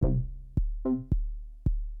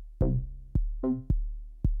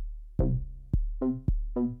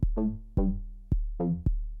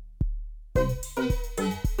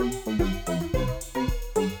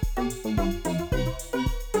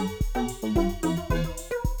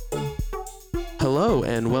Hello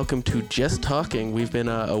and welcome to Just Talking. We've been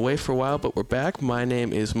away for a while, but we're back. My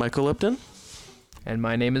name is Michael Lipton. And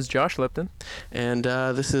my name is Josh Lipton. And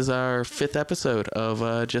this is our 5th episode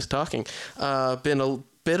of Just Talking. Been a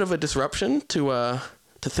bit of a disruption to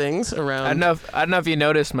things around. I don't know if you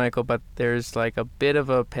noticed, Michael, but there's like a bit of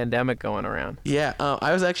a pandemic going around. Yeah,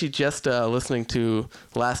 I was actually just listening to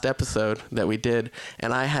last episode that we did,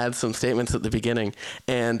 and I had some statements at the beginning,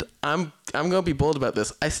 and I'm going to be bold about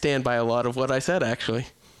this. I stand by a lot of what I said, actually.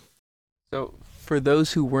 So for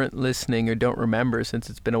those who weren't listening or don't remember, since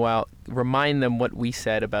it's been a while, remind them what we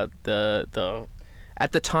said about the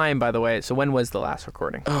at the time, by the way. So when was the last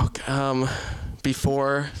recording?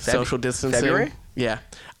 Before social distancing. February? Yeah.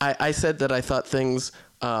 I said that I thought things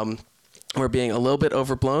were being a little bit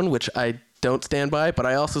overblown, which I don't stand by, but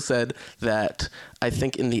I also said that I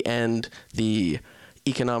think in the end, the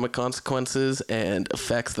economic consequences and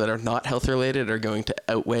effects that are not health-related are going to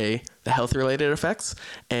outweigh the health-related effects,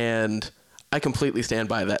 and I completely stand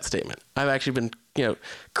by that statement. I've actually been,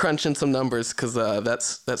 crunching some numbers because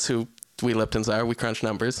that's who we Liptons are. We crunch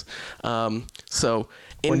numbers.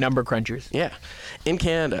 We're number crunchers. Yeah. In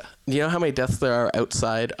Canada, do you know how many deaths there are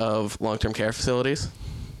outside of long-term care facilities?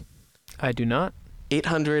 I do not.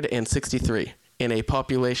 863 in a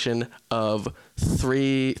population of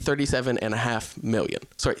 37.5 million.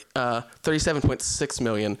 Sorry, 37.6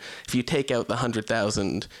 million. If you take out the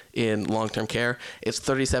 100,000 in long-term care, it's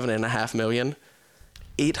 37.5 million.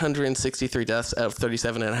 863 deaths out of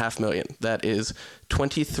 37.5 million. That is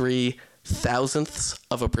 23 thousandths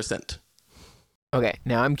of a percent. Okay,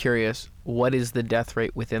 now I'm curious, what is the death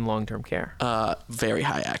rate within long-term care? Very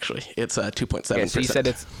high, actually. It's 2.7%. Okay, so you said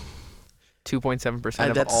it's 2.7%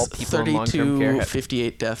 of all people in long-term care.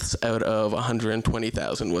 3258 deaths out of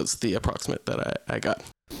 120,000 was the approximate that I got.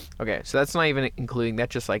 Okay, so that's not even including,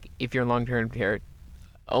 that's just like, if you're in long-term care,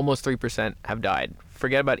 almost 3% have died.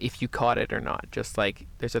 Forget about if you caught it or not. Just like,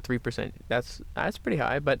 there's a 3%. That's pretty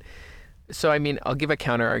high, but... So, I mean, I'll give a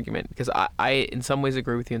counter argument because I in some ways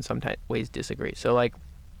agree with you and some ways disagree. So, like,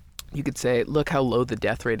 you could say, look how low the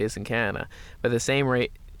death rate is in Canada. But at the same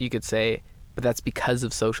rate, you could say, but that's because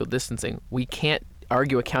of social distancing. We can't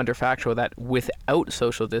argue a counterfactual that without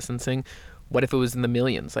social distancing, what if it was in the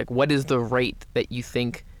millions? Like, what is the rate that you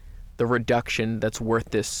think the reduction that's worth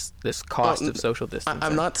this cost of social distancing?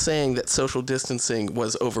 I'm not saying that social distancing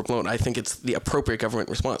was overblown. I think it's the appropriate government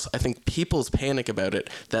response. I think people's panic about it,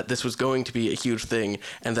 that this was going to be a huge thing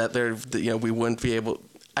and that we wouldn't be able.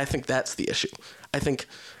 I think that's the issue. I think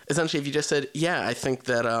essentially if you just said, yeah, I think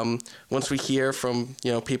that once we hear from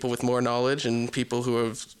people with more knowledge and people who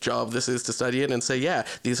have job this is to study it and say, yeah,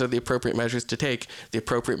 these are the appropriate measures to take, the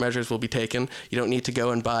appropriate measures will be taken. You don't need to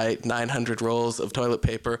go and buy 900 rolls of toilet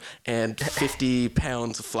paper and 50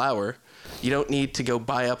 pounds of flour. You don't need to go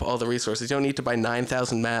buy up all the resources. You don't need to buy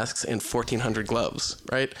 9,000 masks and 1,400 gloves,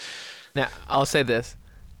 right? Now, I'll say this.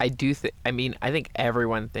 I think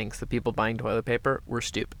everyone thinks the people buying toilet paper were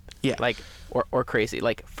stupid. Yeah. Like, or crazy.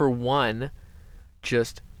 Like, for one,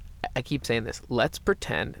 I keep saying this, let's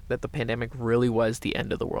pretend that the pandemic really was the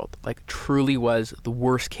end of the world. Like, truly was the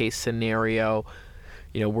worst case scenario.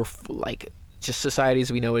 We're just society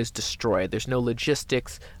as we know is destroyed. There's no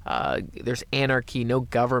logistics. There's anarchy, no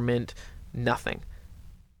government, nothing.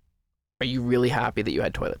 Are you really happy that you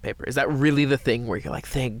had toilet paper? Is that really the thing where you're like,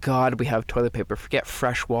 thank God we have toilet paper. Forget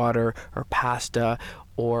fresh water or pasta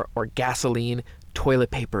or gasoline.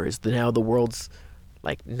 Toilet paper is now the world's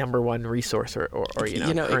like number one resource or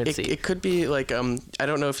currency. It could be like I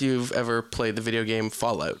don't know if you've ever played the video game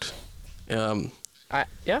Fallout.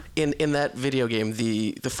 Yeah. In that video game,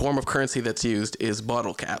 the form of currency that's used is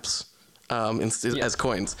bottle caps as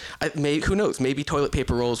coins. Who knows? Maybe toilet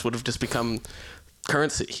paper rolls would have just become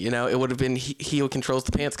currency. It would have been he who controls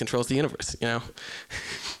the pants controls the universe.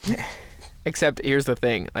 Except here's the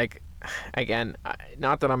thing, like. Again,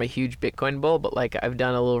 not that I'm a huge Bitcoin bull, but like I've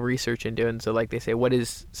done a little research into it. And so like they say, what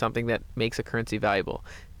is something that makes a currency valuable?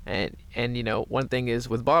 And one thing is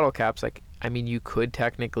with bottle caps, like, I mean, you could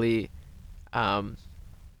technically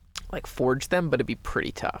like forge them, but it'd be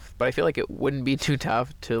pretty tough. But I feel like it wouldn't be too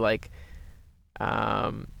tough to like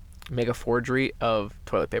make a forgery of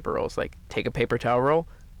toilet paper rolls. Like take a paper towel roll,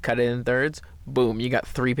 cut it in thirds, boom, you got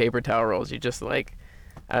 3 paper towel rolls. You just like,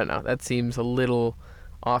 I don't know, that seems a little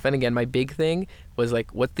off. And again, my big thing was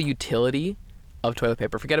like, what's the utility of toilet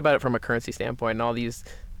paper? Forget about it from a currency standpoint and all these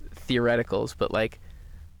theoreticals, but like,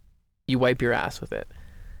 you wipe your ass with it.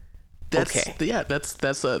 Okay. Yeah,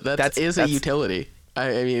 that's a utility.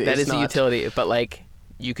 I mean, that is a utility, but like,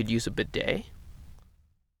 you could use a bidet.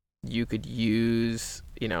 You could use,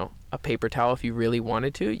 a paper towel if you really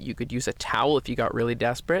wanted to. You could use a towel if you got really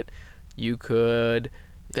desperate. You could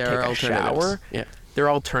There take are a alternatives. shower. Yeah. There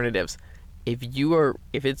are alternatives. If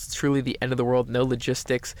it's truly the end of the world, no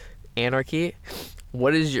logistics, anarchy,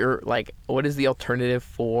 what is the alternative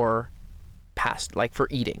for for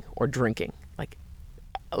eating or drinking?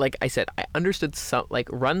 Like I said, I understood some like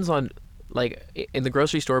runs on like in the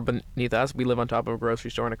grocery store beneath us. We live on top of a grocery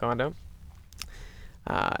store in a condo.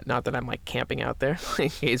 Not that I'm like camping out there, in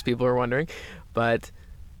case people are wondering, but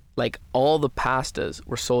like all the pastas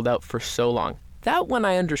were sold out for so long. That one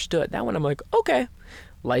I understood. That one I'm like, okay,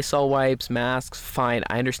 Lysol wipes, masks, fine.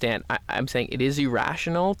 I understand. I'm saying it is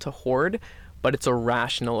irrational to hoard, but it's a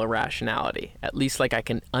rational irrationality. At least like I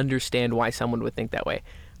can understand why someone would think that way.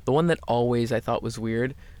 The one that always I thought was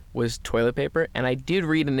weird was toilet paper, and I did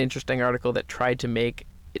read an interesting article that tried to make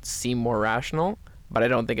it seem more rational, but I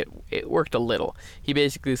don't think it worked a little. He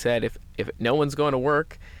basically said if no one's going to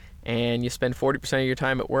work and you spend 40% of your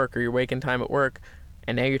time at work or your waking time at work,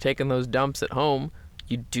 and now you're taking those dumps at home,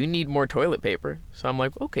 you do need more toilet paper. So I'm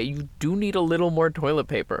like, okay, you do need a little more toilet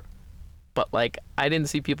paper. But like, I didn't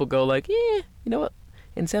see people go like, you know what?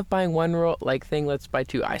 Instead of buying one roll like thing, let's buy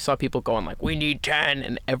two. I saw people going like, we need 10,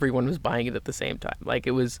 and everyone was buying it at the same time. Like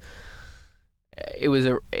that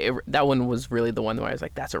one was really the one where I was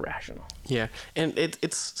like, that's irrational. Yeah, and it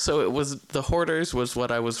was the hoarders was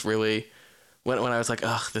what I was really when I was like,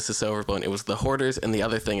 ugh, this is so overblown. It was the hoarders, and the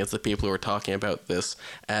other thing is the people who were talking about this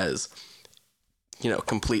as,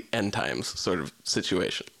 complete end times sort of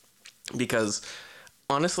situation, because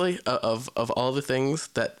honestly, of all the things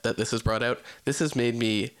that this has brought out, this has made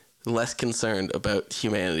me less concerned about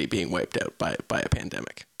humanity being wiped out by a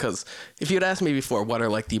pandemic. Because if you'd asked me before, what are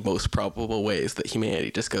like the most probable ways that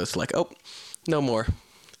humanity just goes to like, oh, no more,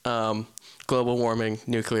 global warming,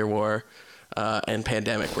 nuclear war, and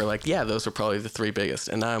pandemic, we're like, yeah, those are probably the three biggest.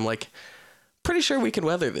 And now I'm like, pretty sure we can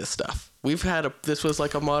weather this stuff. This was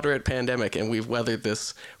like a moderate pandemic, and we've weathered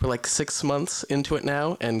this. We're like 6 months into it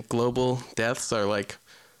now, and global deaths are like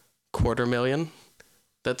 250,000.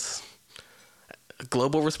 That's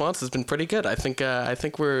global response has been pretty good. I think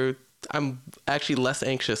I'm actually less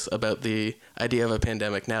anxious about the idea of a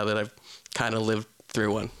pandemic now that I've kind of lived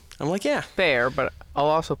through one. I'm like, yeah. Fair, but I'll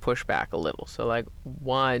also push back a little. So like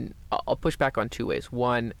one, I'll push back on two ways.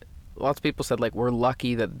 One, lots of people said like we're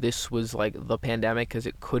lucky that this was like the pandemic because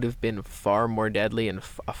it could have been far more deadly and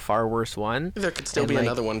a far worse one. There could still be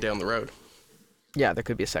another one down the road. Yeah, there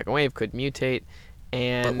could be a second wave, could mutate.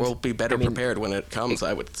 But we'll be better prepared when it comes,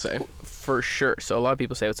 I would say. For sure. So a lot of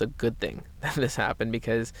people say it's a good thing that this happened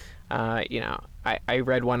because, I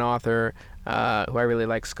read one author who I really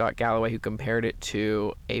like, Scott Galloway, who compared it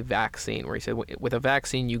to a vaccine, where he said with a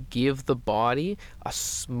vaccine, you give the body a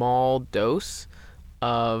small dose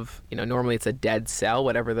of, normally it's a dead cell,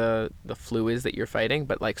 whatever the flu is that you're fighting,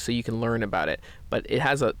 but like, so you can learn about it. But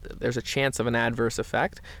there's a chance of an adverse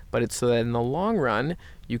effect, but it's so that in the long run,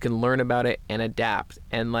 you can learn about it and adapt.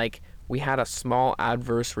 And like, we had a small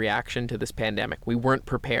adverse reaction to this pandemic. We weren't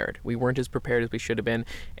prepared. We weren't as prepared as we should have been.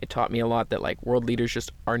 It taught me a lot that like world leaders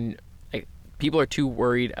just are, like, people are too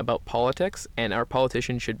worried about politics, and our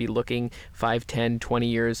politicians should be looking 5, 10, 20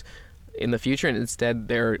 years in the future, and instead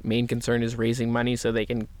their main concern is raising money so they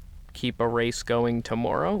can keep a race going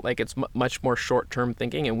tomorrow. Like, it's much more short-term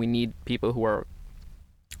thinking, and we need people who are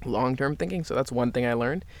long-term thinking. So that's one thing I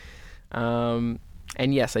learned. And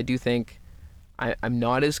yes, I do think I'm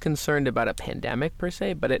not as concerned about a pandemic per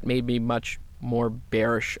se, but it made me much more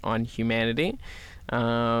bearish on humanity,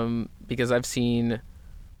 because I've seen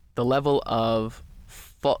the level of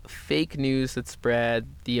fake news that spread,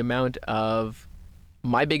 the amount of,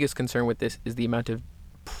 my biggest concern with this is the amount of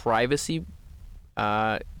privacy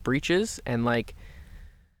breaches, and like,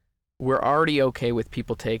 we're already okay with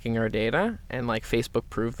people taking our data, and like Facebook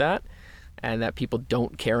proved that, and that people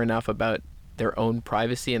don't care enough about their own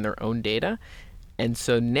privacy and their own data. And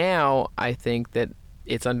so now I think that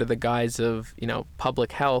it's under the guise of,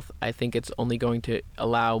 public health. I think it's only going to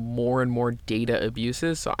allow more and more data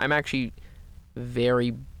abuses. So I'm actually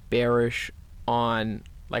very bearish on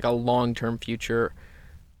like a long-term future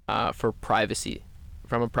for privacy,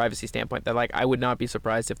 from a privacy standpoint. That like, I would not be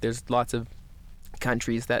surprised if there's lots of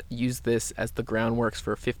countries that use this as the groundworks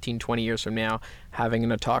for 15, 20 years from now, having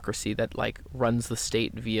an autocracy that like runs the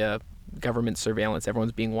state via government surveillance.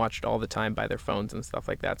 Everyone's being watched all the time by their phones and stuff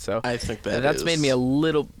like that. So I think that's made me a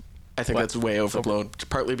little... I think that's way overblown,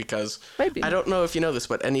 partly because maybe. I don't know if you know this,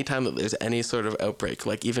 but anytime that there's any sort of outbreak,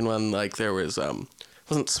 like even when like there was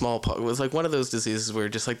wasn't smallpox, it was like one of those diseases where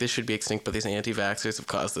just like this should be extinct, but these anti-vaxxers have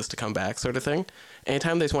caused this to come back, sort of thing.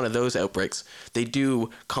 Anytime there's one of those outbreaks, they do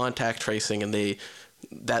contact tracing and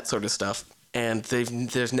that sort of stuff. And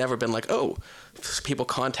there's never been like, oh, people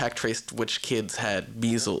contact traced which kids had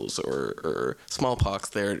measles or smallpox.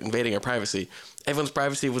 They're invading our privacy. Everyone's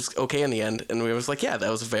privacy was okay in the end, and we was like, yeah, that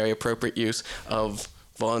was a very appropriate use of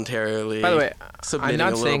voluntarily By the way, submitting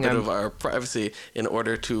a little bit of our privacy in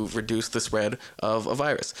order to reduce the spread of a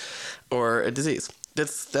virus or a disease.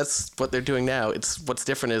 That's what they're doing now. What's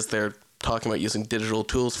different is they're talking about using digital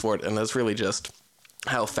tools for it, and that's really just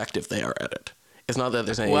how effective they are at it. It's not that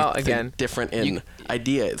there's anything different in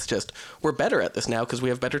idea. It's just we're better at this now because we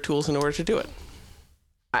have better tools in order to do it.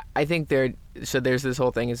 I think there's this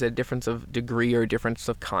whole thing is a difference of degree or difference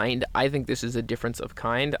of kind. I think this is a difference of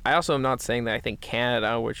kind. I also am not saying that I think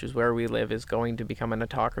Canada, which is where we live, is going to become an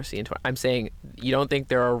autocracy. I'm saying you don't think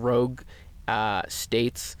there are rogue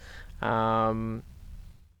states that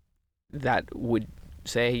would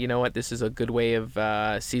say, you know what, this is a good way of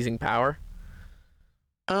seizing power?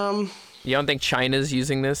 You don't think China's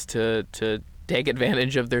using this to take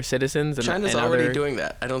advantage of their citizens? China's already doing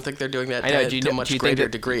that. I don't think they're doing that to a much greater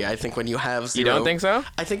degree. I think when you have zero... You don't think so?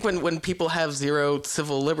 I think when people have zero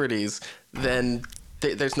civil liberties, then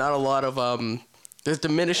there's not a lot of... there's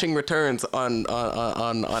diminishing returns on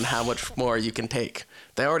how much more you can take.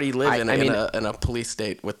 They already live in a police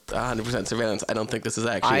state with 100% surveillance. I don't think this has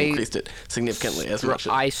actually increased it significantly as much.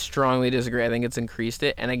 I strongly disagree. I think it's increased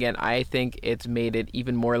it. And again, I think it's made it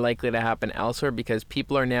even more likely to happen elsewhere because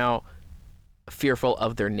people are now fearful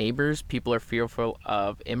of their neighbors. People are fearful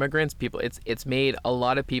of immigrants. It's made a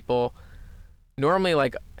lot of people... Normally,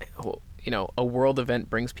 like, you know, a world event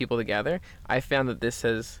brings people together. I found that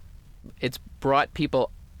it's brought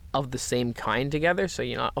people of the same kind together. So,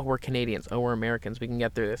 you know, oh, we're Canadians, oh, we're Americans, we can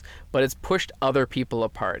get through this. But it's pushed other people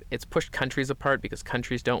apart. It's pushed countries apart because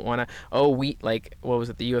countries don't want to, like, what was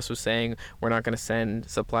it the U.S. was saying, we're not going to send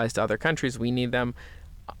supplies to other countries, we need them.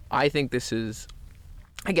 I think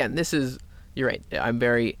you're right,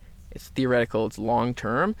 it's theoretical, it's long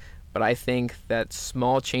term, but I think that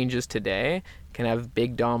small changes today can have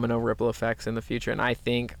big domino ripple effects in the future. And I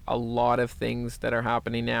think a lot of things that are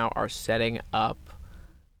happening now are setting up,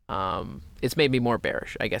 it's made me more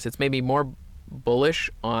bearish, I guess. It's made me more bullish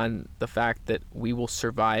on the fact that we will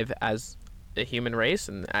survive as a human race,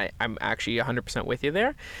 and I'm actually 100% with you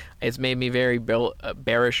there. It's made me very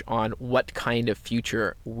bearish on what kind of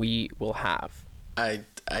future we will have. I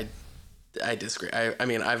disagree. I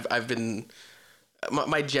mean, I've been...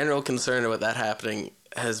 My general concern about that happening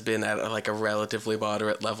has been at like a relatively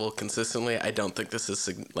moderate level consistently. I don't think this has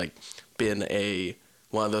like been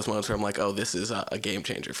one of those moments where I'm like, oh, this is a game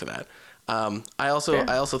changer for that. I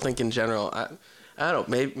also think in general, I don't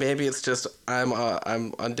know, maybe it's just I'm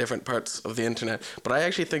on different parts of the internet, but I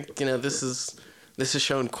actually think, you know, this has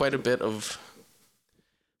shown quite a bit of,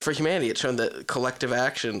 for humanity, it's shown that collective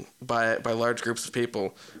action by large groups of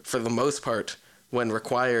people, for the most part, when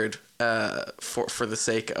required, for the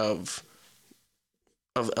sake of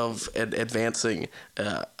advancing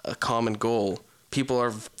a common goal,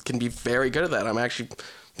 people can be very good at that. I'm actually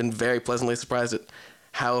been very pleasantly surprised at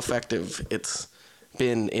how effective it's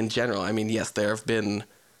been in general. I mean, yes, there have been,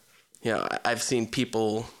 you know, I've seen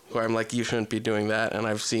people where I'm like, you shouldn't be doing that, and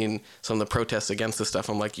I've seen some of the protests against this stuff.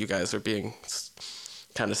 I'm like, you guys are being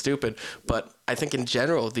kind of stupid. But I think in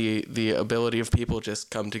general, the ability of people just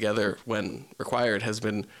come together when required has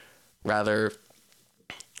been rather,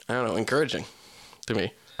 I don't know, encouraging to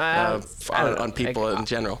me on people in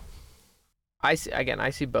general. I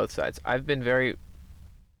see both sides. I've been very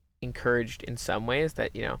encouraged in some ways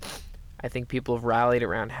that, you know, I think people have rallied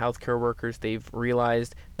around healthcare workers. They've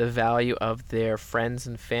realized the value of their friends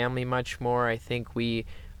and family much more. I think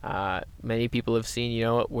many people have seen, you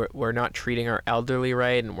know, we're not treating our elderly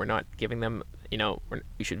right, and we're not giving them, you know,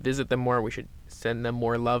 we should visit them more. We should send them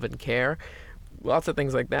more love and care. Lots of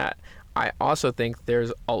things like that. I also think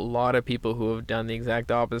there's a lot of people who have done the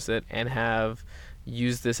exact opposite and have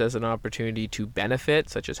used this as an opportunity to benefit,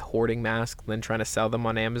 such as hoarding masks, then trying to sell them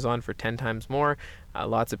on Amazon for 10 times more.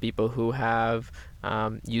 Lots of people who have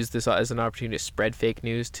used this as an opportunity to spread fake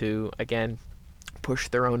news to, again, push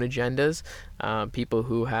their own agendas. People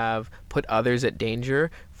who have put others at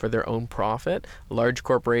danger for their own profit. Large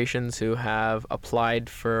corporations who have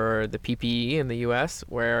applied for the PPE in the U.S.,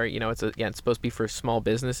 where, you know, it's supposed to be for small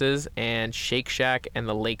businesses, and Shake Shack and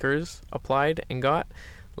the Lakers applied and got.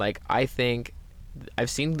 Like, I think I've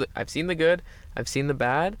seen the good, I've seen the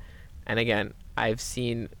bad, and again, I've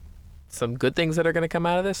seen some good things that are going to come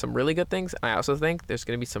out of this, some really good things. And I also think there's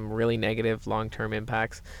going to be some really negative long-term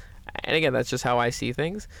impacts. And again, that's just how I see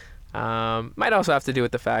things. Might also have to do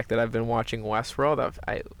with the fact that I've been watching Westworld.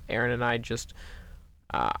 Aaron and I just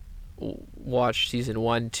watched season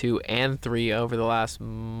 1, 2, and 3 over the last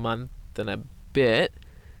month than a bit.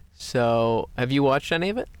 So, have you watched any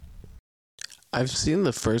of it? I've seen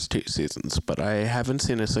the first 2 seasons, but I haven't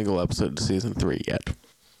seen a single episode of season 3 yet.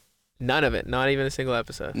 None of it. Not even a single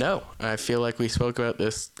episode. No, I feel like we spoke about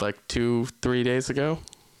this like 2-3 days ago.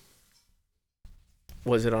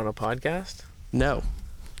 Was it on a podcast? No.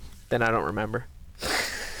 Then I don't remember.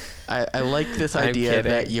 I like this idea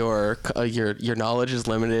that your knowledge is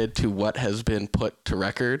limited to what has been put to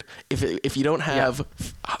record. If you don't have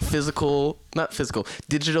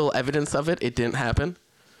digital evidence of it, it didn't happen.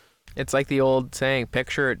 It's like the old saying,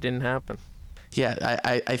 picture it didn't happen. Yeah,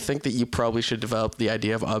 I think that you probably should develop the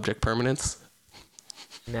idea of object permanence.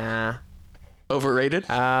 Nah. Overrated?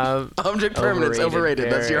 Object permanence, overrated.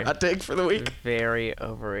 That's your hot take for the week? Very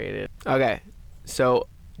overrated. Okay, so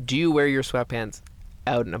do you wear your sweatpants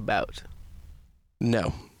out and about?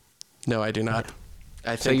 No, I do not.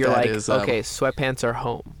 I think so you're that like, is, okay, sweatpants are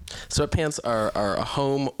home. Sweatpants are a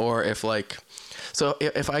home, or if like... So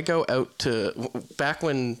if I go out to, back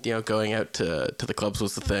when, going out to the clubs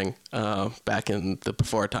was the thing, back in the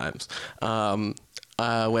before times,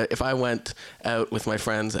 if I went out with my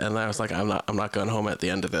friends and I was like, I'm not going home at the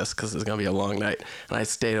end of this because it's going to be a long night, and I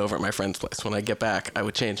stayed over at my friend's place, when I get back, I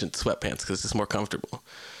would change into sweatpants because it's just more comfortable.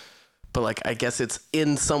 But like, I guess it's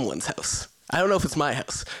in someone's house. I don't know if it's my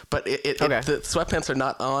house, but the sweatpants are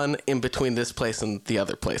not on in between this place and the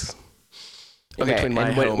other place. Okay, and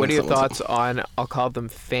what are your thoughts on, I'll call them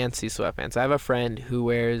fancy sweatpants? I have a friend who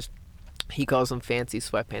he calls them fancy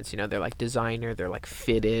sweatpants. They're like designer, they're like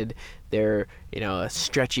fitted, they're, a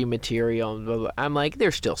stretchy material. Blah, blah. I'm like,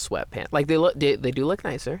 they're still sweatpants. Like they do look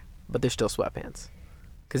nicer, but they're still sweatpants.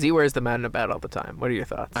 Because he wears them out and about all the time. What are your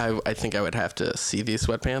thoughts? I think I would have to see these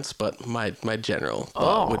sweatpants, but my general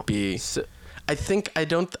thought would be, I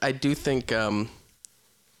do think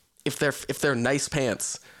if they're nice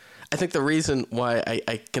pants, I think the reason why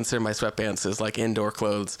I consider my sweatpants as like indoor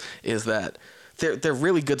clothes is that they're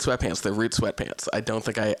really good sweatpants. They're Root sweatpants. I don't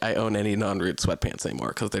think I own any non-Root sweatpants anymore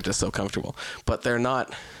because they're just so comfortable. But they're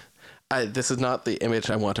not. This is not the image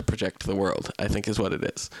I want to project to the world, I think is what it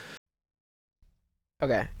is.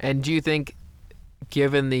 Okay. And do you think,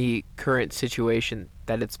 given the current situation,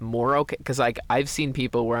 that it's more okay? Because like I've seen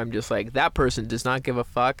people where I'm just like, that person does not give a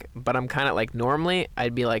fuck. But I'm kind of like, normally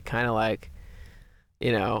I'd be like kind of like,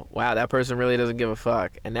 wow, that person really doesn't give a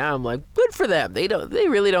fuck. And now I'm like, good for them. They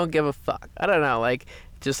really don't give a fuck. I don't know. Like,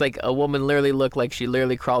 just like a woman literally looked like she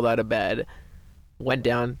literally crawled out of bed, went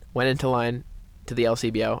into line to the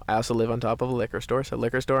LCBO. I also live on top of a liquor store. So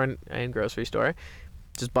liquor store and grocery store.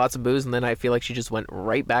 Just bought some booze, and then I feel like she just went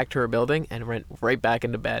right back to her building and went right back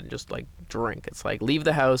into bed and just like drink. It's like, leave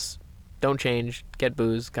the house, don't change, get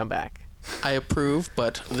booze, come back. I approve,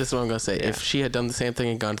 but this is what I'm going to say. Yeah. If she had done the same thing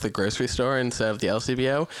and gone to the grocery store instead of the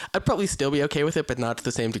LCBO, I'd probably still be okay with it, but not to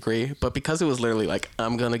the same degree. But because it was literally like,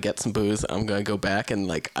 I'm going to get some booze, I'm going to go back, and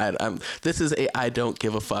like, this is I don't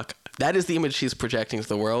give a fuck. That is the image she's projecting to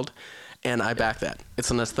the world, and I back that.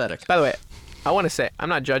 It's an aesthetic. By the way, I want to say, I'm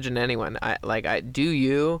not judging anyone. I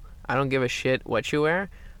don't give a shit what you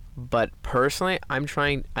wear. But personally, I'm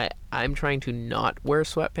trying to not wear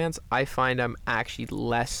sweatpants. I find I'm actually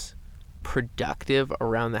less productive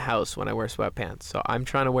around the house when I wear sweatpants. So I'm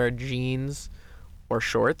trying to wear jeans or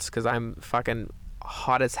shorts because I'm fucking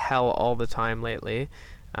hot as hell all the time lately.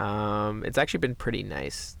 It's actually been pretty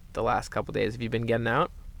nice the last couple days. Have you been getting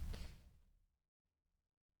out?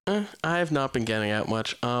 I have not been getting out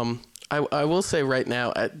much. I will say right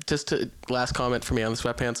now, last comment for me on the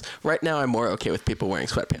sweatpants, right now I'm more okay with people wearing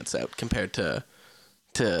sweatpants out compared to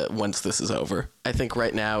once this is over. I think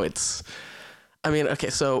right now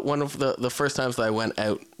so one of the first times that I went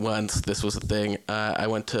out once this was a thing, I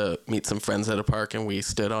went to meet some friends at a park, and we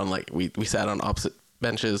stood on we sat on opposite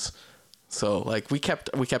benches. So like we kept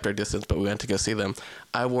our distance, but we went to go see them.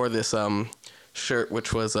 I wore this shirt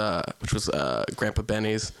which was Grandpa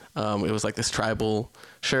Benny's. It was like this tribal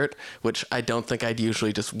shirt, which I don't think I'd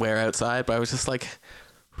usually just wear outside, but I was just like,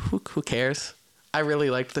 who cares? I really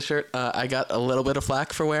liked the shirt. I got a little bit of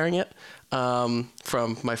flack for wearing it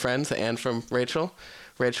from my friends and from Rachel.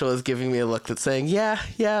 Rachel is giving me a look that's saying, yeah,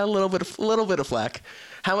 a little bit of flack.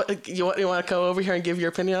 How you want to come over here and give your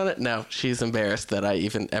opinion on it? No, she's embarrassed that I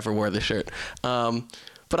even ever wore the shirt.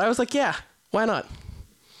 But I was like, yeah, why not?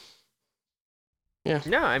 Yeah.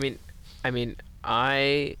 No, I mean,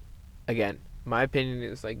 again, my opinion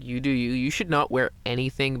is like, you do you. You should not wear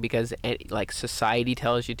anything because like society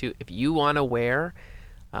tells you to. If you want to wear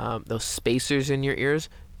those spacers in your ears,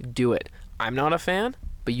 do it. I'm not a fan,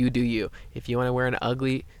 but you do you. If you want to wear an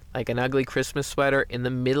ugly Christmas sweater in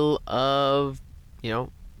the middle of,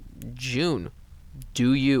 June,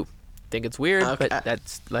 do you. think it's weird, Okay, but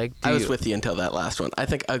that's like. I was with you until that last one. I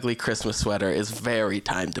think ugly Christmas sweater is very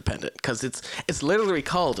time dependent because it's literally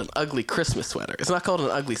called an ugly Christmas sweater. It's not called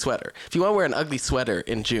an ugly sweater. If you want to wear an ugly sweater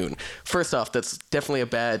in June, first off, that's definitely a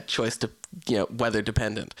bad choice to weather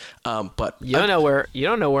dependent. But you don't know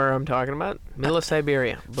where I'm talking about. Middle of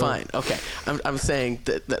Siberia. Boom. Fine, okay. I'm saying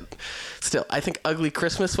that still, I think ugly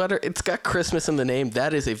Christmas sweater. It's got Christmas in the name.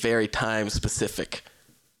 That is a very time specific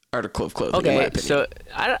article of clothing, in my opinion. So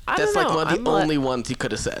I that's don't like know. one of the only ones you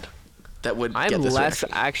could have said that would I'm get this less reaction.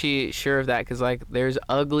 actually sure of that because like there's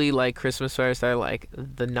ugly like Christmas sweaters that are like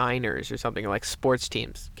the Niners or something, like sports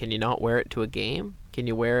teams. Can you not wear it to a game? Can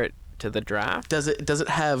you wear it to the draft? Does it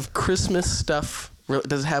have Christmas stuff?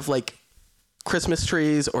 Does it have like Christmas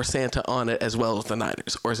trees or Santa on it as well as the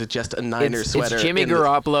Niners, or is it just a Niners sweater? It's Jimmy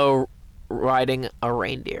Garoppolo riding a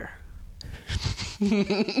reindeer.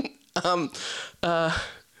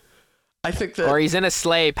 I think that, or he's in a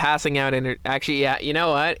sleigh passing out actually, yeah, you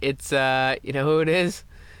know what? It's you know who it is?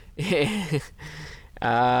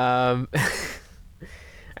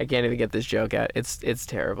 I can't even get this joke out. It's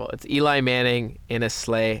terrible. It's Eli Manning in a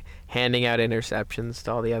sleigh handing out interceptions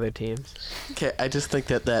to all the other teams. Okay, I just think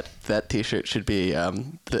that T-shirt should be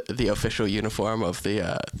the official uniform of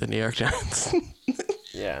the New York Giants.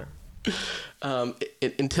 Yeah.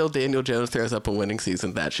 Until Daniel Jones throws up a winning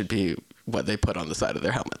season, that should be what they put on the side of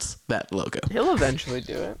their helmets. That logo. He'll eventually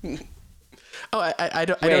do it. Oh, I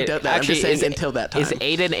don't doubt that. Actually, I'm just saying until that time. Is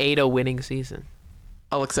 8-8 a winning season?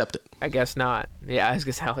 I'll accept it. I guess not. Yeah, I was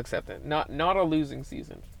gonna say I'll accept it. Not a losing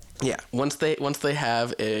season. Yeah, once they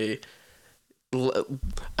have a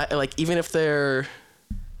like, even if they're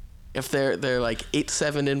like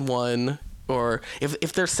 8-7-1, or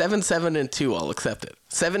if they're 7-7-2, I'll accept it.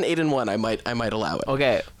 7-8-1, I might allow it.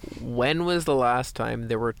 Okay, when was the last time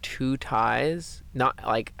there were two ties? Not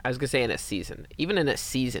like I was gonna say in a season. Even in a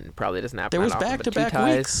season, probably doesn't happen. There was that often, back-to-back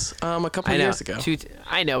weeks a couple of years ago.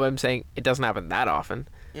 I know, but I'm saying it doesn't happen that often.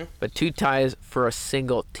 Yeah. But two ties for a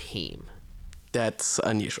single team. That's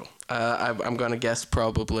unusual. I'm gonna guess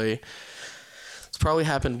probably. It's probably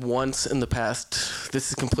happened once in the past. This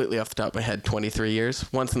is completely off the top of my head. 23 years.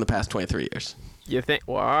 Once in the past 23 years. You think?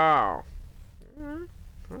 Wow. I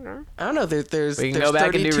don't know. There's We can go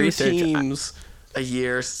back and do 32 research. teams a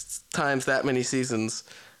year times that many seasons.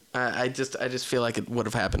 I just feel like it would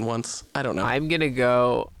have happened once. I don't know. I'm gonna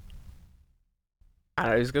go.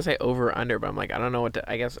 I was gonna say over or under, but I'm like I don't know what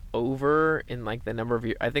to. I guess over in like the number of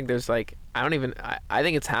years. I think there's like I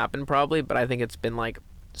think it's happened probably, but I think it's been like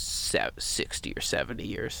 60 or 70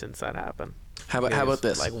 years since that happened. How about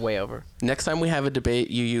this? Like way over. Next time we have a debate,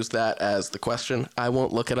 you use that as the question. I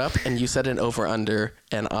won't look it up, and you set an over under,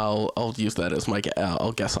 and I'll use that as my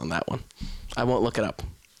I'll guess on that one. I won't look it up.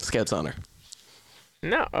 Scout's honor.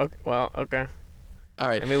 No. Okay, well. Okay. All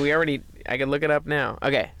right. I mean, I can look it up now.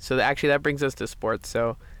 Okay. So actually, that brings us to sports.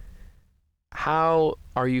 So, how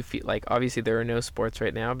are you feel? Like, obviously, there are no sports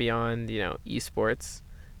right now beyond esports,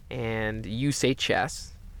 and you say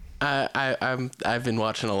chess. I've been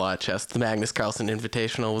watching a lot of chess. The Magnus Carlsen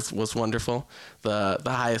Invitational was wonderful. The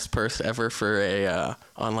highest purse ever for a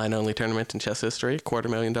online only tournament in chess history,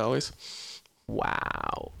 $250,000.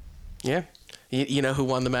 Wow. Yeah. You know who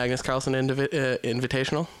won the Magnus Carlsen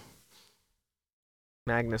Invitational?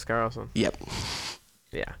 Magnus Carlsen. Yep.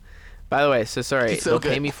 Yeah. By the way, so sorry, so they'll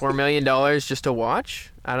good. pay me $4 million just to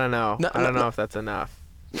watch? I don't know. I don't know if that's enough.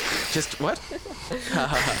 Just what?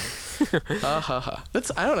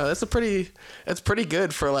 That's I don't know. That's pretty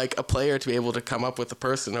good for like a player to be able to come up with a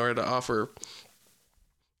purse in order to offer,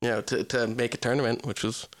 to make a tournament,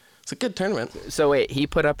 it's a good tournament. So wait, he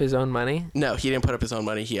put up his own money? No, he didn't put up his own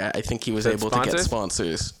money. I think he was able to get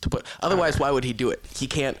sponsors to put. Otherwise, why would he do it? He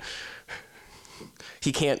can't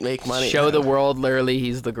make money. Show the world literally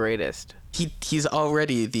he's the greatest. He's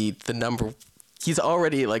already the number. He's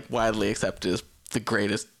already like widely accepted as the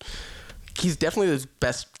greatest. He's definitely the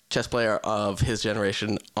best chess player of his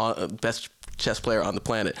generation, best chess player on the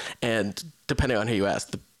planet, and depending on who you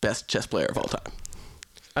ask, the best chess player of all time.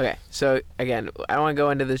 Okay, so again, I don't want to go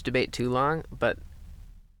into this debate too long, but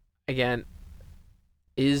again,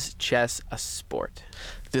 is chess a sport?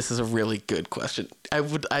 This is a really good question.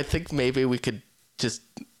 I think maybe we could just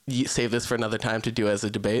save this for another time to do as a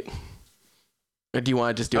debate, or do you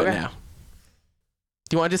want to just do it now?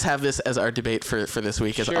 Do you want to just have this as our debate for this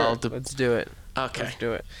week? Sure, let's do it. Okay. Let's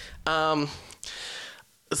do it.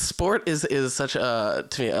 Sport is such to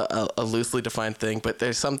me a loosely defined thing, but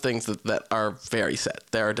there's some things that are very set.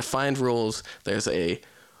 There are defined rules. There is an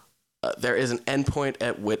endpoint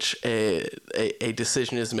at which a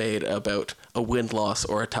decision is made about a win-loss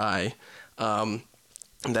or a tie.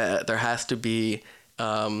 That there has to be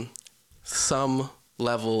some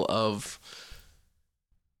level of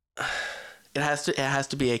it has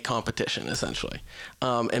to be a competition essentially,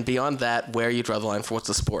 and beyond that, where you draw the line for what's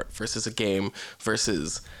a sport versus a game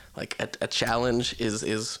versus like a challenge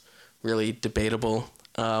is really debatable.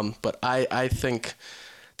 But I think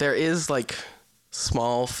there is like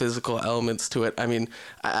small physical elements to it. I mean,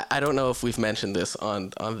 I don't know if we've mentioned this on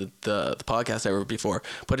the podcast ever before,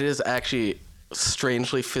 but it is actually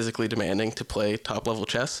strangely physically demanding to play top level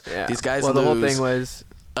chess. Yeah. These guys well, lose the whole thing was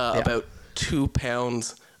about 2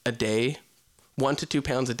 pounds a day, 1 to 2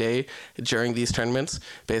 pounds a day during these tournaments,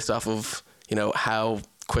 based off of, you know, how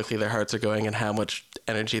quickly their hearts are going and how much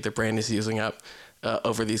energy their brain is using up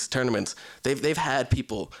over these tournaments. They've had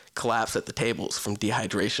people collapse at the tables from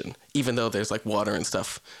dehydration, even though there's like water and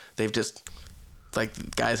stuff. They've just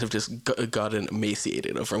like guys have just gotten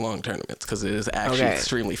emaciated over long tournaments because it is actually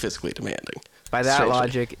extremely physically demanding. By that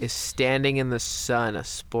logic, is standing in the sun a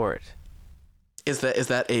sport? Is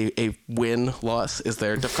that a win-loss? Is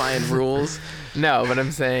there defined rules? No, but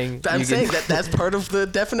I'm saying... that's part of the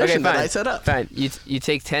definition that I set up. Fine. You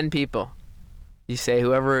take 10 people. You say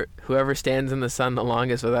whoever stands in the sun the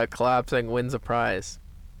longest without collapsing wins a prize.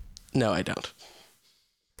 No, I don't.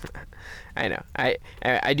 I know.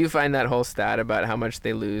 I do find that whole stat about how much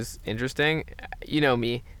they lose interesting. You know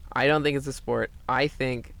me. I don't think it's a sport. I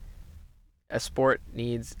think a sport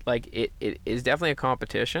needs... Like, it is definitely a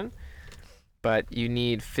competition, but you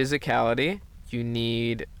need physicality. You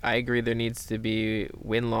need... I agree there needs to be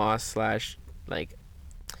win-loss / like...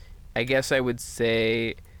 I guess I would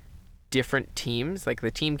say... different teams. Like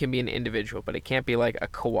the team can be an individual, but it can't be like a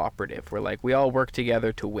cooperative where like we all work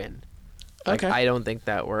together to win. Like, I don't think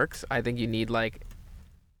that works. I think you need like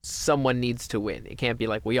someone needs to win. It can't be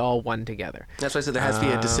like we all won together. That's why I said there has to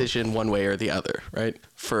be a decision one way or the other, right?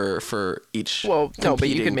 For each. Well, no, but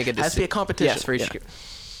you can make a decision. Has to be a competition. Yes, for each.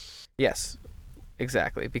 Yes,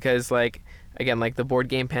 exactly. Because like again, like the board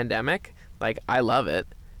game Pandemic, like I love it,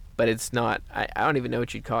 but it's not. I don't even know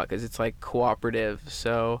what you'd call it because it's like cooperative.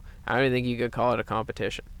 So I don't even think you could call it a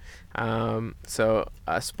competition. So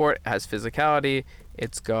a sport has physicality.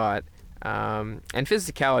 It's got and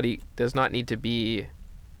physicality does not need to be.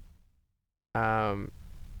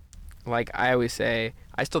 Like I always say,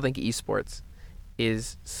 I still think esports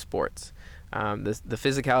is sports. The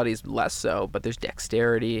physicality is less so, but there's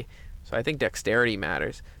dexterity. So I think dexterity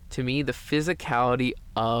matters. To me, the physicality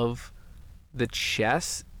of the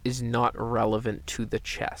chess is not relevant to the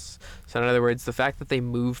chess. So in other words, the fact that they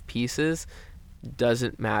move pieces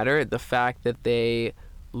doesn't matter. The fact that they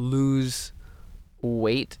lose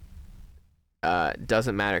weight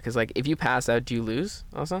doesn't matter. Because like if you pass out, do you lose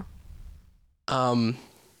also? I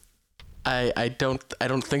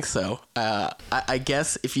don't think so. I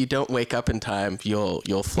guess if you don't wake up in time,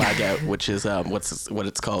 you'll flag out, which is what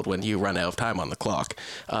it's called when you run out of time on the clock.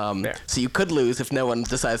 So you could lose if no one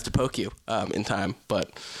decides to poke you in time.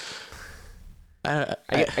 But I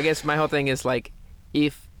guess my whole thing is like,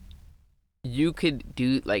 if you could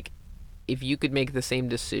make the same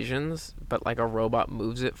decisions, but like a robot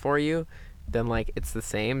moves it for you, then like it's the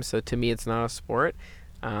same. So to me, it's not a sport.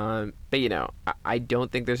 But you know, I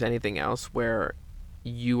don't think there's anything else where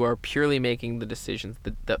you are purely making the decisions.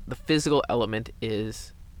 The physical element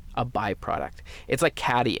is a byproduct. It's like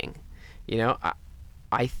caddying. You know,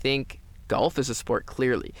 I think golf is a sport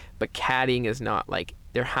clearly, but caddying is not. Like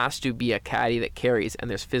there has to be a caddy that carries, and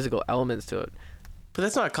there's physical elements to it. But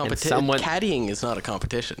that's not a competition. Caddying is not a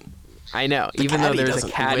competition. I know, even though there's a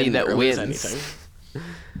caddy that wins.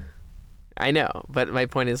 I know, but my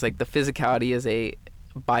point is like the physicality is a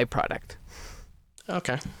byproduct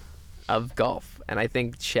of golf, and I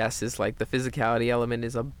think chess is like the physicality element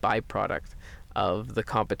is a byproduct of the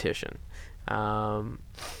competition. And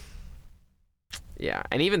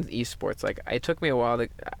even esports, like it took me a while to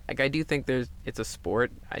like, I do think it's a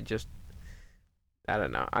sport. I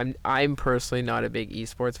don't know. I'm personally not a big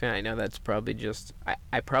esports fan. I know that's probably just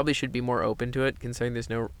I probably should be more open to it, considering there's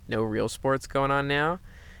no real sports going on now.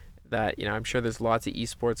 That, you know, I'm sure there's lots of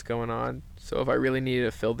esports going on. So if I really needed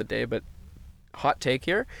to fill the day, but hot take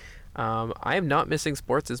here, I am not missing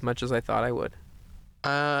sports as much as I thought I would.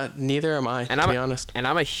 Neither am I, to be honest. And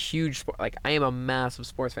I'm a huge I am a massive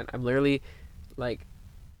sports fan. I'm literally like,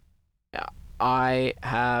 I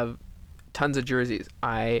have tons of jerseys.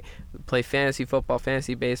 I play fantasy football,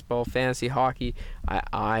 fantasy baseball, fantasy hockey.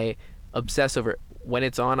 I obsess over it. When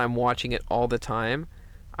it's on, I'm watching it all the time.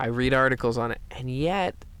 I read articles on it, and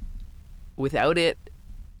yet without it,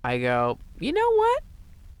 I go, you know what?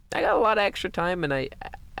 I got a lot of extra time, and I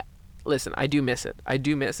listen, I do miss it.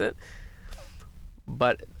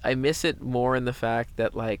 But I miss it more in the fact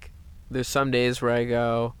that, like, there's some days where I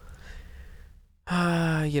go,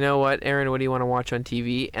 You know what, Aaron? What do you want to watch on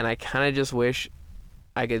TV? And I kind of just wish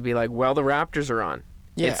I could be like, well, the Raptors are on.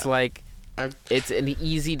 Yeah. It's like I've, it's an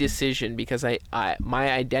easy decision because I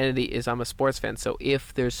my identity is I'm a sports fan. So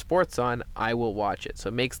if there's sports on, I will watch it. So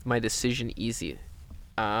it makes my decision easy.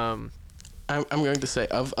 I'm going to say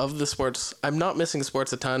of the sports, I'm not missing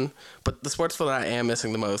sports a ton, but the sports that I am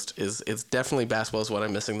missing the most is it's definitely basketball is what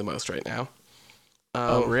I'm missing the most right now.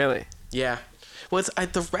 Oh, really? Yeah. Well,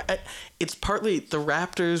 it's partly the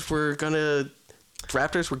Raptors were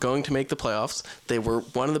going to make the playoffs. They were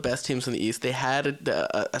one of the best teams in the East. They had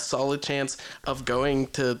a solid chance of going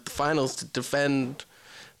to the finals to defend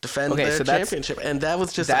their championship, and that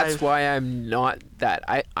was just why I'm not that.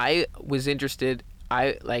 I was interested.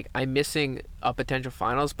 I'm missing a potential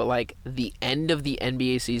finals, but like the end of the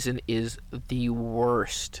NBA season is the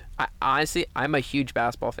worst. Honestly, I'm a huge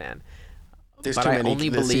basketball fan. There's but too I many. only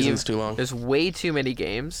The believe season's too long. there's way too many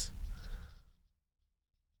games.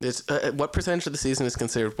 There's what percentage of the season is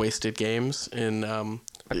considered wasted games in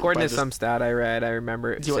According to some stat I read, I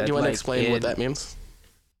remember. Do you want to explain what that means?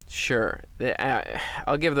 Sure.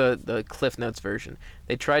 I'll give the Cliff Notes version.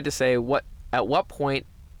 They tried to say at what point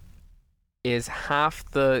is half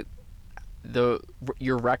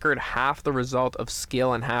your record half the result of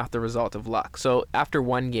skill and half the result of luck. So after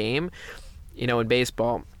one game, in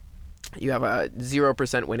baseball, you have a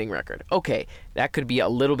 0% winning record. Okay, that could be a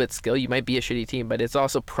little bit skill. You might be a shitty team, but it's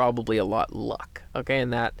also probably a lot luck. Okay,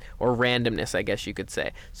 and that, or randomness, I guess you could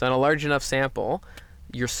say. So in a large enough sample,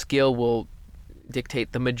 your skill will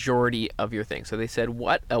dictate the majority of your thing. So they said,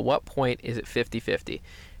 at what point is it 50-50?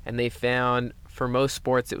 And they found for most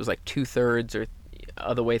sports it was like 2/3 or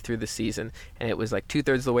of the way through the season, and it was like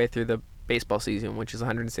 2/3 of the way through the baseball season, which is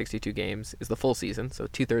 162 games, is the full season. So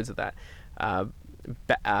 2/3 of that.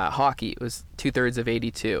 Hockey was 2/3 of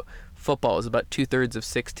 82. Football is about 2/3 of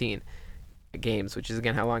 16 games, which is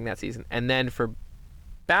again how long that season. And then for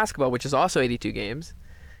basketball, which is also 82 games,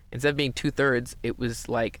 instead of being 2/3, it was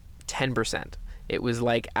like 10%. It was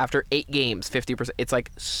like after 8 games, 50%. It's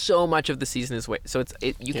like so much of the season is wasted. So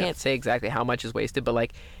you can't say exactly how much is wasted, but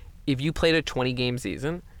like if you played a 20-game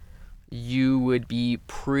season, you would be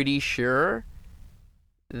pretty sure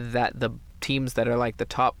that the teams that are like the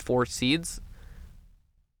top 4 seeds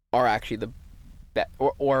are actually the best,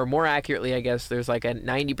 or more accurately, I guess there's like a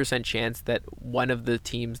 90% chance that one of the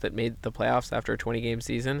teams that made the playoffs after a 20-game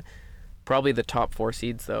season, probably the top 4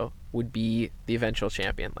 seeds though, would be the eventual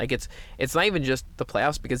champion. Like it's not even just the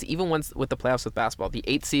playoffs, because even once with the playoffs with basketball, the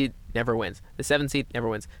 8th seed never wins, the 7th seed never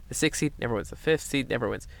wins, the 6th seed never wins, the 5th seed never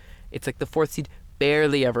wins. It's like the 4th seed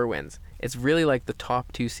barely ever wins. It's really like the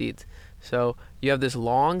top 2 seeds. So you have this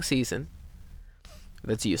long season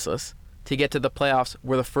that's useless to get to the playoffs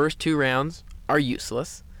where the first 2 rounds are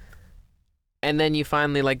useless. And then you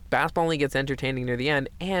finally, like, basketball only gets entertaining near the end,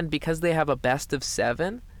 and because they have a best of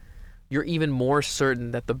 7, you're even more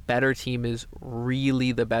certain that the better team is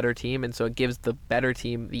really the better team, and so it gives the better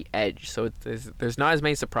team the edge. So there's not as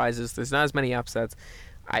many surprises, there's not as many upsets.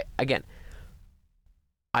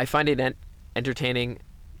 I find it entertaining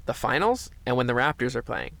the finals and when the Raptors are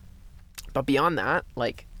playing. But beyond that,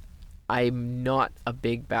 like, I'm not a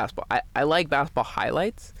big basketball. I like basketball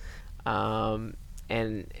highlights, and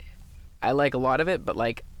I like a lot of it. But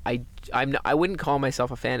like, I wouldn't call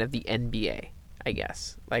myself a fan of the NBA. I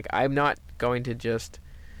guess like I'm not going to just.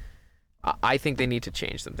 I think they need to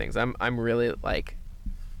change some things. I'm really like,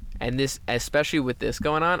 and this, especially with this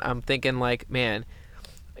going on, I'm thinking like, man,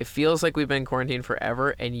 it feels like we've been quarantined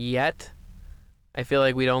forever, and yet I feel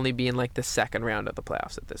like we'd only be in like the second round of the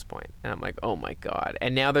playoffs at this point. And I'm like, oh my God.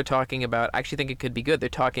 And now they're talking about, I actually think it could be good. They're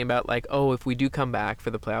talking about like, oh, if we do come back for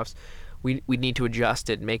the playoffs, we need to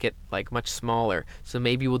adjust it and make it like much smaller. So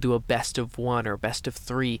maybe we'll do a best of 1 or best of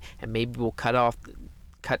 3, and maybe we'll cut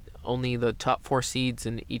only the top 4 seeds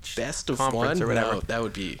in each best of conference 1 or whatever. No, that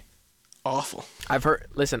would be awful. I've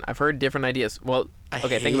heard different ideas. Well,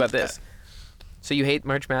 okay, think about this. So you hate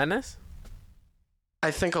March Madness?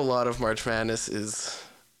 I think a lot of March Madness is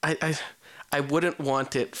I wouldn't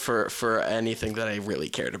want it for anything that I really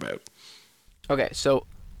cared about. Okay, so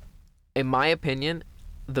in my opinion,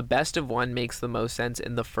 the best of 1 makes the most sense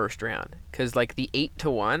in the first round, because like the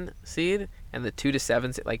 8-1 seed and the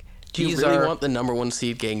 2-7 seed, like, do you really want the number 1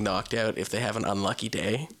 seed getting knocked out if they have an unlucky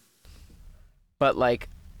day? But like,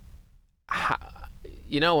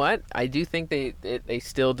 you know what? I do think they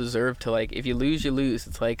still deserve to, like, if you lose, you lose.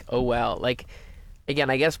 It's like, oh well. Like, again,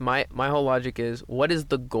 I guess my whole logic is, what is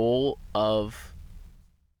the goal of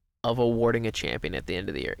awarding a champion at the end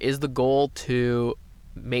of the year? Is the goal to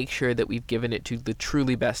make sure that we've given it to the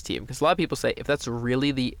truly best team? Because a lot of people say if that's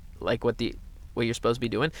really the, like, what you're supposed to be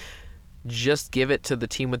doing, just give it to the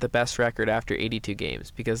team with the best record after 82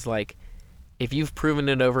 games, because like if you've proven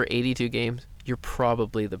it over 82 games, you're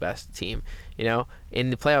probably the best team. You know,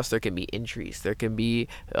 in the playoffs there can be injuries, there can be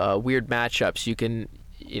weird matchups, you can,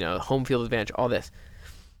 you know, home field advantage, all this.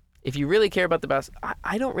 If you really care about the best,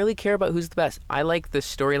 I don't really care about who's the best. I like the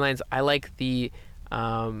storylines. I like the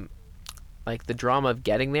drama of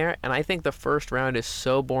getting there, and I think the first round is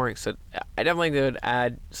so boring. So I definitely would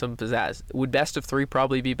add some pizzazz. Would best of three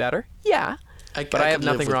probably be better? Yeah. But I have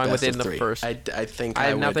nothing wrong within the first. I think I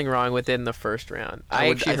have nothing wrong within the first round.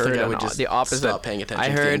 I actually heard I would just the opposite. stop paying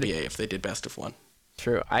attention to the NBA if they did best of one.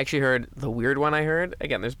 True. I actually heard the weird one I heard.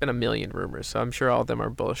 Again, there's been a million rumors, so I'm sure all of them are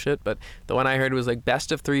bullshit. But the one I heard was like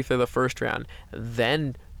best of three for the first round,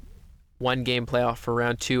 then one game playoff for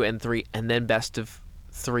round 2 and 3, and then best of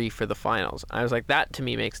 3 for the finals. I was like, that to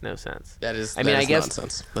me makes no sense. I guess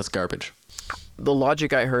nonsense. That's garbage. The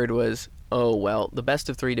logic I heard was, oh, well, the best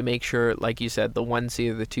of 3 to make sure, like you said, the 1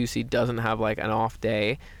 seed or the 2 seed doesn't have like an off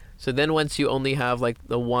day. So then once you only have like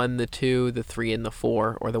the 1, the 2, the 3, and the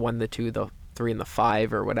 4, or the 1, the 2, the 3, and the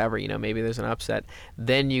 5, or whatever, you know, maybe there's an upset,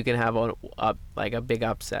 then you can have like a big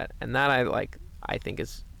upset. And that I think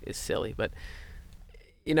is silly. But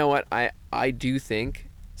you know what? I do think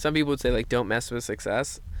some people would say like don't mess with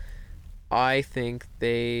success. I think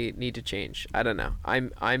they need to change. I don't know.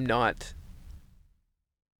 I'm not.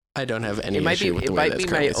 I don't have any issue with the way that's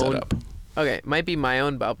currently set up. Okay, it might be my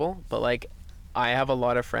own bubble, but like I have a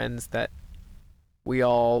lot of friends that we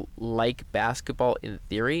all like basketball in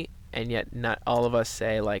theory, and yet not all of us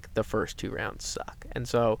say like the first 2 rounds suck,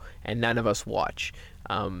 and none of us watch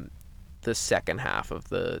the second half of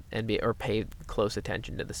the NBA or pay close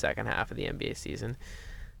attention to the second half of the NBA season.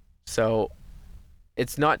 So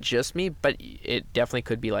it's not just me, but it definitely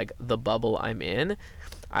could be like the bubble I'm in.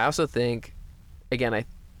 I also think, again,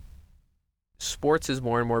 sports is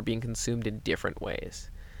more and more being consumed in different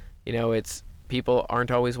ways. You know, it's people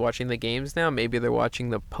aren't always watching the games now. Maybe they're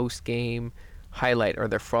watching the post-game highlight, or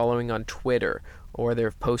they're following on Twitter, or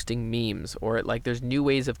they're posting memes, or like there's new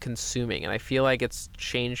ways of consuming. And I feel like it's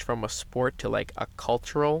changed from a sport to like a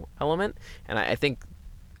cultural element. And I think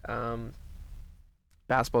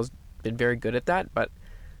basketball's been very good at that. But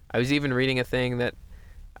I was even reading a thing that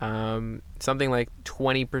something like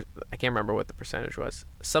 20%, I can't remember what the percentage was,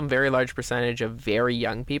 some very large percentage of very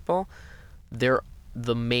young people, the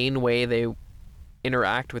main way they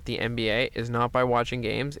interact with the NBA is not by watching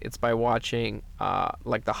games, it's by watching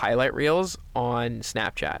like the highlight reels on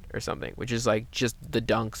Snapchat or something, which is like just the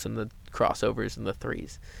dunks and the crossovers and the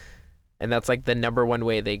threes. And that's like the number one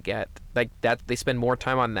way they get like that. They spend more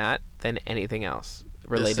time on that than anything else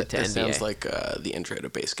related to NBA. This sounds like the intro to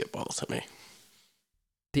basketball to me.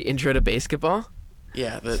 The intro to basketball?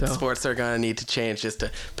 Yeah, sports are going to need to change just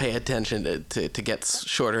to pay attention to get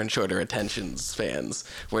shorter and shorter attention spans,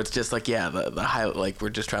 where it's just like, yeah, the highlight, like we're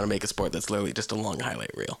just trying to make a sport that's literally just a long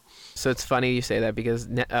highlight reel. So it's funny you say that, because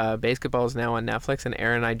basketball is now on Netflix, and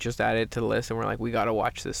Aaron and I just added it to the list, and we're like, we got to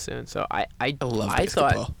watch this soon. So I love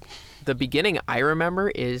basketball. Thought the beginning I remember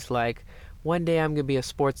is like, one day I'm going to be a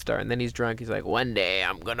sports star, and then he's drunk. He's like, one day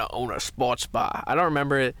I'm going to own a sports bar. I don't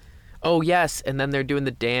remember it. Oh, yes, and then they're doing the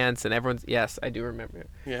dance, and everyone's... Yes, I do remember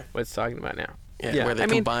what it's talking about now. Yeah, where they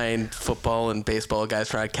combine football and baseball, guys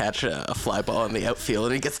trying to catch a fly ball in the outfield,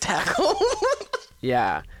 and he gets tackled.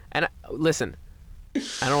 Yeah, and listen,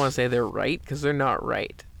 I don't want to say they're right, because they're not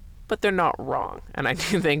right, but they're not wrong. And I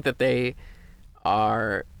do think that they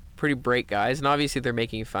are pretty bright guys, and obviously they're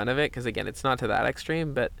making fun of it, because, again, it's not to that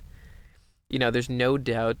extreme, but, you know, there's no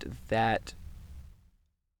doubt that,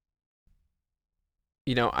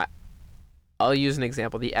 you know, I'll use an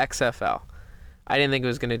example. The XFL. I didn't think it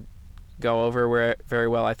was going to go over very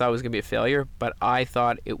well. I thought it was going to be a failure, but I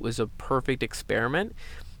thought it was a perfect experiment,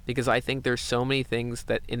 because I think there's so many things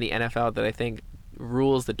that in the NFL that I think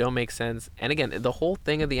rules that don't make sense. And again, the whole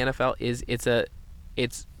thing of the NFL is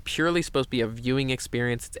it's purely supposed to be a viewing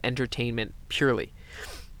experience. It's entertainment purely.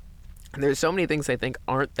 And there's so many things I think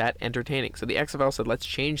aren't that entertaining. So the XFL said, let's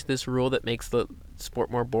change this rule that makes the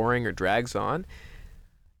sport more boring or drags on,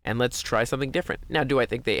 and let's try something different. Now, do I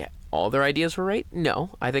think all their ideas were right? No.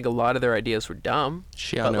 I think a lot of their ideas were dumb.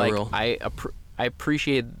 But like, rule. I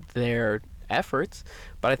appreciate their efforts,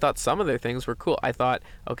 but I thought some of their things were cool. I thought,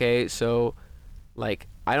 okay, so like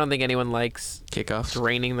I don't think anyone likes kickoffs.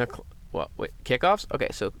 Draining the kickoffs? Okay,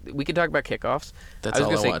 so we can talk about kickoffs. That's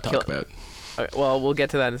all I want to talk about. Okay, well, we'll get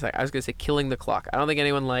to that in a second. I was going to say killing the clock. I don't think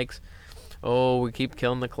anyone likes, we keep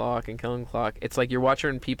killing the clock and killing the clock. It's like you're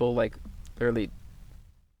watching people like literally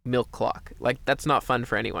milk clock. Like, that's not fun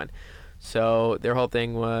for anyone. So their whole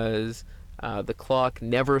thing was The clock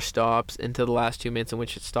never stops until the last 2 minutes, in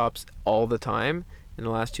which it stops all the time in the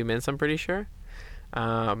last 2 minutes, I'm pretty sure.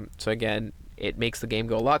 So again, it makes the game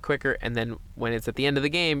go a lot quicker. And then when it's at the end of the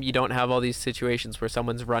game, you don't have all these situations where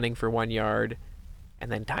someone's running for 1 yard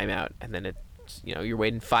and then timeout. And then you're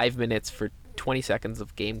waiting 5 minutes for 20 seconds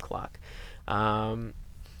of game clock.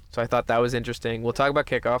 So I thought that was interesting. We'll talk about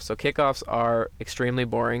kickoffs. So kickoffs are extremely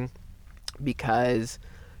boring because,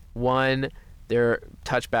 one, they're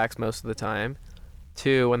touchbacks most of the time.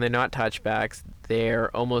 Two, when they're not touchbacks,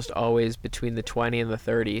 they're almost always between the 20 and the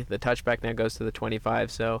 30. The touchback now goes to the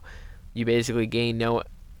 25, so you basically gain no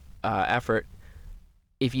effort.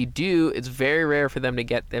 If you do, it's very rare for them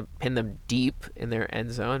to pin them deep in their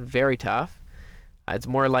end zone. Very tough. It's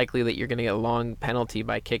more likely that you're going to get a long penalty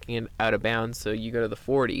by kicking it out of bounds, so you go to the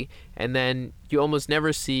 40, and then you almost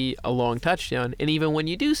never see a long touchdown. And even when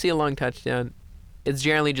you do see a long touchdown, it's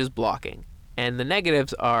generally just blocking. And the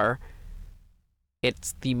negatives are,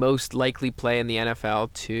 it's the most likely play in the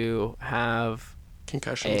NFL to have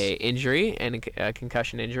concussions, a injury and a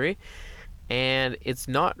concussion injury, and it's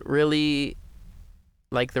not really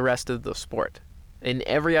like the rest of the sport. In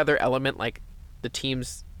every other element, like the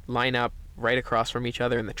teams line up right across from each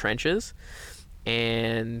other in the trenches,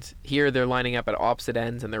 and here they're lining up at opposite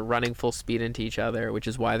ends and they're running full speed into each other, which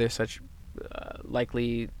is why they're such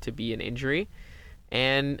likely to be an injury.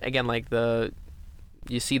 And again, like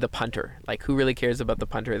you see the punter. Like, who really cares about the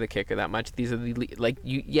punter or the kicker that much? These are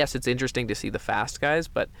yes, it's interesting to see the fast guys,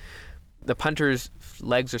 but the punter's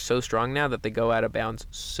legs are so strong now that they go out of bounds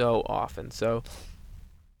so often. So,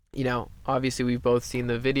 obviously we've both seen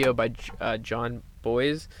the video by John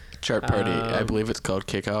Boyes. Chart Party, I believe it's called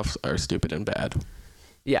Kickoffs Are Stupid and Bad.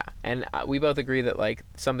 Yeah, and we both agree that like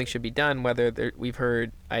something should be done. We've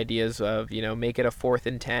heard ideas of make it a 4th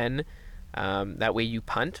and 10. That way you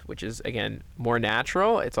punt, which is again more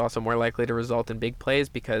natural. It's also more likely to result in big plays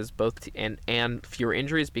because and fewer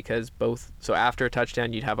injuries because both. So after a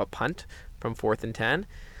touchdown, you'd have a punt from 4th and 10,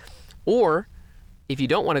 or if you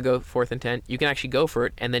don't want to go 4th and 10, you can actually go for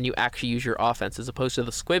it, and then you actually use your offense as opposed to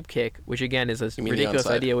the squib kick, which again is a ridiculous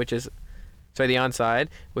idea. Which is, the onside,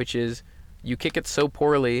 which is you kick it so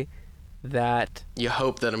poorly that you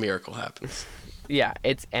hope that a miracle happens. Yeah,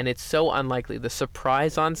 it's so unlikely. The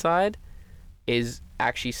surprise onside is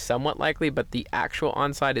actually somewhat likely, but the actual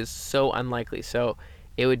onside is so unlikely. So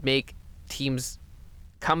it would make teams'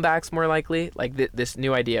 comebacks more likely, like this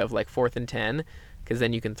new idea of like 4th and 10, because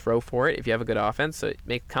then you can throw for it if you have a good offense. So it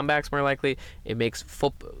makes comebacks more likely. It makes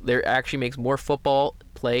there actually makes more football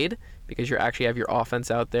played because you actually have your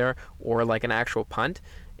offense out there, or like an actual punt.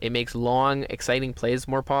 It makes long, exciting plays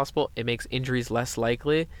more possible. It makes injuries less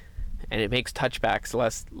likely, and it makes touchbacks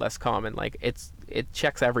less common. Like it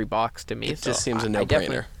checks every box to me. It just seems a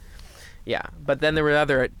no-brainer. Yeah, but then there were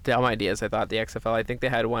other dumb ideas. I thought the XFL, I think they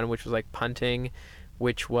had one which was like punting,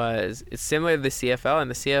 which it's similar to the CFL. In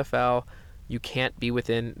the CFL, you can't be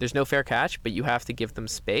within. There's no fair catch, but you have to give them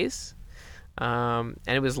space. And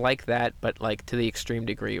it was like that, but like to the extreme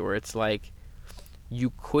degree, where it's like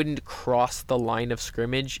you couldn't cross the line of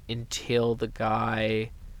scrimmage until the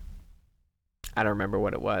guy, I don't remember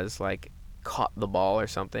what it was, like caught the ball or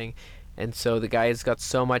something. And so the guy's got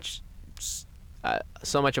so much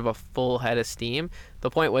of a full head of steam. The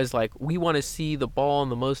point was like, we want to see the ball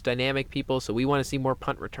and the most dynamic people, so we want to see more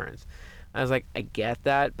punt returns. I was like, I get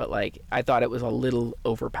that, but like I thought it was a little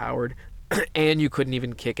overpowered. And you couldn't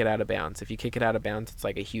even kick it out of bounds. If you kick it out of bounds, it's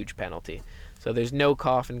like a huge penalty. So there's no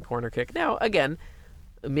coffin corner kick. Now, again,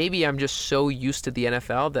 maybe I'm just so used to the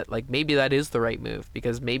NFL that like maybe that is the right move,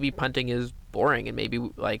 because maybe punting is boring, and maybe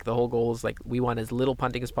like the whole goal is like we want as little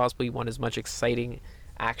punting as possible, we want as much exciting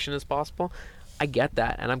action as possible. I get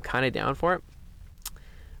that, and I'm kind of down for it.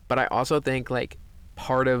 But I also think like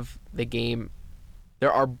part of the game,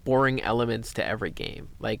 there are boring elements to every game.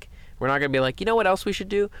 Like, we're not going to be like, you know what else we should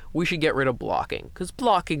do? We should get rid of blocking, because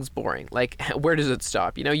blocking's boring. Like, where does it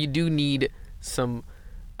stop? You do need some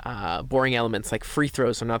boring elements, like free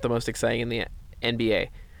throws are not the most exciting in the NBA.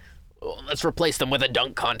 Well, let's replace them with a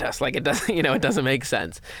dunk contest. Like, it doesn't, it doesn't make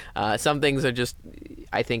sense. Some things are just,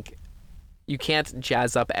 I think, you can't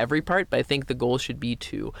jazz up every part, but I think the goal should be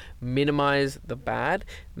to minimize the bad,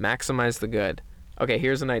 maximize the good. Okay,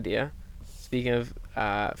 here's an idea. Speaking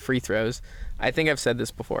of free throws, I think I've said this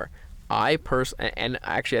before. And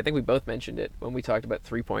actually I think we both mentioned it when we talked about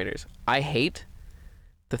 3-pointers. I hate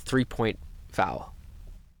the 3-point foul.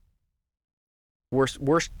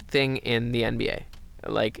 Worst thing in the NBA.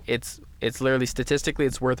 Like, it's literally, statistically,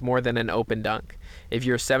 it's worth more than an open dunk. If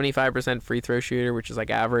you're a 75% free throw shooter, which is like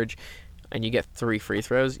average, and you get 3 free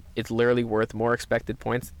throws, it's literally worth more expected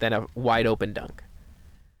points than a wide open dunk.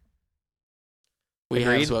 We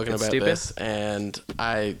have Agreed? spoken It's about stupid? this, and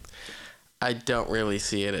I don't really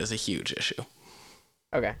see it as a huge issue.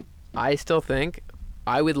 Okay. I still think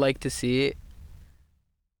I would like to see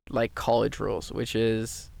like college rules, which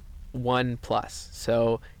is 1+.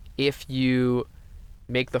 So if you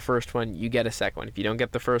make the first one, you get a second one. If you don't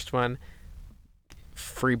get the first one,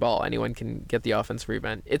 free ball. Anyone can get the offensive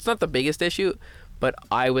rebound. It's not the biggest issue, but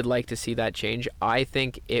I would like to see that change. I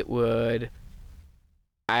think it would.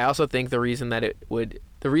 I also think the reason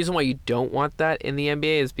why you don't want that in the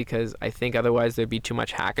NBA is because I think otherwise there'd be too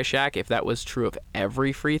much hack-a-shack if that was true of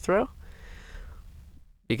every free throw.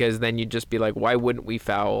 Because then you'd just be like, why wouldn't we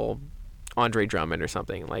foul Andre Drummond or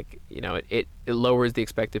something? Like, it lowers the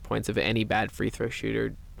expected points of any bad free throw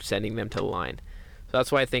shooter, sending them to the line. So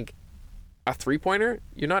that's why I think a three-pointer,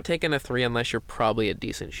 you're not taking a three unless you're probably a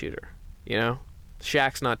decent shooter.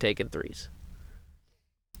 Shaq's not taking threes.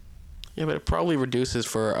 Yeah, but it probably reduces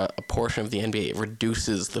for a portion of the NBA. It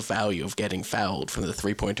reduces the value of getting fouled from the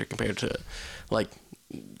three-pointer compared to, like,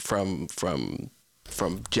 from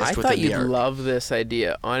just I within thought the you'd arc. love this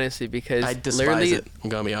idea, honestly, because I despise literally, it. I'm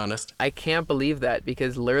gonna be honest. I can't believe that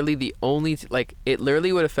because literally it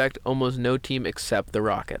literally would affect almost no team except the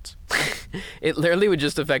Rockets. It literally would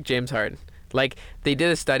just affect James Harden. Like, they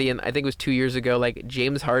did a study, and I think it was 2 years ago, like,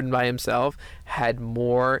 James Harden by himself had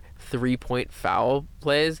more three-point foul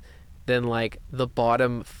plays than, like, the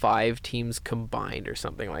bottom 5 teams combined or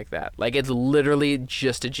something like that. Like, it's literally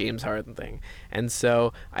just a James Harden thing. And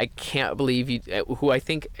so I can't believe who I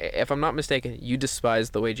think, if I'm not mistaken, you despise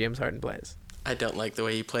the way James Harden plays. I don't like the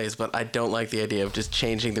way he plays, but I don't like the idea of just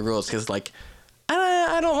changing the rules because, like,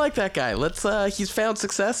 I don't like that guy. He's found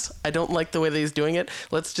success. I don't like the way that he's doing it.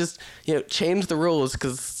 Let's just, change the rules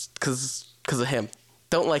because of him.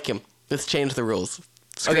 Don't like him. Let's change the rules.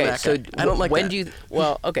 Screw Okay, that so guy. I don't like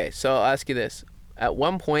that. Okay, so I'll ask you this. At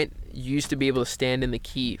one point, you used to be able to stand in the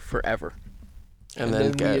key forever. And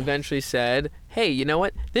then we eventually said, hey, you know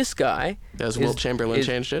what? This guy... As Wilt Chamberlain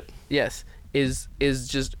changed it? Yes. Is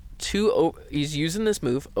just he's using this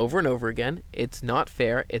move over and over again. It's not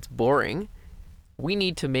fair. It's boring. We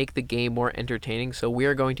need to make the game more entertaining, so we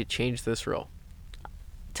are going to change this rule.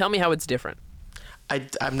 Tell me how it's different.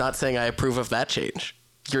 I'm not saying I approve of that change.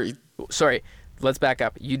 Sorry, let's back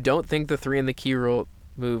up. You don't think the 3 in the key rule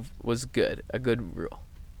move was a good rule?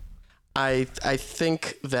 I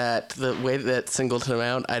think that the way that Singleton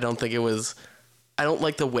out, I don't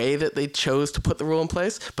like the way that they chose to put the rule in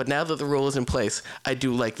place, but now that the rule is in place, I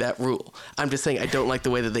do like that rule. I'm just saying I don't like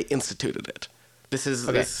the way that they instituted it. This is...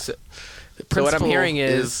 Okay, so what I'm hearing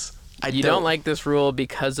is you don't like this rule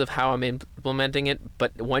because of how I'm implementing it,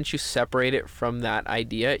 but once you separate it from that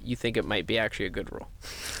idea, you think it might be actually a good rule.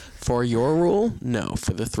 For your rule, no.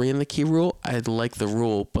 For the 3 in the key rule, I like the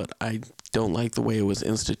rule, but I don't like the way it was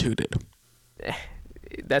instituted. I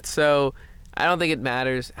don't think it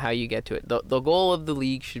matters how you get to it. The goal of the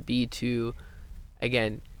league should be to,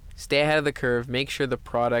 again, stay ahead of the curve, make sure the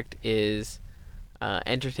product is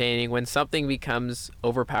entertaining. When something becomes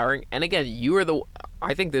overpowering, and again,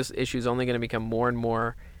 I think this issue is only going to become more and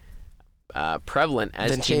more prevalent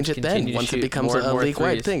as then teams change it continue then to once shoot it becomes more and a more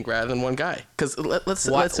league-wide threes. thing rather than one guy. Because let's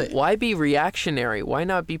say why be reactionary? Why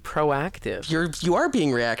not be proactive? you are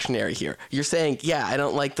being reactionary here. You're saying, yeah, I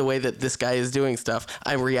don't like the way that this guy is doing stuff.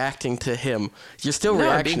 I'm reacting to him. You're still No,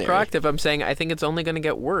 I'm reactionary. being proactive. I'm saying I think it's only going to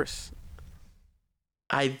get worse.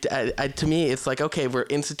 To me, it's like, okay, we're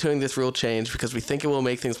instituting this rule change because we think it will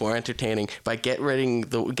make things more entertaining by getting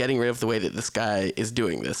rid of the way that this guy is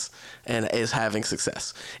doing this and is having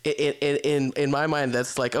success. In my mind,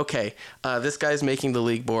 that's like, okay, this guy's making the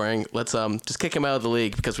league boring. Let's just kick him out of the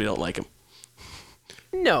league because we don't like him.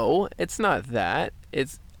 No, it's not that.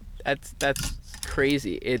 That's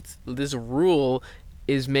crazy. It's this rule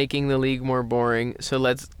is making the league more boring, so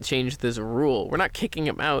let's change this rule. We're not kicking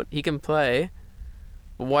him out. He can play.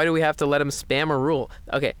 Why do we have to let him spam a rule?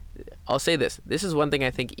 Okay, I'll say this. This is one thing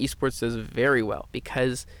I think esports does very well,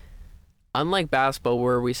 because unlike basketball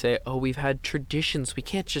where we say, oh, we've had traditions, we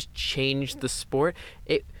can't just change the sport.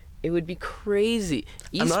 It would be crazy.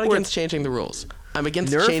 I'm not against changing the rules. I'm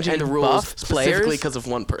against changing the rules specifically because of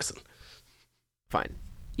one person. Fine.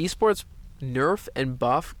 Esports nerf and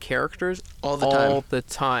buff characters all the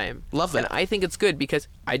time. Love that. And I think it's good because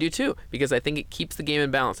I do too, because I think it keeps the game in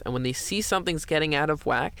balance. And when they see something's getting out of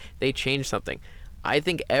whack, they change something. I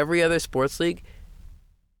think every other sports league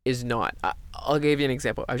is not. I'll give you an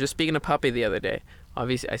example. I was just speaking to Puppy the other day.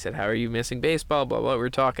 Obviously, I said, how are you missing baseball? Blah, blah. We were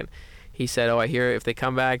talking. He said, oh, I hear if they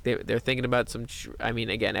come back, they're thinking about some...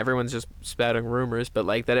 again, everyone's just spouting rumors, but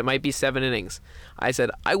like that it might be 7 innings. I said,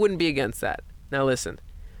 I wouldn't be against that. Now listen.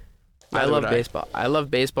 I Neither love would baseball. I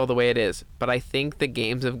love baseball the way it is, but I think the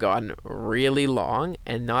games have gotten really long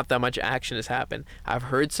and not that much action has happened. I've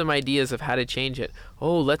heard some ideas of how to change it.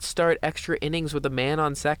 Oh, let's start extra innings with a man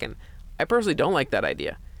on second. I personally don't like that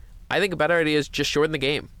idea. I think a better idea is just shorten the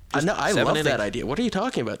game. Just No, I 7 love innings. that idea. What are you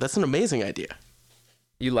talking about? That's an amazing idea.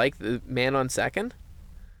 You like the man on second?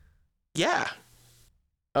 Yeah.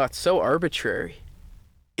 Oh, it's so arbitrary.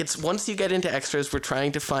 It's once you get into extras, we're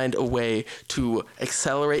trying to find a way to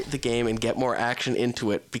accelerate the game and get more action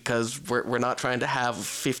into it because we're not trying to have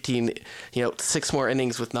 15, 6 more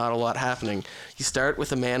innings with not a lot happening. You start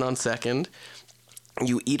with a man on second.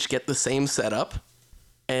 You each get the same setup.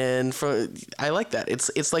 And I like that.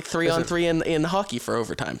 It's like 3-on-3 in hockey for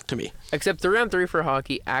overtime to me. Except 3-on-3 for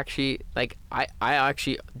hockey, actually, like, I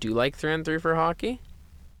actually do like 3-on-3 for hockey.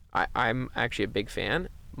 I'm actually a big fan.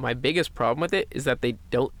 My biggest problem with it is that they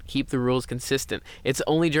don't keep the rules consistent. It's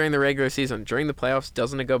only during the regular season. During the playoffs,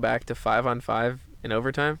 doesn't it go back to 5-on-5 in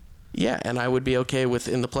overtime? Yeah, and I would be okay with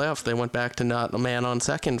in the playoffs they went back to not a man on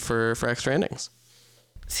second for extra innings.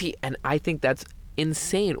 See, and I think that's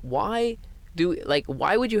insane. Why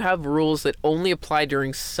would you have rules that only apply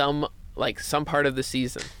during some part of the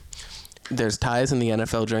season? There's ties in the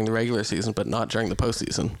NFL during the regular season, but not during the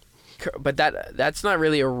postseason. But that's not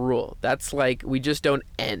really a rule. That's like we just don't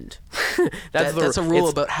end. That's a rule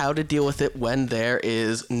about how to deal with it when there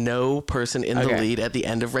is no person in the lead at the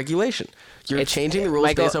end of regulation. You're changing the rules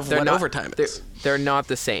Michael, based off what overtime is. They're not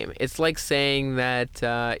the same. It's like saying that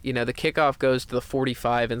the kickoff goes to the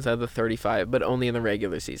 45 instead of the 35, but only in the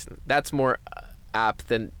regular season. That's more apt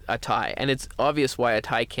than a tie, and it's obvious why a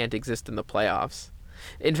tie can't exist in the playoffs.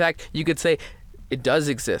 In fact, you could say it does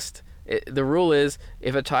exist. The rule is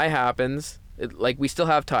if a tie happens, we still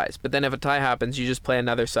have ties, but then if a tie happens, you just play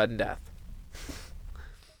another sudden death.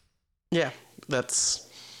 Yeah, that's...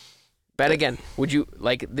 But again, would you,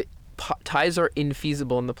 ties are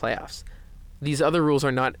infeasible in the playoffs. These other rules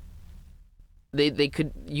are not...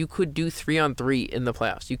 You could do 3-on-3 in the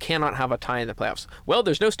playoffs. You cannot have a tie in the playoffs. Well,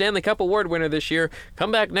 there's no Stanley Cup award winner this year. Come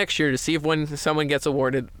back next year to see if when someone gets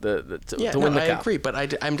awarded to win the cup. I agree,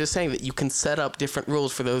 but I'm just saying that you can set up different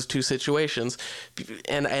rules for those two situations,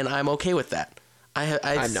 and I'm okay with that.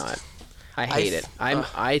 I'm not. I hate it.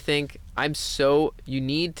 I think you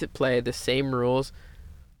need to play the same rules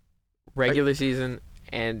regular season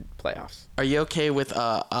and playoffs. Are you okay with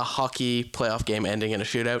a hockey playoff game ending in a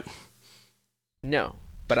shootout? No,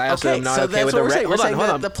 but I also am not so okay with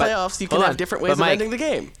the playoffs. You can have different ways of ending the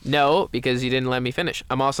game. No, because you didn't let me finish.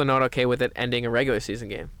 I'm also not okay with it ending a regular season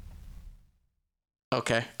game.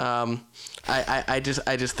 Okay. I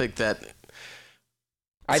just think that.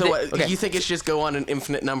 Okay. You think it should just go on an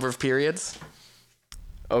infinite number of periods?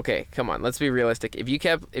 Okay, come on. Let's be realistic. If you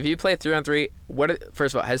play 3-on-3,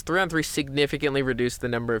 first of all, has 3-on-3 significantly reduced the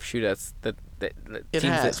number of shootouts that it teams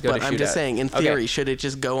has? that go But to I'm just saying, in theory, okay. should it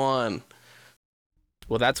just go on?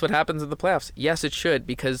 Well, that's what happens in the playoffs. Yes, it should,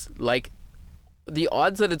 because the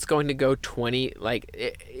odds that it's going to go 20,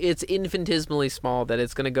 it's infinitesimally small that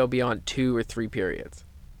it's going to go beyond 2 or 3 periods.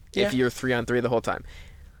 Yeah. If you're 3-on-3 the whole time.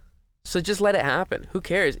 So just let it happen. Who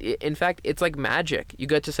cares? In fact, it's like magic. You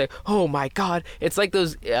get to say, "Oh my God!" It's like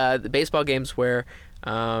those the baseball games where,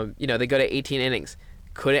 they go to 18 innings.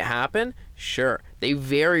 Could it happen? Sure. They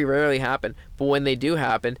very rarely happen, but when they do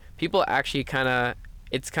happen, people actually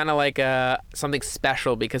it's kind of like something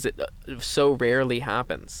special because it so rarely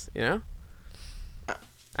happens. I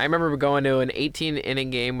remember going to an 18-inning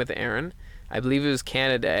game with Aaron. I believe it was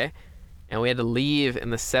Canada Day, and we had to leave in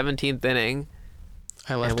the 17th inning.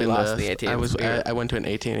 I left we lost the 18th. I went to an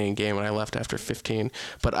 18-inning game and I left after 15.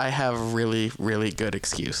 But I have a really, really good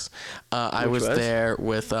excuse. I was there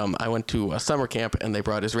with I went to a summer camp and they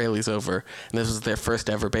brought Israelis over, and this was their first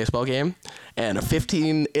ever baseball game. And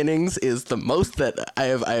 15 innings is the most that I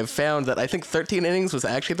have found. That I think 13 innings was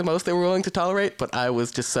actually the most they were willing to tolerate. But I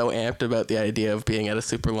was just so amped about the idea of being at a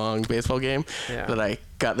super long baseball game that I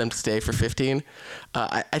got them to stay for 15.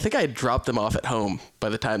 I think I dropped them off at home by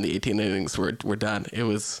the time the 18 innings were done. It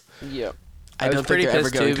was... Yeah. I don't think they're ever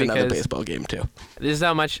going to another baseball game, too. This is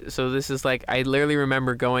how much... So this is I literally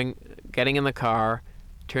remember getting in the car,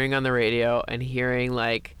 turning on the radio, and hearing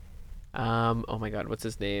oh my God, what's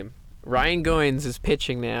his name? Ryan Goins is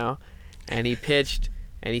pitching now, and he pitched,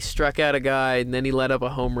 and he struck out a guy, and then he let up a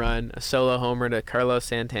home run, a solo homer to Carlos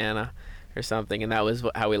Santana or something, and that was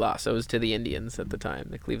how we lost. So it was to the Indians at the time,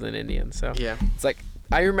 the Cleveland Indians. So yeah, it's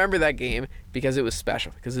I remember that game because it was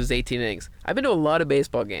special, because it was 18 innings. I've been to a lot of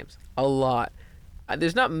baseball games, a lot.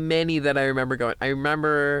 There's not many that I remember going. I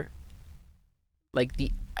remember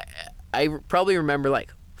I probably remember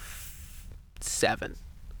 7.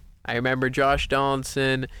 I remember Josh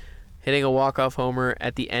Donaldson hitting a walk-off homer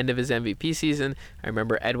at the end of his MVP season. I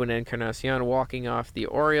remember Edwin Encarnacion walking off the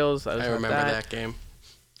Orioles. I remember that game.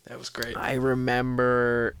 That was great. I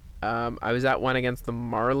remember I was at one against the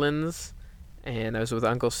Marlins, and I was with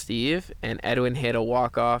Uncle Steve, and Edwin hit a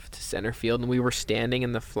walk-off to center field, and we were standing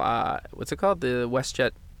in the what's it called? The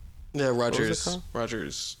WestJet. The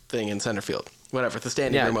Rogers thing in center field. Whatever, the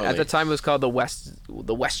standing room only. At the time it was called the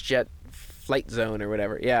WestJet flight zone or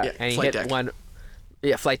whatever. Yeah, and he hit deck. One.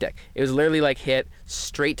 Yeah, flight deck. It was literally like hit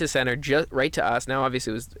straight to center, just right to us. Now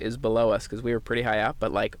obviously it was below us because we were pretty high up,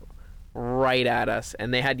 but like right at us.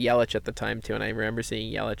 And they had Yelich at the time too, and I remember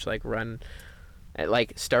seeing Yelich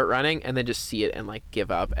like start running and then just see it and like give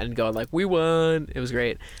up and go like, we won. It was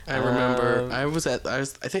great. I remember I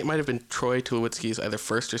think it might have been Troy Tulowitzki's either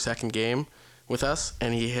first or second game with us,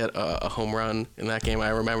 and he hit a home run in that game. I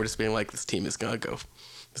remember just being like, this team is gonna go,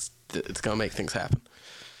 it's gonna make things happen.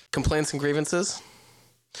 Complaints and grievances.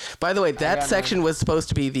 By the way, that section was supposed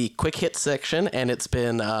to be the quick hit section, and it's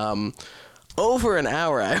been over an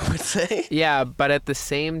hour, I would say. Yeah, but at the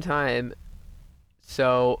same time,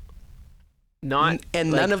 so none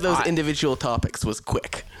of those individual topics was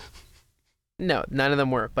quick. No, none of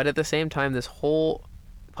them were. But at the same time, this whole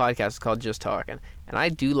podcast is called Just Talking, and I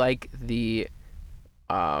do like the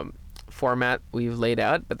format we've laid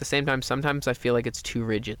out. But at the same time, sometimes I feel like it's too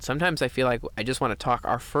rigid. Sometimes I feel like I just want to talk.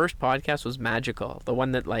 Our first podcast was magical, the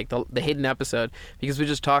one that like the hidden episode, because we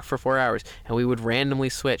just talked for 4 hours and we would randomly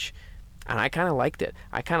switch. And I kind of liked it.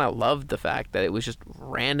 I kind of loved the fact that it was just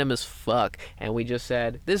random as fuck. And we just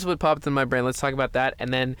said, this is what popped in my brain. Let's talk about that.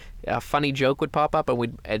 And then a funny joke would pop up and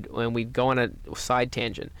we'd go on a side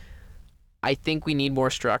tangent. I think we need more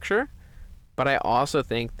structure. But I also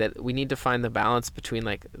think that we need to find the balance between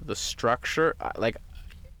like the structure. Like,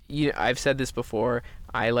 I've said this before.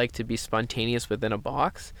 I like to be spontaneous within a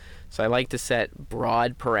box. So I like to set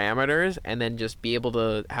broad parameters and then just be able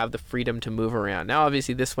to have the freedom to move around. Now,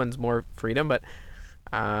 obviously, this one's more freedom, but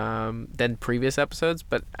than previous episodes.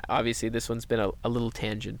 But obviously, this one's been a little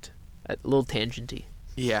tangenty.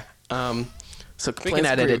 Yeah. So we can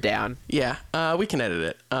edit it down. Yeah, we can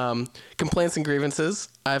edit it. Complaints and grievances.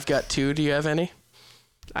 I've got 2. Do you have any?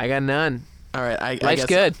 I got none. All right. I Life's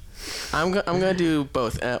guess good. I'm going to do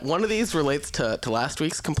both. One of these relates to last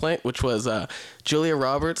week's complaint, which was Julia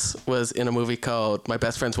Roberts was in a movie called My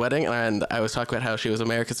Best Friend's Wedding, and I was talking about how she was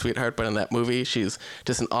America's sweetheart, but in that movie, she's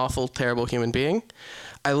just an awful, terrible human being.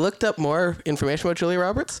 I looked up more information about Julia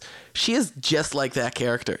Roberts. She is just like that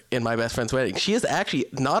character in My Best Friend's Wedding. She is actually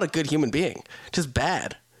not a good human being, just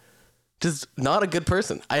bad. Just not a good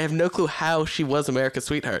person. I have no clue how she was America's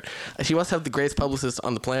sweetheart. She must have the greatest publicist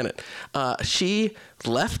on the planet. She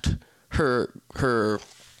left her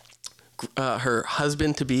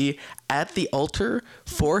husband to be at the altar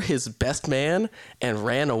for his best man and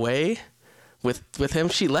ran away with him.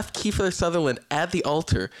 She left Kiefer Sutherland at the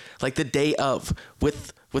altar like the day of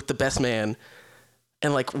with the best man,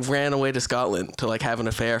 and like ran away to Scotland to like have an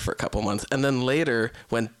affair for a couple months. And then later,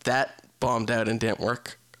 when that bombed out and didn't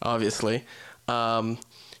work, obviously,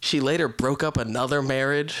 she later broke up another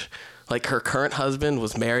marriage. Like her current husband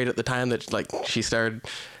was married at the time that like she started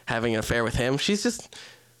having an affair with him. She's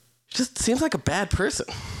just seems like a bad person.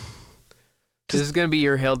 This is gonna be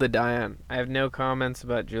your hill to die on. I have no comments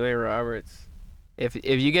about Julia Roberts. If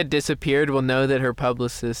you get disappeared, we'll know that her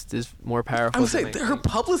publicist is more powerful. I'm saying her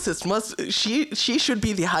publicist she should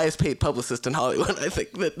be the highest paid publicist in Hollywood. I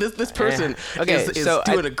think that this person is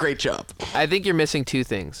doing a great job. I think you're missing 2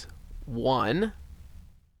 things. One,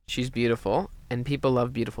 she's beautiful, and people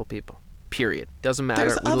love beautiful people. Period. Doesn't matter.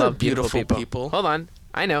 There's we other love beautiful people. Hold on.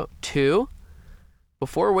 I know. 2,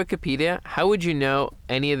 before Wikipedia, how would you know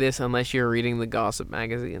any of this unless you're reading the gossip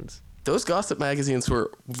magazines? Those gossip magazines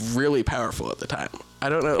were really powerful at the time. I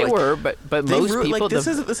don't know. They were, but most people... Like, this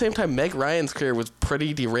is at the same time Meg Ryan's career was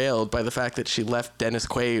pretty derailed by the fact that she left Dennis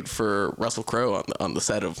Quaid for Russell Crowe on the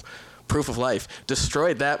set of Proof of Life,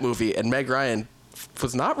 destroyed that movie, and Meg Ryan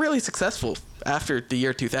was not really successful after the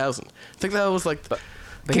year 2000. I think that was like... But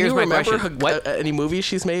can here's you my remember question. Any movies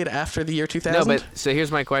she's made after the year 2000? No, but so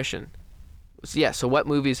here's my question. So what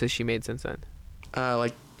movies has she made since then?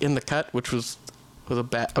 Like In the Cut, which was a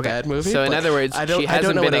bad movie. So in other words, I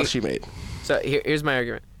don't know what else she made. So here's my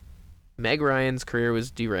argument. Meg Ryan's career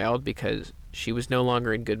was derailed because she was no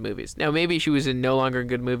longer in good movies. Now, maybe she was no longer in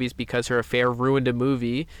good movies because her affair ruined a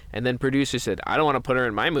movie, and then producers said, I don't want to put her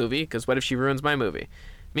in my movie, because what if she ruins my movie?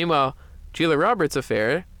 Meanwhile, Julia Roberts'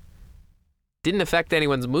 affair didn't affect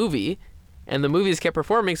anyone's movie, and the movies kept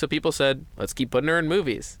performing, so people said, let's keep putting her in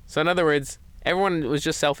movies. So in other words, everyone was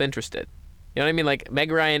just self-interested. You know what I mean? Like,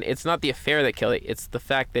 Meg Ryan, it's not the affair that killed it, it's the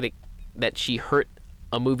fact that she hurt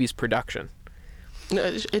a movie's production. No,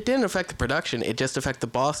 it didn't affect the production. It just affected the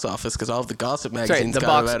box office because all of the gossip magazines the got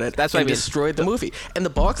box, about it that's what and I mean. destroyed the movie. And the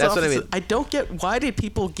box That's office, what I mean. don't get, why did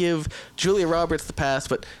people give Julia Roberts the pass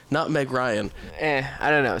but not Meg Ryan? I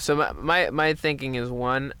don't know. So my thinking is,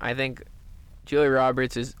 one, I think Julia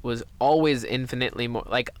Roberts was always infinitely more,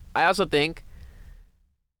 like, I also think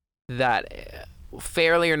that,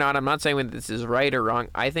 fairly or not, I'm not saying whether this is right or wrong,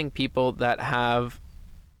 I think people that have,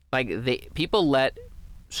 like, people let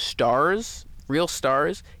stars, real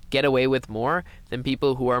stars, get away with more than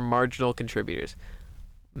people who are marginal contributors.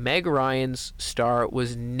 Meg Ryan's star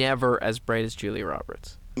was never as bright as Julia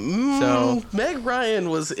Roberts. So Meg Ryan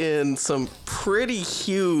was in some pretty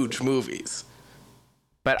huge movies.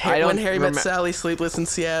 But I don't When Harry Met Sally, Sleepless in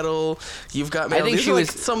Seattle, You've Got Mail. I think These she are was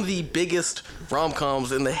like some of the biggest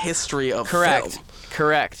rom-coms in the history of correct. film.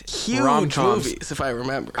 Correct. Huge Rom-coms. movies, if I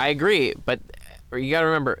remember. I agree, but you got to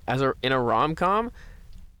remember, in a rom-com,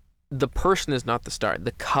 the person is not the star.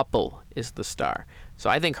 The couple is the star. So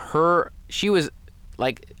I think she was,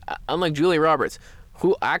 like, unlike Julia Roberts,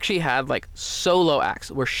 who actually had, like, solo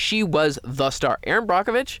acts where she was the star. Erin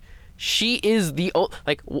Brockovich, she is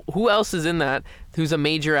like, who else is in that who's a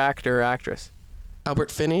major actor or actress? Albert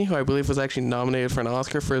Finney, who I believe was actually nominated for an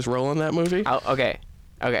Oscar for his role in that movie. Okay.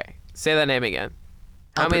 Say that name again.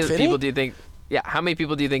 How Albert many Finney? people do you think? Yeah, how many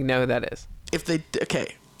people do you think know who that is?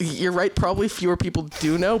 Okay, you're right. Probably fewer people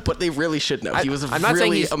do know, but they really should know. He was I'm not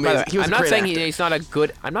saying really he's amazing. He was I'm a not great saying actor. he's not a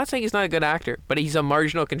good. I'm not saying he's not a good actor, but he's a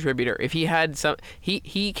marginal contributor. If he had some,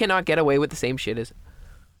 he cannot get away with the same shit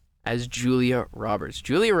as Julia Roberts.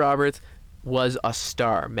 Julia Roberts was a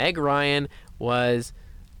star. Meg Ryan was,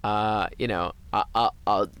 a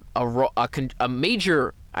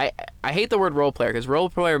major. I hate the word role player because role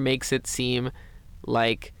player makes it seem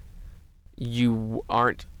like you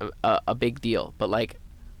aren't a big deal, but, like,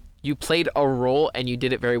 you played a role and you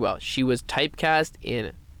did it very well. She was typecast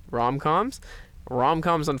in rom-coms.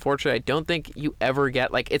 Rom-coms, unfortunately, I don't think you ever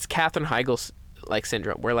get, like, it's Katherine Heigl's, like,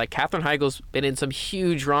 syndrome, where, like, Katherine Heigl's been in some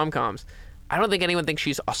huge rom-coms. I don't think anyone thinks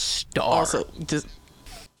she's a star. Also, just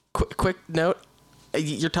quick note.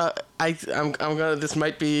 I'm gonna. This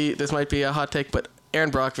might be a hot take, but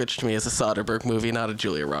Erin Brockovich to me is a Soderbergh movie, not a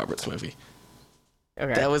Julia Roberts movie.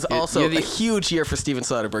 Okay. That was also a huge year for Steven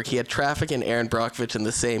Soderbergh. He had Traffic and Erin Brockovich in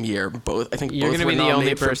the same year. Both, I think, You're both going to were be the only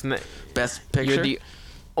nominated for person that Best Picture. You're the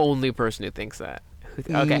only person who thinks that.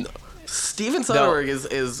 Okay. No. Steven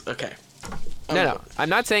Soderbergh is okay. No. I'm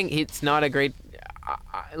not saying it's not a great.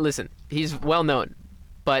 Listen, he's well known,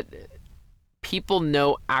 but people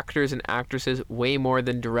know actors and actresses way more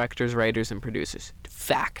than directors, writers, and producers.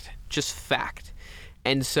 Fact. Just fact.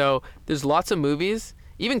 And so there's lots of movies,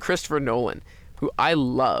 even Christopher Nolan, who I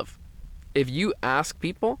love. If you ask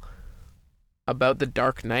people about The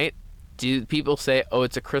Dark Knight, do people say, oh,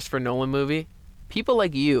 it's a Christopher Nolan movie? People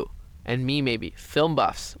like you and me, maybe, film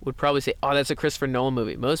buffs, would probably say, oh, that's a Christopher Nolan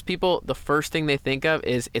movie. Most people, the first thing they think of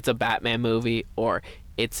is it's a Batman movie, or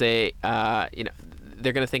it's a,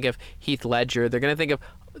 they're going to think of Heath Ledger. They're going to think of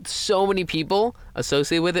so many people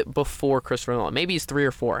associated with it before Christopher Nolan. Maybe he's 3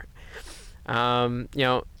 or 4.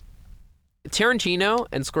 Tarantino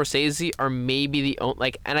and Scorsese are maybe the only,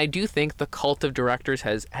 like, and I do think the cult of directors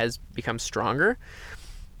has become stronger.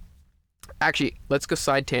 Actually, let's go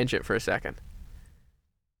side tangent for a second.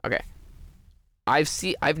 Okay.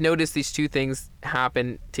 I've noticed these two things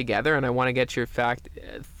happen together, and I want to get your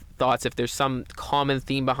thoughts if there's some common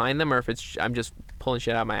theme behind them, or if I'm just pulling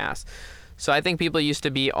shit out of my ass. So I think people used to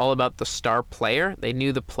be all about the star player. They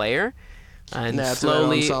knew the player. And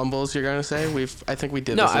slowly ensembles, you're gonna say? I think we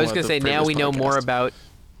did. No, this in I was one gonna of the say now we previous know more podcasts. about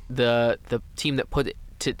the team that put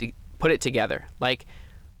it together. Like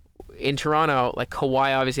in Toronto, like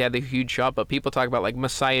Kawhi obviously had the huge shot, but people talk about like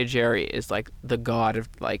Masai Ujiri is like the god of,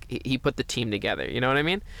 like, he put the team together. You know what I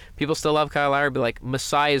mean? People still love Kyle Lowry, but like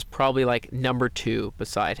Masai is probably like number 2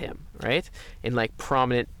 beside him, right? In like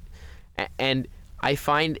prominent, and I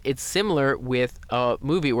find it's similar with a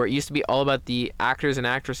movie where it used to be all about the actors and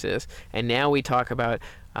actresses, and now we talk about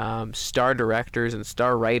star directors and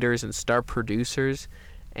star writers and star producers.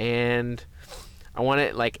 And I want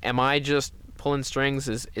to, like, am I just pulling strings?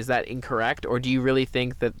 Is that incorrect? Or do you really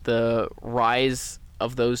think that the rise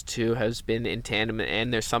of those two has been in tandem,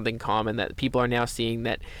 and there's something common that people are now seeing,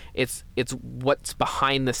 that it's what's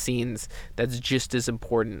behind the scenes that's just as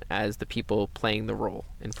important as the people playing the role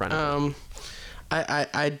in front of them?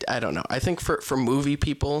 I don't know. I think for movie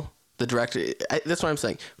people, the director, that's what I'm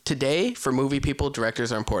saying. Today, for movie people,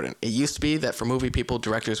 directors are important. It used to be that for movie people,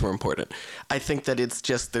 directors were important. I think that it's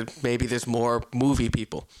just that maybe there's more movie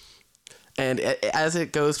people. And as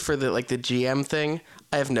it goes for the GM thing,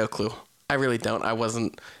 I have no clue. I really don't. I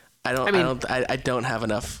wasn't. I don't have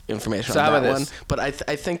enough information So how on that about one. this? But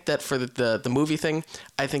I think that for the movie thing,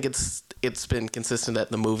 I think it's been consistent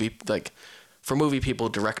that the movie, like, for movie people,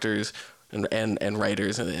 directors and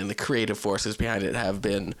writers and the creative forces behind it have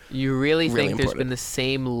been You really think there's important. been the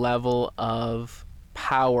same level of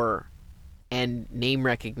power and name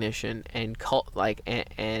recognition and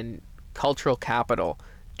and cultural capital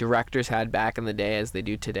directors had back in the day as they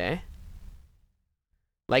do today?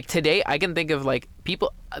 Like today, I can think of like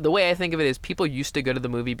people. The way I think of it is people used to go to the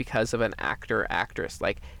movie because of an actor, actress.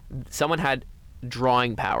 Like someone had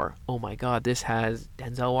drawing power. Oh my God, this has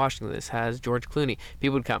Denzel Washington. This has George Clooney.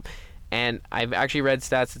 People would come. And I've actually read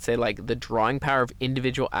stats that say like the drawing power of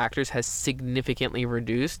individual actors has significantly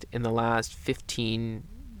reduced in the last 15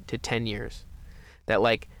 to 10 years. That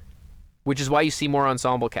like, which is why you see more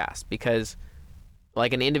ensemble cast, because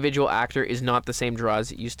like an individual actor is not the same draw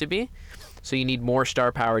as it used to be. So you need more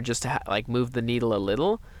star power just to like move the needle a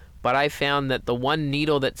little. But I found that the one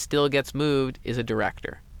needle that still gets moved is a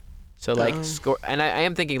director. So like and I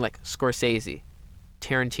am thinking like Scorsese,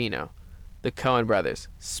 Tarantino, the Coen brothers,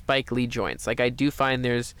 Spike Lee joints. Like I do find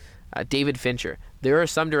there's David Fincher. There are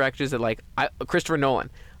some directors that like Christopher Nolan.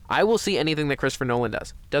 I will see anything that Christopher Nolan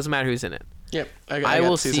does. Doesn't matter who's in it. Yep, I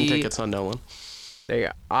got season tickets on Nolan. There you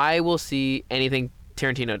go. I will see anything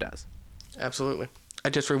Tarantino does. Absolutely. I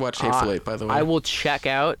just rewatched Hateful Eight, by the way. I will check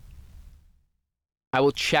out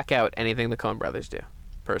anything the Coen brothers do,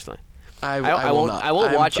 personally. I won't. not. I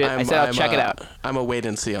won't watch it. I said I'll check it out. I'm a wait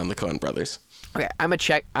and see on the Coen brothers. Okay, I'm a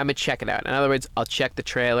check it out. In other words, I'll check the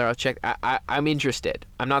trailer. I'm interested.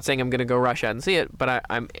 I'm not saying I'm gonna go rush out and see it, but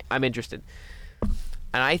I'm interested.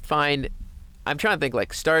 And I find, I'm trying to think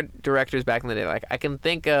like star directors back in the day. Like I can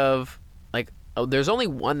think of like, there's only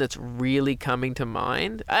one that's really coming to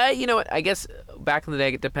mind. You know what? I guess back in the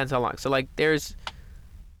day, it depends how long. So like there's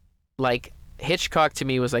like Hitchcock to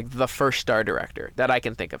me was like the first star director that I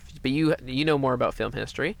can think of. But you know more about film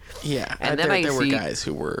history. Yeah, and then there were guys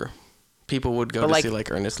who were. People would go to see like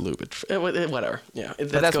Ernest Lubitsch, whatever. Yeah,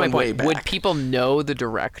 but that's my point. Would people know the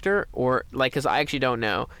director, or like? Because I actually don't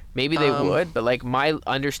know. Maybe they would, but like my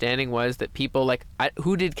understanding was that people like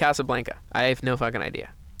who did Casablanca? I have no fucking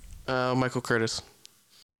idea. Michael Curtis.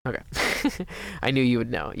 Okay, I knew you would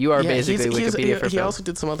know. You are basically Wikipedia for film. He also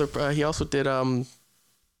did some other. He also did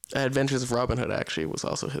Adventures of Robin Hood. Actually, was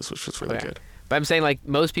also his, which was really good. But I'm saying like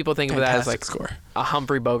most people think of that as like score. A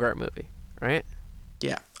Humphrey Bogart movie, right?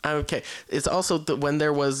 Yeah. Okay. It's also when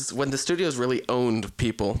the studios really owned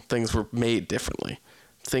people, things were made differently.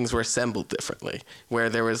 Things were assembled differently, where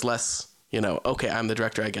there was less, okay, I'm the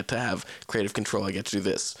director, I get to have creative control, I get to do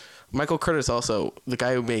this. Michael Curtis also, the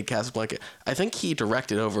guy who made Casablanca, I think he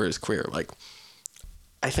directed over his career, like,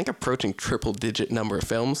 I think approaching triple-digit number of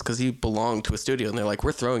films, because he belonged to a studio, and they're like,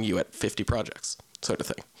 we're throwing you at 50 projects, sort of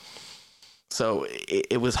thing. So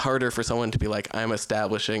it was harder for someone to be like, I'm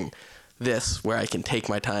establishing this where I can take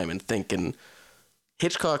my time and think, and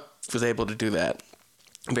Hitchcock was able to do that.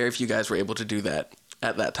 Very few guys were able to do that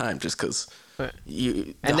at that time, just because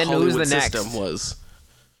the Hollywood system was,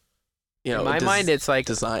 in my mind, it's like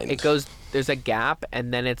designed. It goes. There's a gap,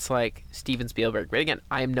 and then it's like Steven Spielberg. But again,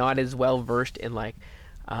 I'm not as well versed in like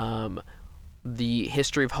the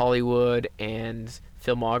history of Hollywood and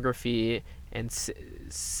filmography and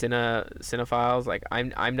cinephiles. Like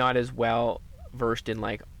I'm not as well versed in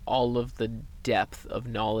like all of the depth of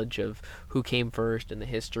knowledge of who came first and the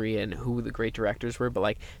history and who the great directors were, but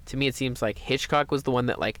like to me it seems like Hitchcock was the one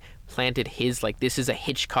that like planted his like this is a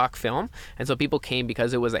Hitchcock film, and so people came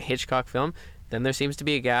because it was a Hitchcock film. Then there seems to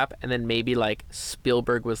be a gap, and then maybe like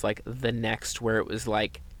Spielberg was like the next, where it was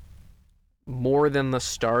like more than the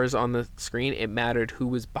stars on the screen, it mattered who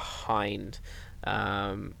was behind.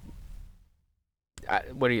 What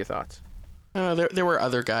are your thoughts? There were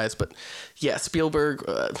other guys, but yeah, Spielberg.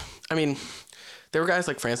 There were guys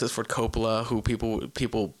like Francis Ford Coppola who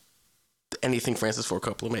people anything Francis Ford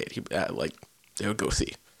Coppola made, they would go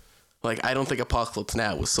see. Like I don't think Apocalypse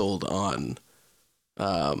Now was sold on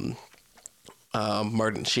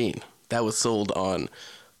Martin Sheen. That was sold on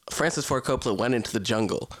Francis Ford Coppola went into the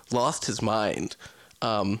jungle, lost his mind,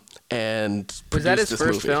 and was that his this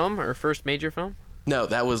first movie. Film or first major film? No,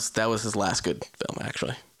 that was his last good film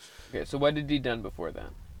actually. Okay, so what had he done before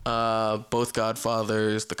that? Both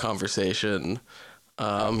Godfathers, The Conversation.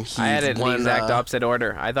 I had it in the exact opposite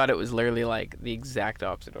order. I thought it was literally like the exact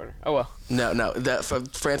opposite order. Oh well. No. That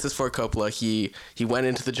Francis Ford Coppola, he went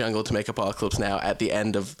into the jungle to make Apocalypse Now at the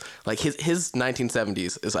end of like his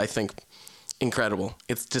 1970s is I think incredible.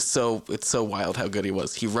 It's just so wild how good he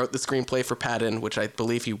was. He wrote the screenplay for Patton, which I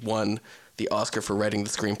believe he won the Oscar for writing the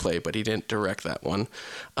screenplay, but he didn't direct that one.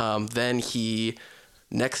 Then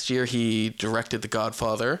next year he directed The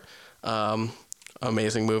Godfather.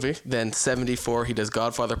 Amazing movie. Then 74, he does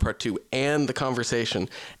Godfather Part 2 and The Conversation,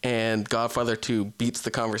 and Godfather 2 beats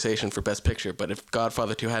The Conversation for Best Picture, but if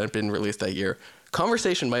Godfather 2 hadn't been released that year,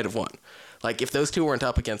 Conversation might have won. Like, if those two weren't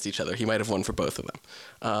up against each other, he might have won for both of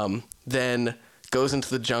them. Then goes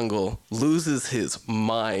into the jungle, loses his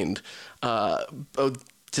mind,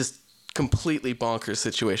 just completely bonkers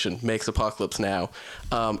situation, makes Apocalypse Now,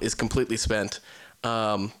 is completely spent.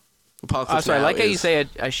 Apocalypse I Now like how you say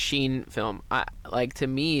a Sheen film. To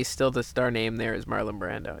me, still the star name there is Marlon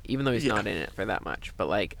Brando, even though he's not in it for that much. But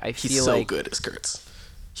like, I feel he's so good as Kurtz.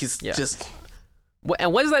 He's just.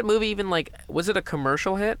 And was that movie even like? Was it a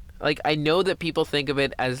commercial hit? Like, I know that people think of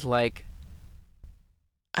it as like.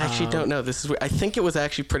 I actually don't know. I think it was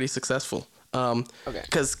actually pretty successful. Okay.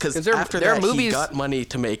 Because after that, he got money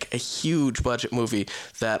to make a huge budget movie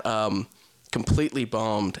that completely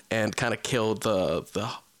bombed and kind of killed the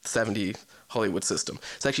 70 Hollywood system.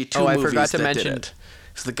 It's actually two movies that did it.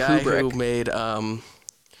 It's the guy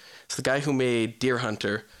who made Deer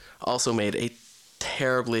Hunter, also made a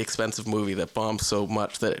terribly expensive movie that bombed so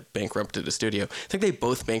much that it bankrupted a studio. I think they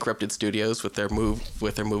both bankrupted studios with their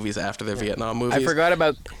movies after their Vietnam movies. I forgot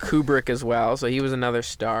about Kubrick as well. So he was another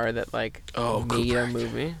star that made a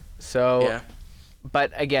movie. So, yeah.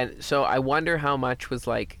 But again, so I wonder how much was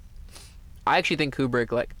like. I actually think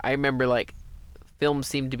Kubrick, I remember films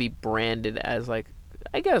seemed to be branded as I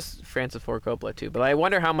guess Francis Ford Coppola too, but I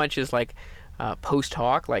wonder how much is post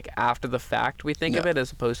hoc, after the fact we think of it,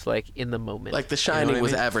 as opposed to in the moment. Like The Shining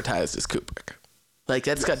was advertised as Kubrick.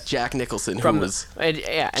 That's got Jack Nicholson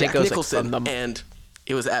and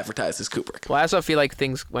it was advertised as Kubrick. Well, I also feel like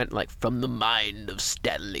things went from the mind of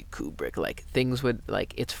Stanley Kubrick. Things would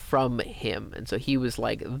it's from him, and so he was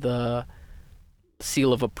the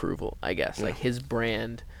seal of approval, I guess, his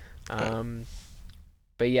brand.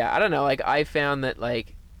 But yeah, I don't know. I found that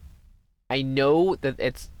I know that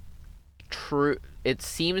it's true. It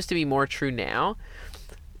seems to be more true now,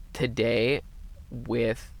 today,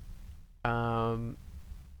 with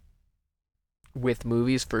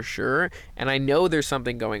movies for sure. And I know there's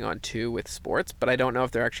something going on too with sports, but I don't know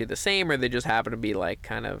if they're actually the same or they just happen to be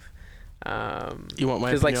kind of. You want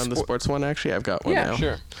my opinion on the sports one? Actually, I've got one now. Yeah,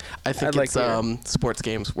 sure. I think it's sports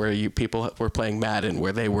games where people were playing Madden,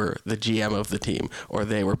 where they were the GM of the team, or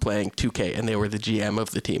they were playing 2K and they were the GM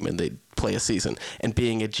of the team, and they play a season. And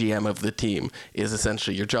being a GM of the team is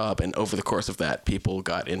essentially your job. And over the course of that, people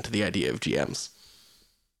got into the idea of GMs.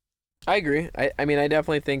 I agree. I mean, I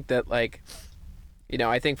definitely think that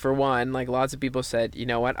I think for one, lots of people said, you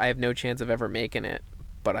know what, I have no chance of ever making it,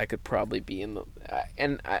 but I could probably be in the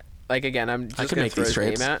again, I'm just going to throw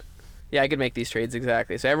his name out. Yeah, I could make these trades,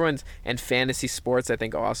 exactly. So and fantasy sports, I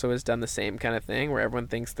think, also has done the same kind of thing, where everyone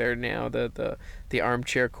thinks they're now the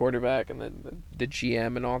armchair quarterback and the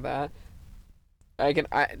GM and all that.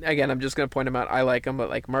 I'm just going to point him out. I like him,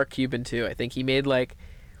 but Mark Cuban too. I think he made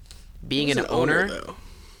being an owner.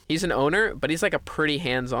 He's an owner, but he's a pretty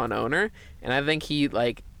hands-on owner, and I think he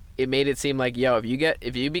it made it seem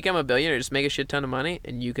if you become a billionaire, just make a shit ton of money,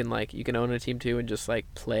 and you can own a team too and just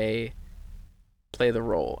play the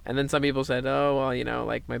role. And then some people said, oh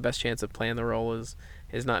well, my best chance of playing the role is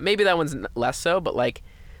not. Maybe that one's less so, but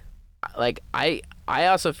I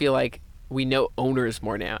also feel we know owners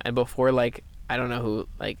more now, and before I don't know who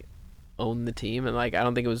owned the team, and I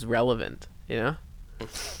don't think it was relevant, All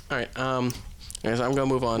right. So I'm going to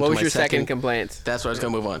move on. What was your second complaint? That's what I was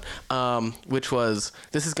going to move on. Which was,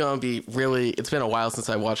 this is going to be really, it's been a while since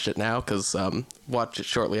I watched it now, because watched it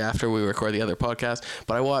shortly after we record the other podcast.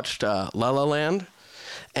 But I watched La La Land,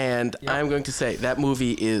 and I'm going to say that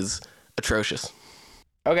movie is atrocious.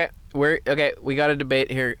 Okay, we got a debate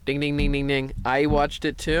here. Ding, ding, ding, ding, ding. I watched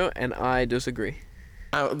it too, and I disagree.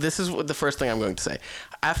 This is the first thing I'm going to say.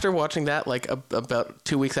 After watching that, about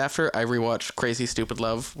 2 weeks after, I rewatched Crazy Stupid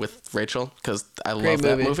Love with Rachel, because I love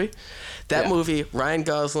that movie. That movie, Ryan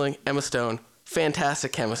Gosling, Emma Stone,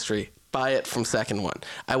 fantastic chemistry. Buy it from second one.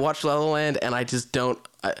 I watched La La Land, and I just don't.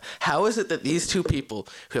 How is it that these two people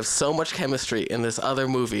who have so much chemistry in this other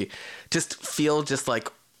movie just feel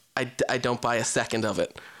I don't buy a second of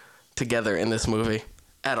it together in this movie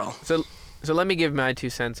at all? So let me give my 2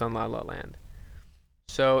 cents on La La Land.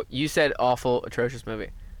 So you said awful, atrocious movie.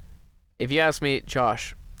 If you ask me,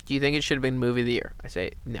 Josh, do you think it should have been movie of the year? I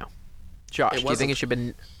say no. Josh, do you think it should have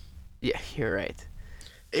been? Yeah, you're right.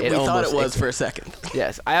 We thought it was for a second.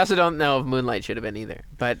 Yes, I also don't know if Moonlight should have been either.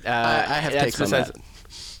 But I have takes on that.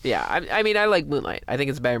 Yeah, I mean, I like Moonlight. I think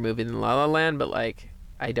it's a better movie than La La Land, but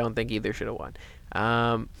I don't think either should have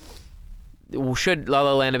won. Should La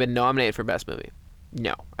La Land have been nominated for Best Movie?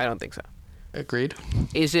 No, I don't think so. Agreed.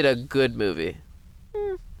 Is it a good movie?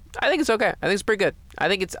 I think it's okay. I think it's pretty good.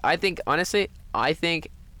 Honestly, I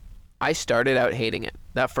started out hating it.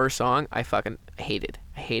 That first song, I fucking hated.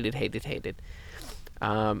 I hated.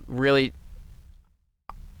 Really,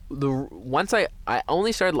 once I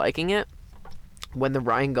only started liking it when the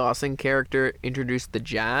Ryan Gosling character introduced the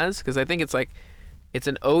jazz, because I think it's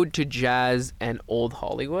an ode to jazz and old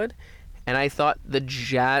Hollywood, and I thought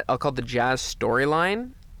I'll call it the jazz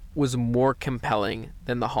storyline, was more compelling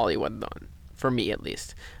than the Hollywood one, for me at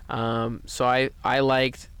least. So I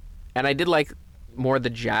liked, and I did like more the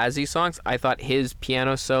jazzy songs. I thought his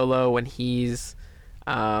piano solo when he's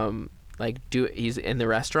he's in the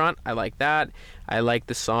restaurant, I like that. I liked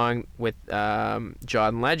the song with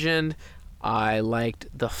John Legend. I liked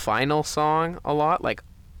the final song a lot. Like,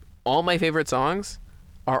 all my favorite songs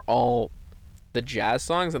are all the jazz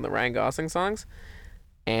songs and the Ryan Gosling songs.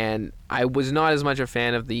 And I was not as much a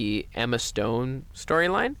fan of the Emma Stone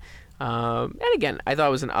storyline. And again, I thought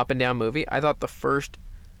it was an up and down movie. I thought the first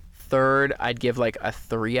third I'd give like a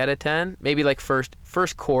 3 out of 10. Maybe like first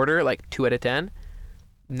quarter, like 2 out of 10.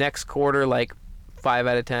 Next quarter, like 5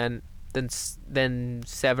 out of 10. Then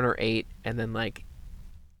 7 or 8, and then like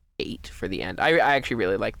 8 for the end. I actually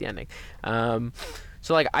really liked the ending.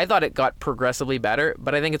 So like, I thought it got progressively better,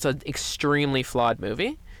 but I think it's an extremely flawed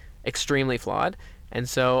movie. Extremely flawed. And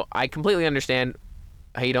so I completely understand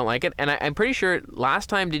how you don't like it. And I'm pretty sure last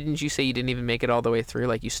time, didn't you say you didn't even make it all the way through?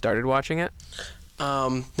 Like, you started watching it?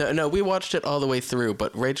 No, we watched it all the way through,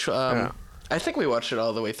 but Rachel, I think we watched it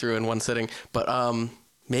all the way through in one sitting, but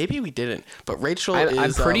maybe we didn't. But Rachel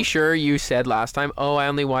I'm pretty sure you said last time, oh, I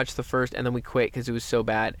only watched the first, and then we quit because it was so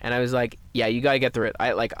bad. And I was like, yeah, you got to get through it.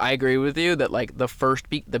 I agree with you that like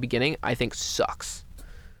the beginning, I think sucks.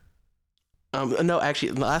 No,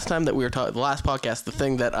 actually, the last time that we were talking, the last podcast, the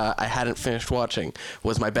thing that I hadn't finished watching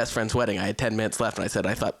was my best friend's wedding. I had 10 minutes left, and I said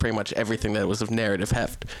I thought pretty much everything that was of narrative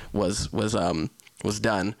heft was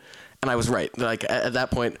done, and I was right. Like, at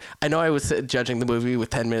that point, I know I was judging the movie with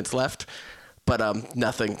 10 minutes left, but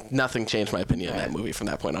nothing changed my opinion of that movie from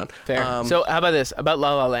that point on. Fair. So how about this? About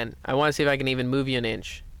La La Land, I want to see if I can even move you an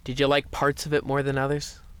inch. Did you like parts of it more than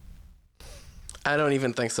others? I don't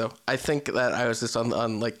even think so. I think that I was just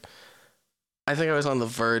I think I was on the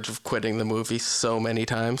verge of quitting the movie so many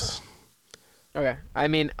times. Okay. I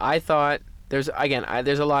mean, I thought there's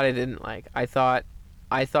a lot I didn't like. I thought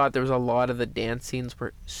there was a lot of the dance scenes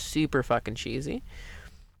were super fucking cheesy.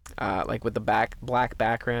 Like with the black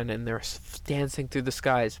background and they're dancing through the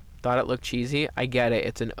skies. Thought it looked cheesy. I get it.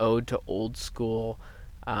 It's an ode to old school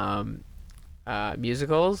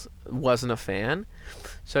musicals. Wasn't a fan.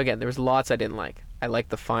 So again, there was lots I didn't like. I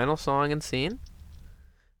liked the final song and scene.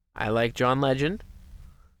 I like John Legend,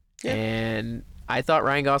 and I thought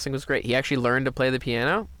Ryan Gosling was great. He actually learned to play the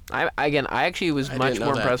piano. I actually was much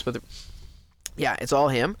more impressed with. Yeah, it's all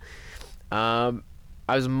him. I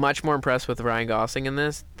was much more impressed with Ryan Gosling in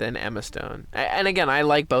this than Emma Stone. And again, I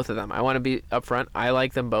like both of them. I want to be upfront. I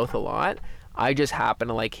like them both a lot. I just happen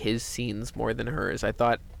to like his scenes more than hers. I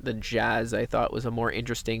thought the jazz was a more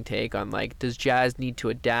interesting take on like, does jazz need to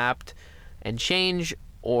adapt and change,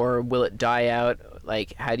 or will it die out?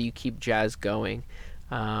 Like, how do you keep jazz going?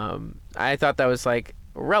 I thought that was like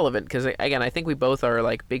relevant because again, I think we both are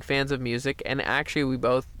like big fans of music, and actually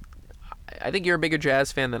I think you're a bigger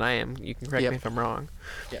jazz fan than I am. You can correct me if I'm wrong.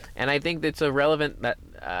 Yeah. And I think it's a relevant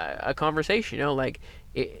a conversation. You know, like,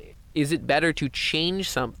 is it better to change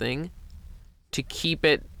something to keep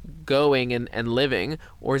it going and living,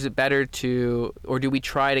 or is it better or do we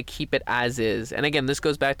try to keep it as is? And again, this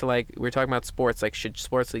goes back to like we were talking about sports. Like, should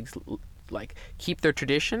sports leagues like keep their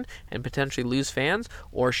tradition and potentially lose fans,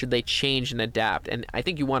 or should they change and adapt? And I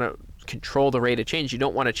think you want to control the rate of change. You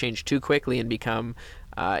don't want to change too quickly and become,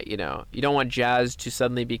 you don't want jazz to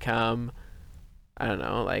suddenly become, I don't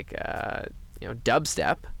know, like,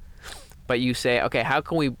 dubstep. But you say, okay, how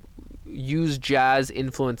can we use jazz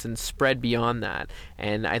influence and spread beyond that?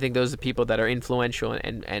 And I think those are the people that are influential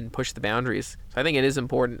and push the boundaries. So I think it is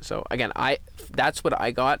important. So again, that's what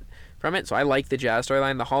I got from it. So I like the jazz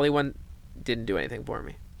storyline. The Holly one didn't do anything for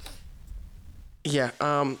me. Yeah.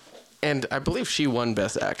 And I believe she won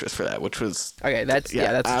Best Actress for that, which was okay. That's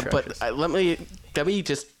but let me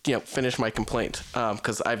just finish my complaint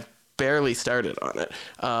because I've barely started on it.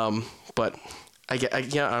 But I'm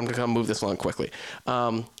gonna move this along quickly.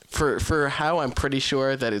 For how I'm pretty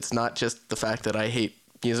sure that it's not just the fact that I hate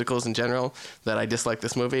musicals in general that I dislike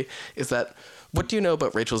this movie, is that what do you know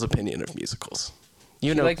about Rachel's opinion of musicals?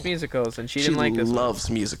 She likes musicals, and she didn't like this. She loves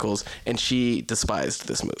musicals, and she despised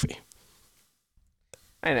this movie.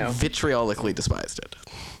 I know. vitriolically despised it.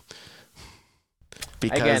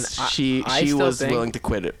 Because Again, she still was think- willing to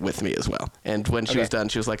quit it with me as well. And when she was Okay. done,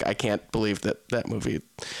 she was like, I can't believe that movie.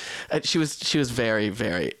 She was very,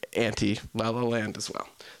 very anti La La Land as well.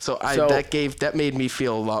 So that made me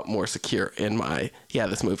feel a lot more secure in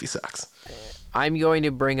this movie sucks. I'm going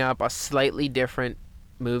to bring up a slightly different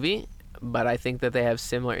movie, but I think that they have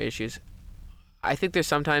similar issues. I think there's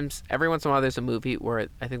sometimes, every once in a while, there's a movie where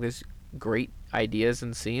I think there's great ideas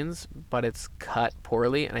and scenes, but it's cut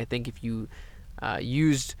poorly. And I think if you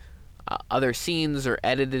used other scenes or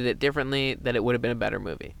edited it differently, that it would have been a better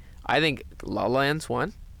movie. I think La La Land's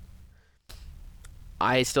one.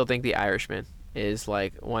 I still think The Irishman is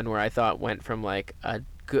like one where I thought went from like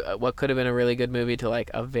what could have been a really good movie to like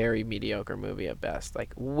a very mediocre movie at best.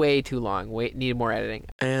 Like way too long. Needed more editing.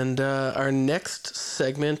 And our next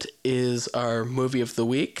segment is our movie of the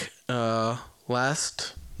week. Not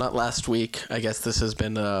last week. I guess this has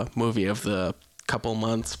been a movie of the couple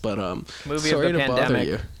months, but Movie sorry of the to bother pandemic.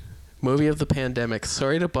 you. Movie of the pandemic.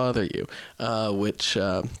 Sorry to bother you. Which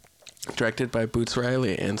directed by Boots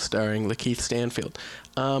Riley and starring Lakeith Stanfield.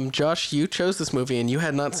 Josh, you chose this movie and you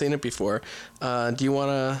had not seen it before. Do you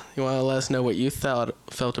wanna let us know what you felt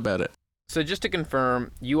about it? So just to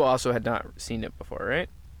confirm, you also had not seen it before, right?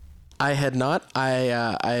 I had not. I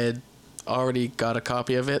had already got a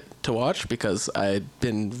copy of it to watch because I'd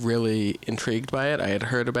been really intrigued by it. I had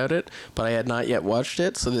heard about it, but I had not yet watched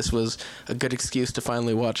it. So this was a good excuse to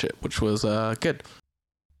finally watch it, which was good.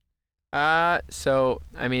 So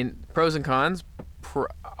I mean, pros and cons.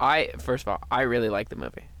 First of all, I really liked the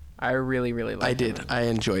movie. I really, really liked it. I did. I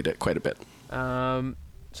enjoyed it quite a bit.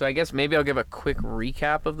 So I guess maybe I'll give a quick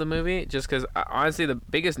recap of the movie, just because honestly the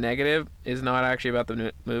biggest negative is not actually about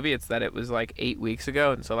the movie. It's that it was like 8 weeks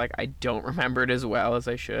ago, and so like I don't remember it as well as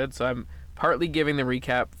I should. So I'm partly giving the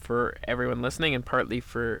recap for everyone listening, and partly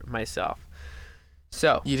for myself.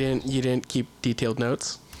 So You didn't keep detailed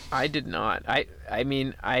notes? I did not. I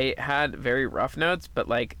mean I had very rough notes, but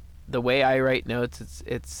like the way I write notes,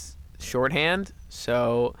 it's shorthand.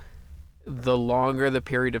 So the longer the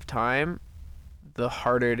period of time, the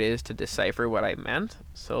harder it is to decipher what I meant.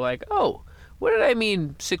 So like, oh, what did I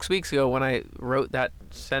mean 6 weeks ago when I wrote that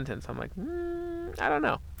sentence? I'm like, I don't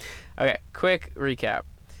know. Okay, quick recap.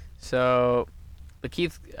 So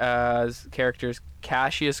Lakeith's character's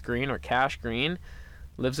Cassius Green, or Cash Green,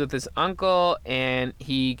 lives with his uncle, and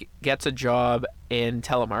he gets a job in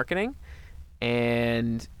telemarketing,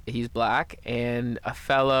 and he's black, and a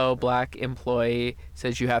fellow black employee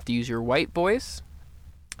says you have to use your white voice.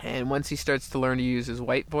 And once he starts to learn to use his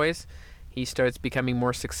white voice, he starts becoming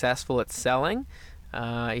more successful at selling.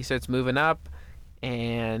 He starts moving up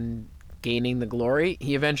and gaining the glory.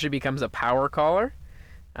 He eventually becomes a power caller,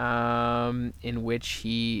 in which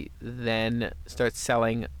he then starts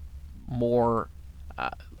selling more.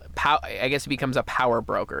 I guess he becomes a power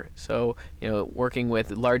broker. So, working with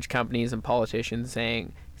large companies and politicians,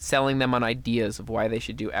 selling them on ideas of why they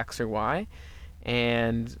should do X or Y.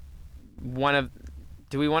 And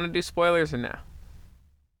do we want to do spoilers or no?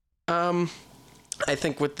 I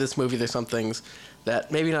think with this movie, there's some things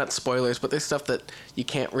that maybe not spoilers, but there's stuff that you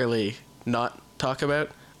can't really not talk about.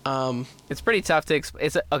 It's pretty tough to explain.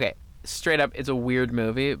 Straight up, it's a weird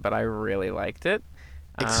movie, but I really liked it.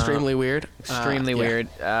 Extremely weird. Extremely weird.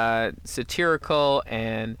 Satirical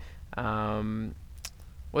and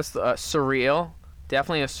what's the surreal?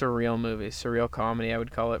 Definitely a surreal movie. Surreal comedy, I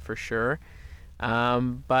would call it for sure.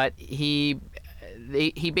 But he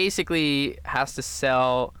basically has to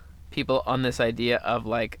sell people on this idea of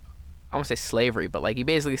like, I won't say slavery, but like he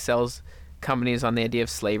basically sells companies on the idea of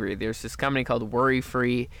slavery. There's this company called Worry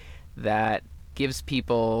Free that gives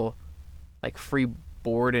people like free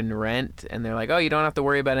board and rent, and they're like, oh, you don't have to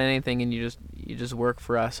worry about anything, and you just work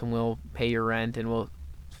for us, and we'll pay your rent, and we'll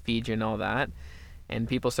feed you and all that. And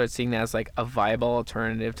people start seeing that as like a viable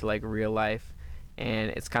alternative to like real life, and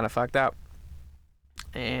it's kind of fucked up.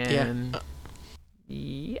 And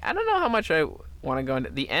I don't know how much I want to go into.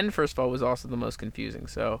 The end, first of all, was also the most confusing.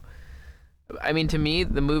 So, I mean, to me,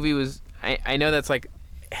 the movie was. I know that's like.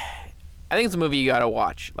 I think it's a movie you gotta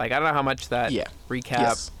watch. Like, I don't know how much that recap.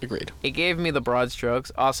 Yes, agreed. It gave me the broad strokes.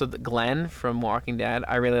 Also, Glenn from Walking Dead.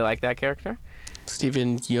 I really like that character.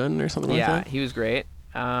 Stephen Yeun or something like that. Yeah, he was great.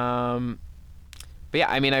 But yeah,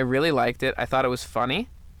 I mean, I really liked it. I thought it was funny.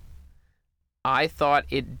 I thought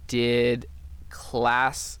it did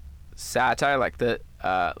class satire,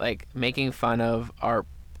 like making fun of our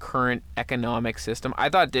current economic system. I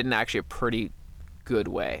thought it did in actually a pretty good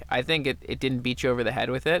way. I think it didn't beat you over the head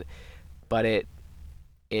with it, but it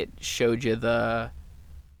showed you the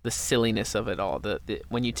silliness of it all. The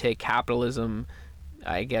when you take capitalism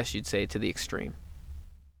I guess you'd say, to the extreme.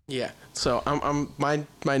 Yeah. So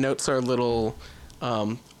my notes are a little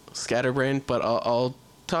scatterbrained, but I'll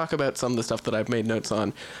talk about some of the stuff that I've made notes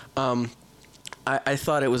on. I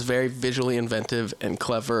thought it was very visually inventive and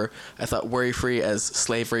clever. I thought worry-free as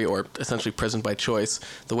slavery, or essentially prison by choice.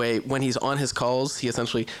 The way when he's on his calls, he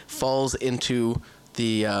essentially falls into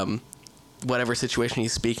the whatever situation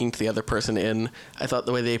he's speaking to the other person in. I thought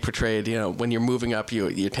the way they portrayed, when you're moving up,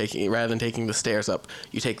 you're taking, rather than taking the stairs up,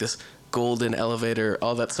 you take this golden elevator.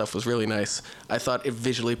 All that stuff was really nice. I thought it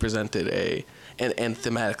visually presented and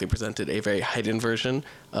thematically presented a very heightened version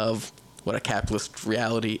of what a capitalist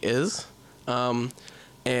reality is.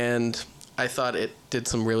 And I thought it did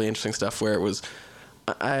some really interesting stuff where it was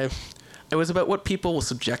about what people will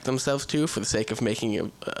subject themselves to for the sake of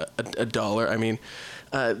making a dollar. I mean,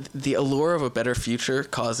 the allure of a better future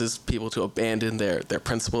causes people to abandon their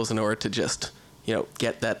principles in order to just,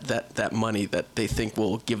 get that money that they think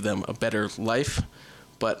will give them a better life.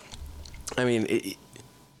 But I mean,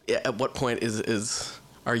 at what point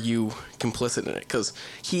are you complicit in it? Because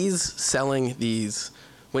he's selling these.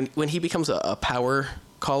 When he becomes a power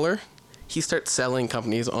caller, he starts selling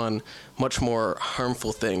companies on much more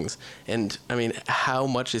harmful things. And I mean, how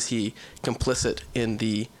much is he complicit in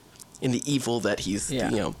the evil that he's,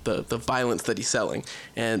 the violence that he's selling?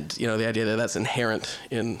 And, the idea that that's inherent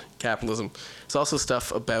in capitalism. It's also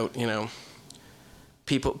stuff about,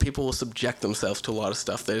 people will subject themselves to a lot of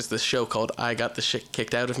stuff. There's this show called I Got the Shit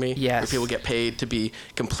Kicked Out of Me. Yes. Where people get paid to be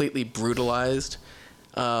completely brutalized.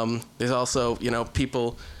 There's also,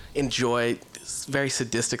 people enjoy very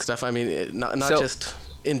sadistic stuff. I mean, not just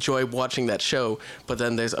enjoy watching that show, but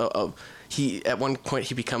then there's he at one point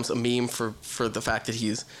he becomes a meme for the fact that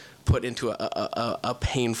he's put into a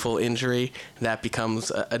painful injury, and that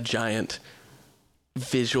becomes a giant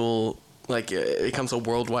visual, like it becomes a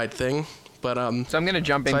worldwide thing. But so I'm gonna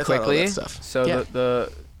jump in quickly. So yeah.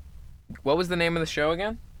 the what was the name of the show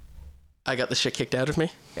again? I Got the Shit Kicked Out of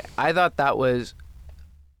Me. Okay. I thought that was.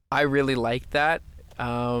 I really liked that.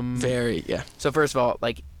 Very, yeah. So first of all,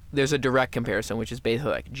 like, there's a direct comparison, which is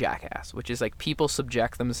basically like Jackass, which is like people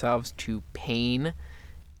subject themselves to pain,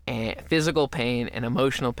 and physical pain and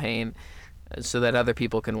emotional pain, so that other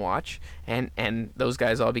people can watch. And those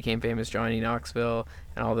guys all became famous, Johnny Knoxville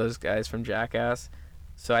and all those guys from Jackass.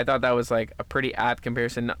 So I thought that was like a pretty apt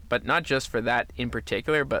comparison, but not just for that in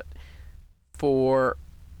particular, but for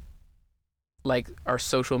like our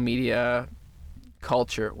social media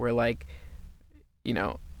culture, where like,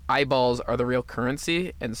 eyeballs are the real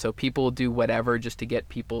currency, and so people do whatever just to get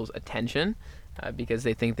people's attention, because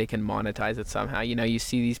they think they can monetize it somehow. You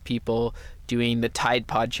see these people doing the Tide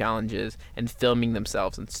Pod challenges and filming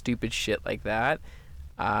themselves and stupid shit like that.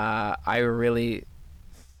 I really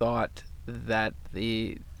thought that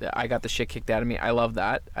I got the shit kicked out of me. I love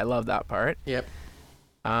that. I love that part. Yep.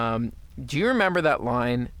 Do you remember that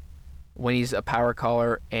line when he's a power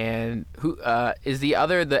caller, and who is the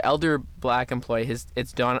elder black employee?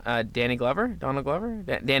 It's Danny Glover? Donald Glover?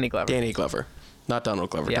 Danny Glover. Danny Glover. Not Donald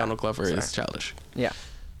Glover. Yeah. Donald Glover is childish. Yeah.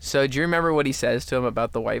 So do you remember what he says to him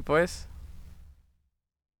about the white voice?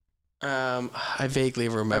 I vaguely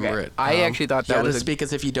remember it. I actually thought that was to speak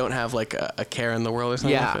as if you don't have like a care in the world or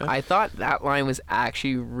something like that. I thought that line was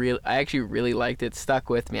actually real. I actually really liked it. Stuck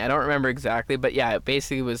with me. I don't remember exactly, but yeah, it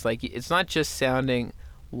basically was like, it's not just sounding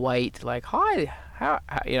white, like, hi, how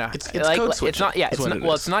it's like, code switching. It's not, yeah,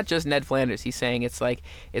 it's not just Ned Flanders. He's saying it's like,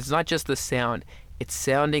 it's not just the sound, it's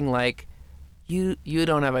sounding like you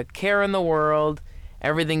don't have a care in the world,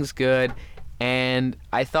 everything's good. And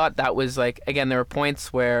I thought that was like, again, there were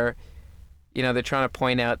points where, they're trying to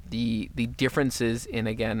point out the differences in,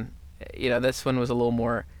 again, this one was a little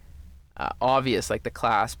more obvious, like the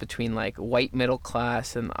class between like white middle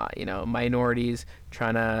class and minorities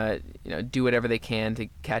trying to do whatever they can to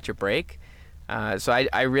catch a break. So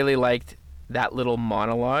I really liked that little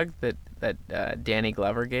monologue that Danny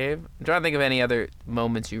Glover gave. I'm trying to think of any other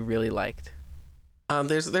moments you really liked.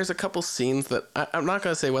 There's a couple scenes that I'm not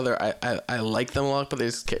going to say whether I like them a lot, but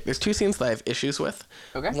there's two scenes that I have issues with.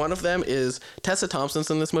 Okay. One of them is Tessa Thompson's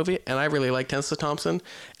in this movie, and I really like Tessa Thompson,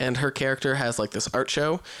 and her character has like this art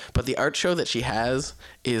show, but the art show that she has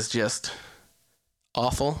is just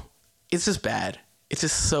awful. It's just bad. It's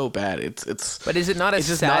just so bad. It's. But is it not a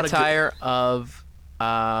satire of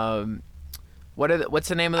what's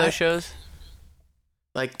the name of those shows?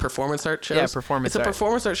 Like performance art shows? Yeah, performance art. It's a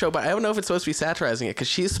performance art show, but I don't know if it's supposed to be satirizing it, because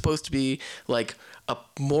she's supposed to be like a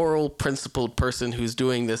moral, principled person who's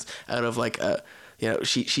doing this out of like a,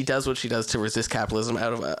 she does what she does to resist capitalism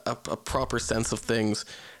out of a proper sense of things.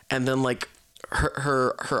 And then like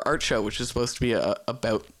her art show, which is supposed to be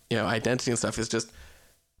about, identity and stuff, is just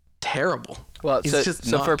terrible. Well, He's so just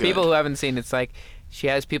so not for good. people who haven't seen, it's like she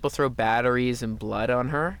has people throw batteries and blood on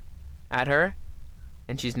her, at her,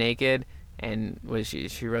 and she's naked. And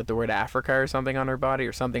she wrote the word Africa or something on her body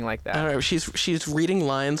or something like that. I don't know. She's reading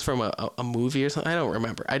lines from a movie or something. I don't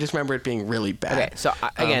remember. I just remember it being really bad. Okay, so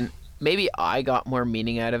again, maybe I got more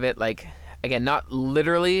meaning out of it. Like, again, not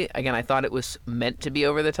literally. Again, I thought it was meant to be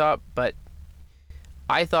over the top, but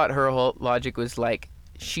I thought her whole logic was like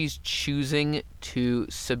she's choosing to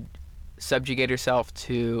subjugate herself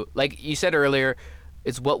to, like you said earlier,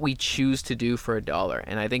 it's what we choose to do for $1.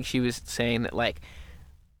 And I think she was saying that, like,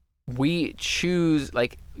 we choose,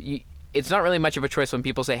 like, it's not really much of a choice when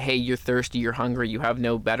people say, hey, you're thirsty, you're hungry, you have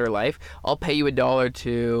no better life. I'll pay you $1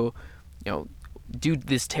 to, do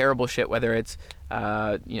this terrible shit, whether it's,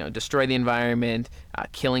 destroy the environment,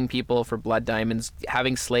 killing people for blood diamonds,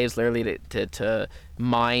 having slaves literally to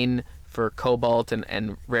mine for cobalt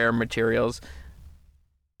and rare materials.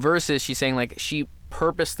 Versus she's saying, like, she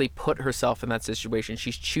purposely put herself in that situation.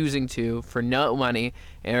 She's choosing to, for no money,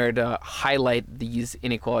 in order to highlight these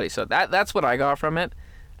inequalities. So that's what I got from it.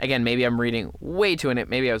 Again, maybe I'm reading way too in it.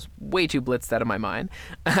 Maybe I was way too blitzed out of my mind.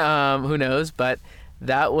 Who knows? But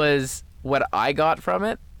that was what I got from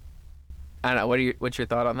it. I don't know. What's your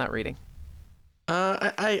thought on that reading?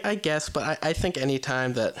 I guess, but I think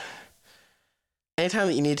anytime that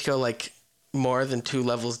you need to go like more than 2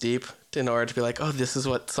 levels deep in order to be like, oh, this is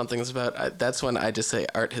what something's about, that's when I just say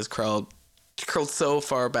art has curled so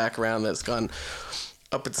far back around that it's gone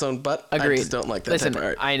up its own butt. Agreed. I just don't like that type of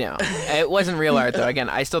art. I know. It wasn't real art, though. Again,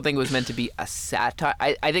 I still think it was meant to be a satire.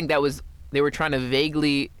 I think they were trying to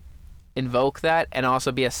vaguely invoke that and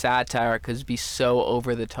also be a satire because be so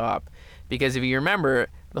over the top. Because if you remember,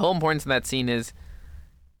 the whole importance of that scene is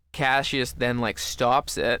Cassius then, like,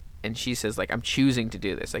 stops it and she says, like, I'm choosing to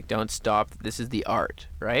do this. Like, don't stop. This is the art,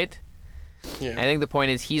 right? Yeah. I think the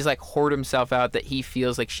point is he's, like, whored himself out that he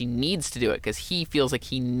feels like she needs to do it because he feels like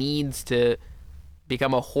he needs to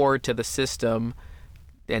become a whore to the system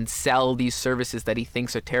and sell these services that he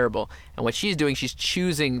thinks are terrible. And what she's doing, she's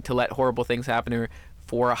choosing to let horrible things happen to her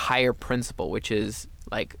for a higher principle, which is,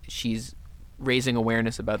 like, she's raising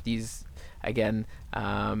awareness about these, again,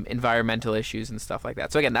 environmental issues and stuff like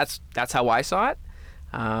that. So again, that's how I saw it.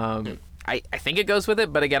 I think it goes with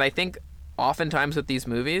it, but again, I think oftentimes with these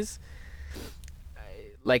movies,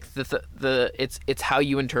 like it's how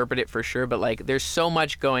you interpret it for sure. But like, there's so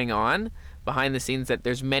much going on behind the scenes that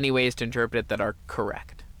there's many ways to interpret it that are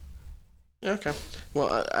correct. Okay.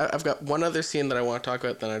 Well, I've got one other scene that I want to talk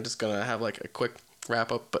about. Then I'm just gonna have like a quick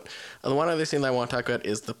wrap up. But the one other scene that I want to talk about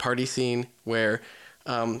is the party scene where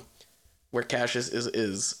Cassius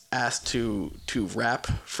is asked to rap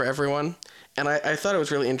for everyone. And I thought it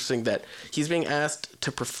was really interesting that he's being asked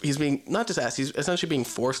to he's being not just asked, he's essentially being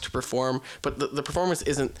forced to perform, but the performance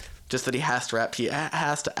isn't just that he has to rap, he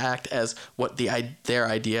has to act as what their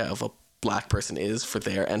idea of a black person is for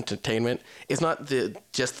their entertainment. It's not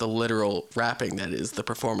just the literal rapping that is the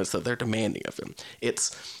performance that they're demanding of him.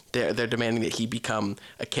 It's they're demanding that he become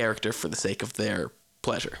a character for the sake of their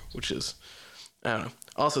pleasure, which is, I don't know.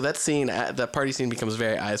 Also, that scene, the party scene becomes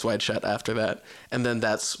very Eyes Wide Shut after that, and then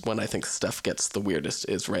that's when I think stuff gets the weirdest,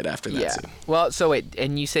 is right after that scene. Well, so wait,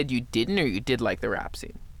 and you said you didn't, or you did like the rap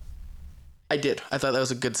scene? I did. I thought that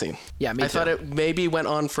was a good scene. Yeah, me too. I thought it maybe went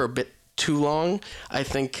on for a bit too long. I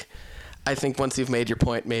think once you've made your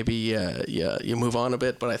point, maybe you move on a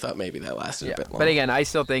bit, but I thought maybe that lasted a bit long. But again, I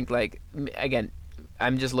still think, like,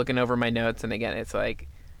 I'm just looking over my notes, and again, it's like,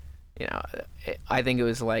 I think it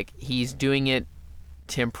was like he's doing it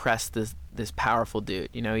to impress this powerful dude.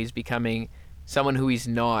 He's becoming someone who he's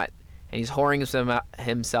not, and he's whoring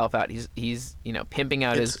himself out. He's pimping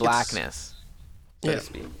out his blackness, so to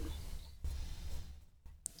speak.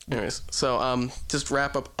 Anyways, so just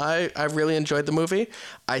wrap up. I really enjoyed the movie.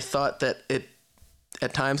 I thought that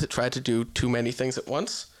at times it tried to do too many things at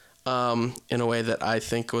once, in a way that I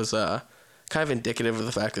think was kind of indicative of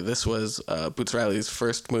the fact that this was Boots Riley's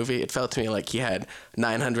first movie. It felt to me like he had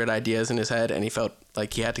 900 ideas in his head, and he felt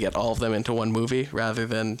like he had to get all of them into one movie rather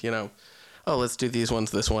than, oh, let's do these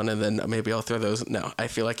ones, this one, and then maybe I'll throw those. No, I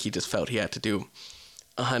feel like he just felt he had to do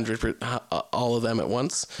 100, all of them at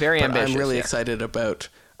once. Very ambitious. I'm really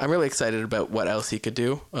excited about what else he could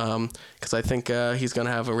do, because I think he's going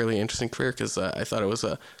to have a really interesting career, because I thought it was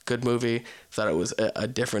a good movie, thought it was a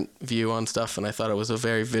different view on stuff, and I thought it was a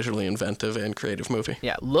very visually inventive and creative movie.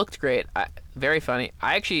 Yeah, looked great. Very funny.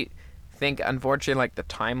 I actually think, unfortunately, like, the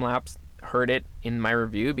time-lapse hurt it in my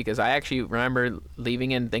review, because I actually remember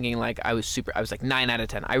leaving and thinking, like, I was like 9 out of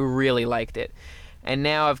 10. I really liked it. And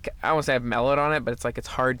now I won't say I've mellowed on it, but it's like it's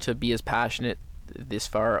hard to be as passionate this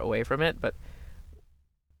far away from it, but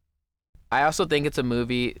I also think it's a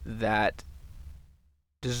movie that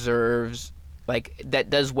deserves, like, that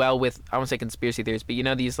does well with, I won't say conspiracy theories, but you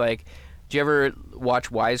know these, like, do you ever watch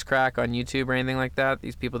Wisecrack on YouTube or anything like that?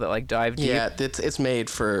 These people that like dive deep. Yeah, it's made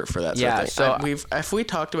for that sort of thing. So if we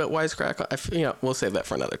talked about Wisecrack, we'll save that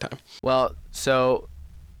for another time. Well, so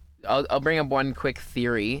I'll bring up one quick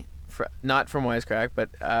theory, not from Wisecrack,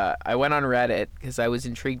 but I went on Reddit because I was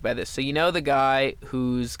intrigued by this. So you know the guy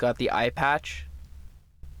who's got the eye patch,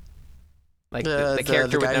 like the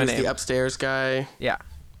character the guy with no who's name. the upstairs guy. Yeah.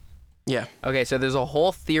 Yeah. Okay, so there's a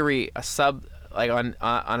whole theory, on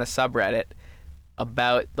a subreddit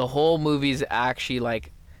about the whole movie's actually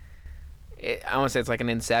like, I won't say it's like an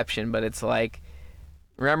inception, but it's like,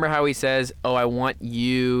 remember how he says, "Oh, I want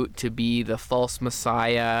you to be the false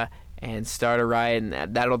messiah and start a riot,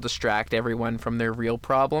 and that'll distract everyone from their real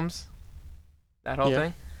problems." That whole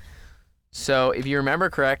thing. So if you remember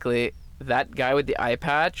correctly, that guy with the eye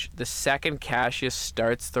patch, the second Cassius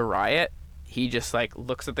starts the riot, he just like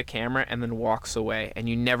looks at the camera and then walks away, and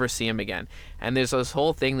you never see him again. And there's this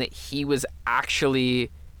whole thing that he was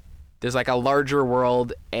actually, there's like a larger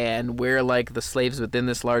world, and we're like the slaves within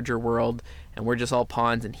this larger world, and we're just all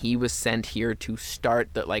pawns, and he was sent here to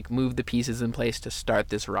move the pieces in place to start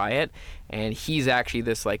this riot. And he's actually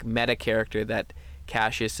this like meta character that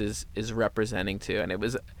Cassius is representing to. And it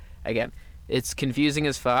was, again, it's confusing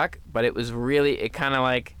as fuck, but it was really, it kind of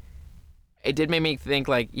like, it did make me think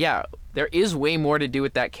like, yeah, there is way more to do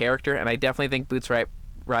with that character, and I definitely think Boots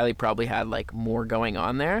Riley probably had like more going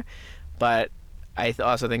on there, but I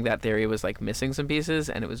also think that theory was like missing some pieces,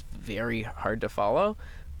 and it was very hard to follow.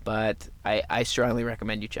 But I strongly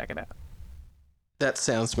recommend you check it out. That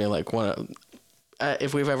sounds to me like one of,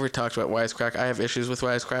 if we've ever talked about Wisecrack, I have issues with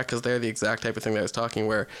Wisecrack because they're the exact type of thing that I was talking,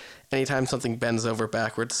 where anytime something bends over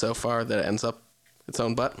backwards so far that it ends up its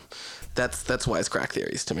own butt, that's Wisecrack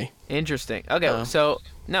theories to me. Interesting. Okay, so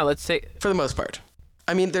now let's say, for the most part.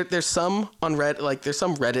 I mean, there's some on Reddit, like there's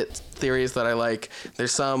some Reddit theories that I like.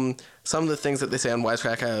 There's some of the things that they say on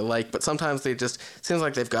Wisecrack I like, but sometimes they just, seems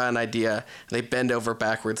like they've got an idea and they bend over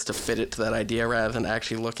backwards to fit it to that idea rather than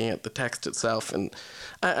actually looking at the text itself. And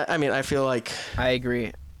I mean, I feel like, I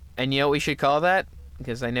agree. And you know what we should call that?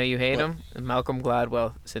 Because I know you hate him. Malcolm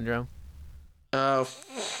Gladwell syndrome. I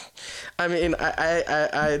mean,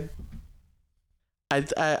 I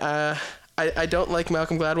don't like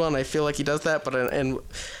Malcolm Gladwell, and I feel like he does that, but and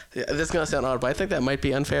this is gonna sound odd, but I think that might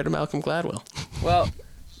be unfair to Malcolm Gladwell. Well,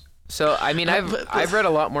 so I mean, I've read a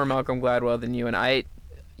lot more Malcolm Gladwell than you, and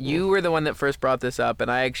you were the one that first brought this up, and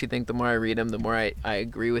I actually think the more I read him, the more I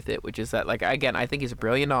agree with it, which is that, like, again, I think he's a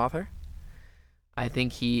brilliant author. I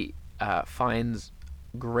think he finds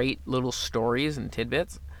great little stories and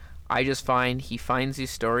tidbits. I just find he finds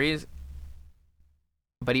these stories,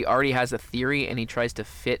 but he already has a theory, and he tries to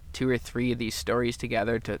fit 2 or 3 of these stories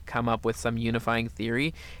together to come up with some unifying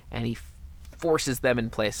theory, and he forces them in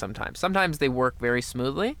place sometimes. Sometimes they work very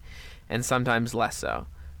smoothly, and sometimes less so.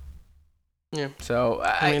 Yeah. So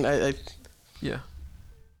I mean, yeah.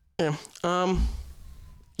 Yeah.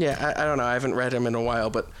 Yeah. I don't know. I haven't read him in a while,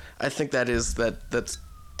 but I think that's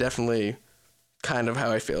definitely kind of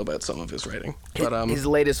how I feel about some of his writing. But his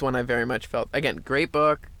latest one, I very much felt, again, great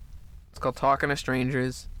book. It's called Talking to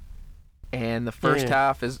Strangers, and the first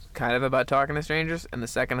half is kind of about talking to strangers, and the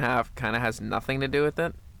second half kind of has nothing to do with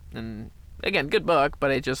it. And again, good book,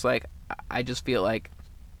 but it just like, I just feel like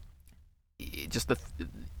just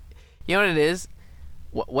you know what it is?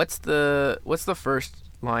 What's the first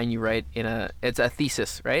line you write it's a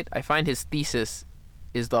thesis, right? I find his thesis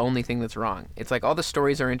is the only thing that's wrong. It's like all the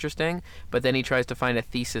stories are interesting, but then he tries to find a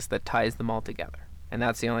thesis that ties them all together. And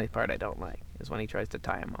that's the only part I don't like, is when he tries to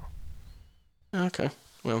tie them all. Okay.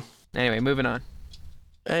 Well. Anyway, moving on.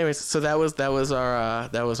 Anyways, so that was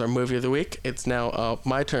our movie of the week. It's now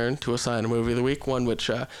my turn to assign a movie of the week, one which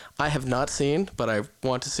I have not seen, but I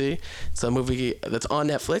want to see. It's a movie that's on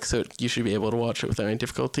Netflix, so you should be able to watch it without any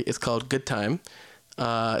difficulty. It's called Good Time.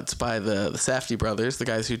 It's by the Safdie brothers, the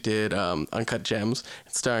guys who did Uncut Gems.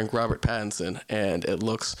 It's starring Robert Pattinson, and it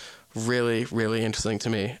looks really, really interesting to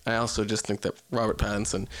me. I also just think that Robert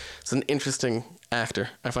Pattinson is an interesting actor.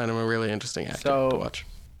 I find him a really interesting actor to watch.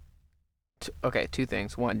 Okay, 2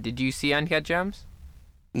 things. 1, did you see Uncut Gems?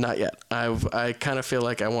 Not yet. I kind of feel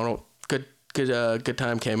like I want to. Good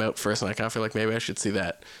Time came out first, and I kind of feel like maybe I should see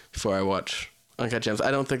that before I watch Uncut Gems. I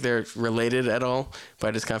don't think they're related at all, but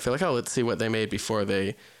I just kind of feel like, let's see what they made before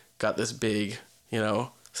they got this big,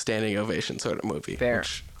 standing ovation sort of movie. Fair.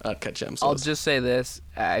 Which Uncut Gems I'll was. just say this.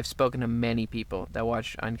 I've spoken to many people that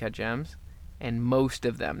watched Uncut Gems, and most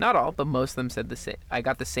of them, not all, but most of them said the same. I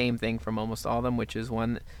got the same thing from almost all of them, which is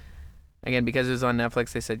one, again, because it was on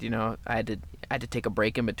Netflix, they said, I had to take a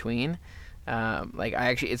break in between.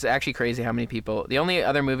 It's actually crazy how many people. The only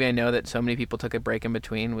other movie I know that so many people took a break in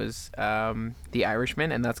between was The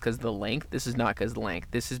Irishman, and that's because of the length. This is not because of the length.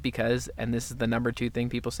 This is because, and this is the number 2 thing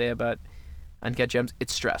people say about Uncut Gems,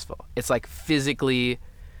 it's stressful. It's like physically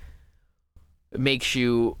makes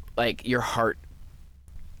you like your heart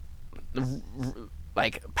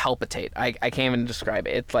like palpitate. I can't even describe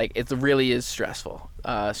it. It's like it really is stressful.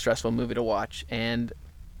 Stressful movie to watch. And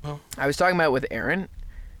I was talking about it with Aaron.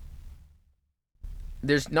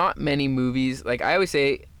 There's not many movies, like I always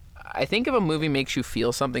say, I think if a movie makes you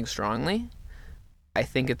feel something strongly, I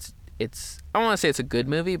think it's I don't want to say it's a good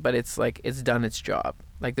movie, but it's like it's done its job.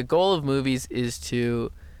 Like the goal of movies is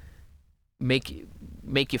to make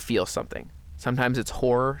you feel something. Sometimes it's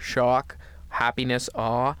horror, shock, happiness,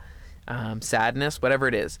 awe, sadness, whatever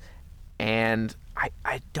it is. And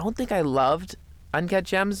I don't think I loved Uncut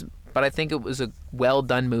Gems, but I think it was a well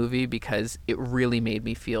done movie because it really made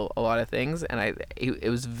me feel a lot of things, and it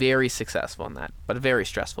was very successful in that, but a very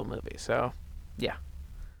stressful movie. So, yeah.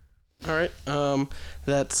 All right.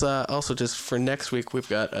 That's also just for next week. We've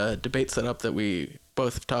got a debate set up that we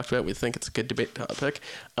both have talked about. We think it's a good debate topic.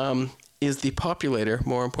 Is the populator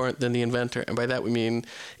more important than the inventor? And by that we mean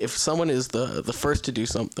if someone is the first to do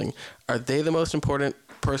something, are they the most important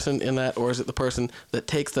person in that, or is it the person that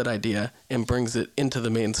takes that idea and brings it into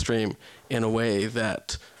the mainstream in a way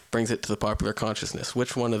that brings it to the popular consciousness?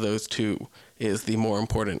 Which one of those two is the more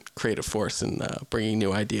important creative force in bringing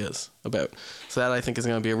new ideas about? So that I think is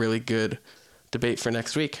going to be a really good debate for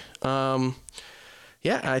next week. I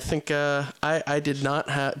think I did not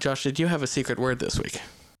have... Josh, did you have a secret word this week?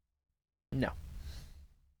 No.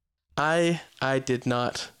 I did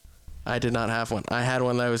not have one. I had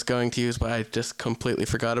one that I was going to use, but I just completely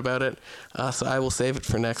forgot about it. So I will save it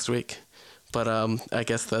for next week. But I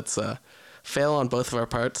guess that's fail on both of our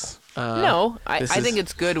parts. No, I think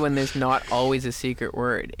it's good when there's not always a secret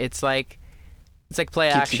word. It's like play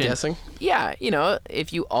keeps action. You guessing? Yeah,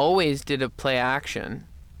 if you always did a play action,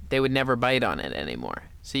 they would never bite on it anymore.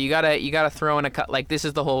 So you gotta throw in a cut. Like this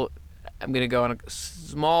is the whole. I'm gonna go on a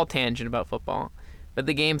small tangent about football, but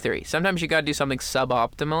the game theory. Sometimes you gotta do something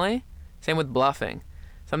suboptimally. Same with bluffing.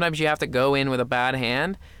 Sometimes you have to go in with a bad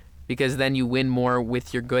hand because then you win more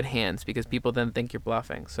with your good hands because people then think you're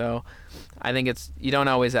bluffing. So I think you don't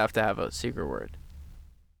always have to have a secret word.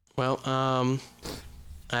 Well,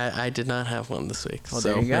 I did not have one this week. Well,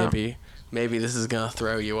 so there you go. Maybe this is going to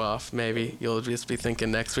throw you off. Maybe you'll just be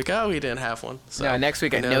thinking next week, oh, we didn't have one. So, no, next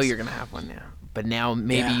week I know you're going to have one now. But now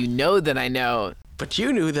maybe you know that I know. But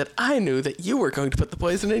you knew that I knew that you were going to put the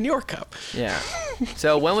poison in your cup. Yeah.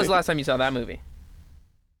 So when was the last time you saw that movie?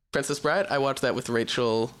 Princess Bride. I watched that with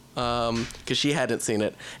Rachel because she hadn't seen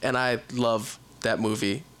it, and I love that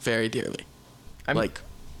movie very dearly.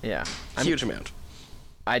 Huge amount.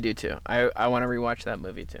 I do too. I want to rewatch that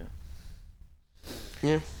movie too.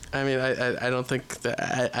 Yeah. I mean, I don't think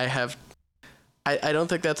that I have... I don't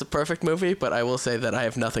think that's a perfect movie, but I will say that I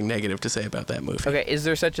have nothing negative to say about that movie. Okay, is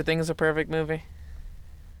there such a thing as a perfect movie?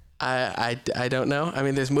 I don't know. I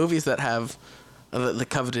mean, there's movies that have the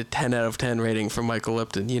coveted 10 out of 10 rating from Michael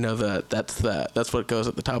Lipton. That's what goes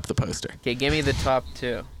at the top of the poster. Okay, give me the top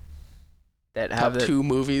 2. That have top 2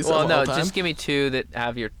 movies of all time? Just give me 2 that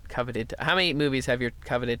have your coveted... How many movies have your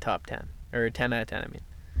coveted top 10? Or 10 out of 10, I mean.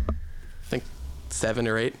 I think 7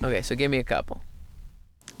 or 8. Okay, so give me a couple.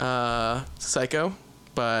 Psycho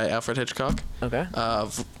by Alfred Hitchcock. Okay.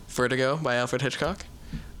 Vertigo by Alfred Hitchcock.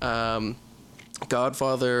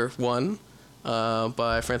 Godfather 1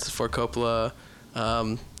 by Francis Ford Coppola.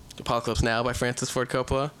 Apocalypse Now by Francis Ford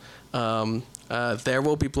Coppola. There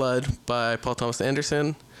Will Be Blood by Paul Thomas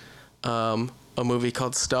Anderson. A movie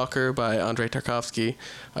called Stalker by Andrei Tarkovsky,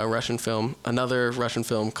 a Russian film. Another Russian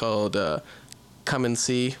film called Come and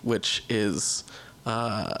See, which is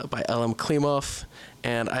by L.M. Klimov.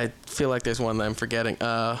 And I feel like there's one that I'm forgetting.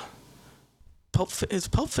 Is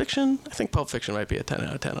Pulp Fiction? I think Pulp Fiction might be a 10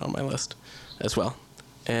 out of 10 on my list as well.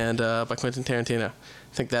 And by Quentin Tarantino. I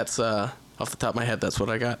think that's, off the top of my head, that's what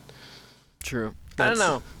I got. True. I don't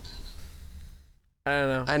know.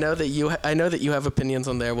 I know that you have opinions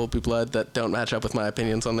on There Will Be Blood that don't match up with my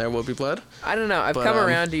opinions on There Will Be Blood. I don't know. I've come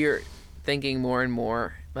around to your thinking more and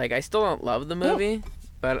more. Like, I still don't love the movie,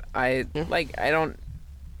 but I don't...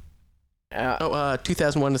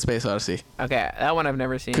 2001: A Space Odyssey. Okay, that one I've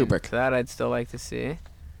never seen. Kubrick. So that I'd still like to see.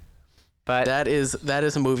 But that is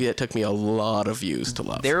a movie that took me a lot of views to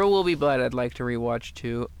love. There Will Be Blood I'd like to rewatch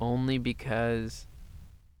too, only because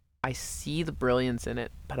I see the brilliance in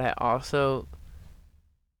it, but I also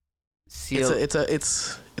see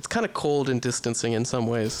it's kind of cold and distancing in some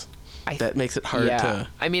ways. that makes it hard to.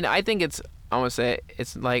 I mean, I think it's, I want to say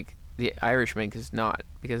it's like The Irishman, because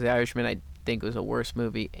The Irishman I think was a worse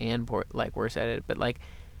movie and worse edited, but like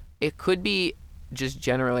it could be just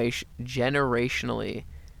generationally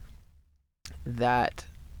that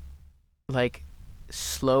like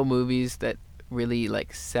slow movies that really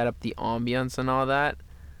like set up the ambience and all that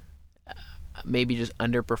maybe just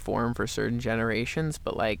underperform for certain generations,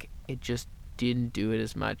 but like it just didn't do it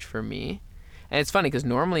as much for me. And it's funny because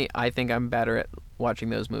normally I think I'm better at watching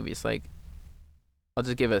those movies. Like, I'll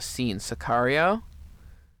just give a scene, Sicario,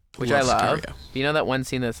 which I love. Sicario. You know that one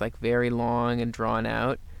scene that's like very long and drawn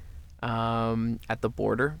out at the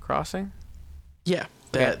border crossing? Yeah,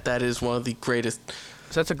 that is one of the greatest.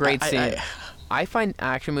 So that's a great scene. I find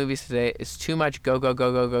action movies today is too much go, go,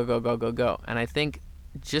 go, go, go, go, go, go, go. And I think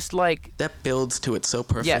just like... That builds to it so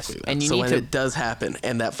perfectly. Yes, and so when it does happen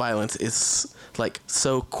and that violence is like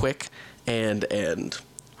so quick and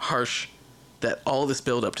harsh that all this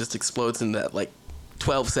buildup just explodes in that like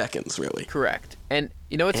 12 seconds, really. Correct. And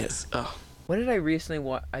you know what's... What did I recently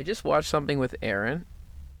watch? I just watched something with Aaron,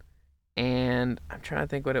 and I'm trying to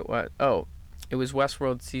think what it was. Oh, it was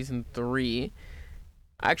Westworld Season 3.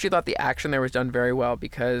 I actually thought the action there was done very well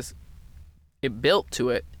because it built to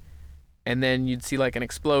it, and then you'd see like an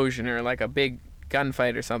explosion or like a big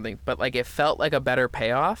gunfight or something, but like it felt like a better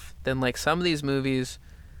payoff than like some of these movies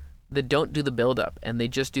that don't do the build-up and they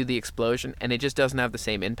just do the explosion, and it just doesn't have the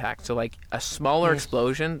same impact. So like a smaller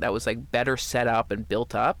explosion that was like better set up and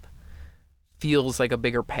built up feels like a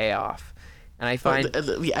bigger payoff. And I find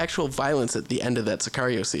the actual violence at the end of that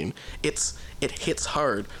Sicario scene, it hits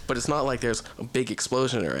hard, but it's not like there's a big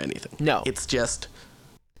explosion or anything. No. It's just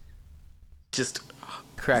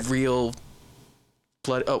correct. Real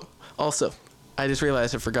blood. Oh, also, I just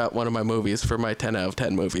realized I forgot one of my movies for my 10 out of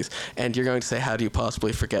 10 movies. And you're going to say, how do you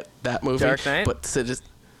possibly forget that movie? Dark Knight? But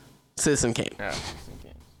Citizen Kane. Oh,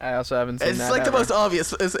 I also haven't seen that. It's like the most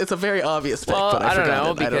obvious. It's a very obvious pick, well, but I forgot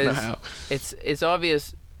know, it. I don't know how. It's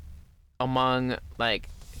obvious among like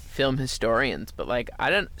film historians, but like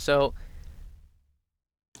I didn't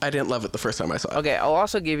love it the first time I saw it. Okay, I'll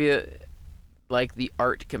also give you like the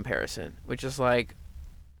art comparison, which is like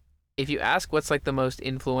if you ask what's like the most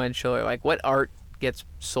influential or like what art gets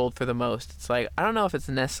sold for the most, it's like I don't know if it's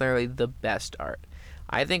necessarily the best art.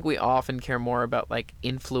 I think we often care more about like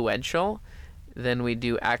influential than we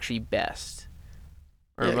do actually best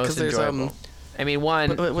or most enjoyable. I mean,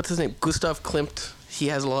 what's his name? Gustav Klimt. He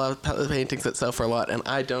has a lot of paintings that sell for a lot, and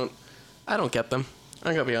I don't get them.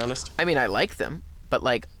 I'm gonna be honest. I mean, I like them, but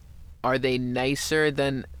like, are they nicer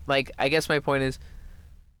than like? I guess my point is,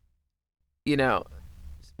 you know,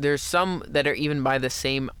 there's some that are even by the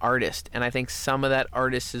same artist, and I think some of that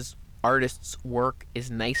artist's work is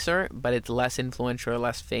nicer, but it's less influential or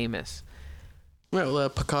less famous. Well,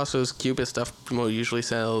 Picasso's Cubist stuff usually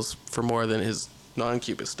sells for more than his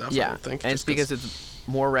non-Cubist stuff. Yeah, I would think, and it's because it's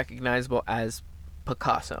more recognizable as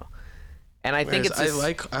Picasso. And I think I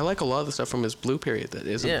like a lot of the stuff from his Blue period that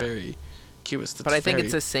isn't very Cubist. But I think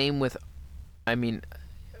it's the same with, I mean,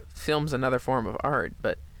 film's another form of art,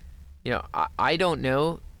 but you know, I don't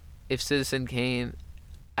know if Citizen Kane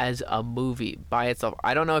as a movie by itself,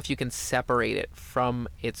 I don't know if you can separate it from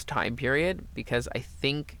its time period, because I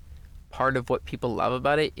think part of what people love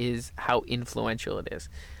about it is how influential it is.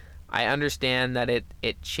 I understand that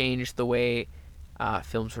it changed the way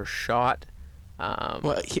films were shot.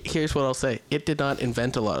 Well, here's what I'll say. It did not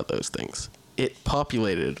invent a lot of those things. It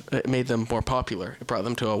made them more popular. It brought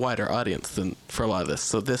them to a wider audience than for a lot of this.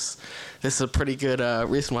 So this is a pretty good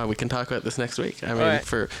reason why we can talk about this next week. I mean, right.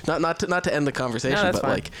 for not to end the conversation, but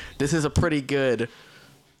fine. like this is a pretty good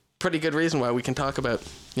reason why we can talk about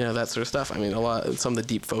that sort of stuff. I mean, some of the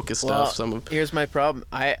deep focus stuff. Here's my problem.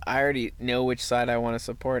 I already know which side I want to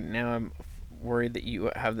support, and now I'm worried that you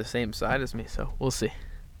have the same side as me. So we'll see.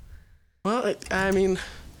 Well, I mean,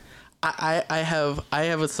 I have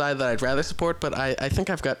a side that I'd rather support, but I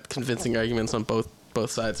think I've got convincing arguments on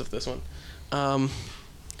both sides of this one.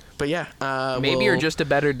 But yeah, maybe you're just a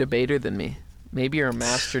better debater than me. Maybe you're a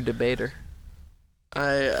master debater.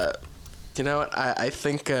 You know what? I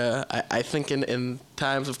think in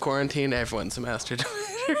times of quarantine, everyone's a master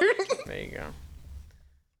debater. There you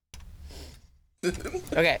go.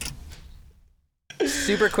 Okay.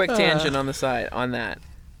 Super quick tangent on the side on that.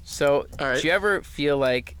 So, right. Do you ever feel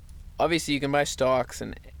like, obviously you can buy stocks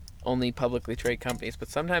and only publicly trade companies, but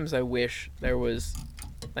sometimes I wish there was,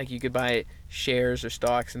 like, you could buy shares or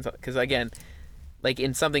stocks, and because again, like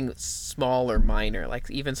in something small or minor, like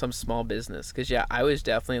even some small business. Because I was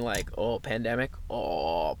definitely like, pandemic,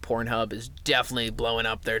 Pornhub is definitely blowing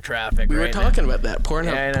up their traffic. We right were talking now. about that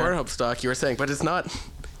Pornhub stock you were saying, but it's not.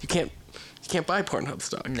 You can't buy Pornhub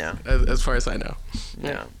stock. No. As far as I know.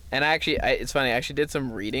 No. And it's funny. I actually did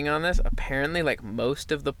some reading on this. Apparently, like,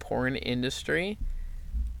 most of the porn industry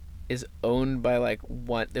is owned by like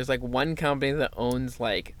one. There's like one company that owns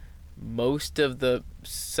like most of the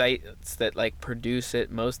sites that like produce it.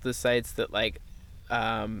 Most of the sites that like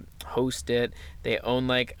host it. They own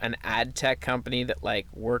like an ad tech company that like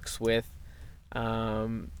works with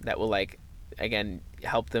that will like again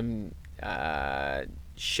help them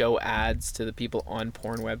show ads to the people on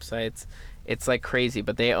porn websites. It's like crazy,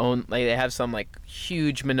 but they have some like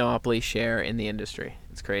huge monopoly share in the industry.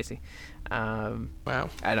 It's crazy. Wow.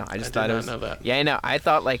 I know. I just I thought did it not was. know that. Yeah, I know. I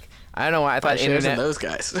thought like I don't know why I thought shares in internet. those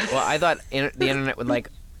guys. Well, I thought the internet would like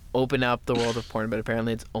open up the world of porn, but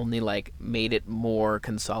apparently it's only like made it more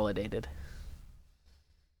consolidated.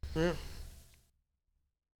 Yeah.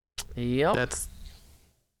 Yep.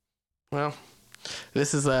 Well,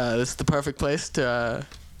 this is the perfect place to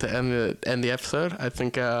end the episode. I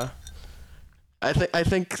think yeah.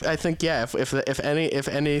 If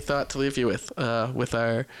any thought to leave you with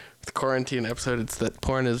our quarantine episode, it's that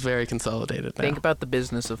porn is very consolidated now. Think about the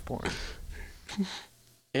business of porn.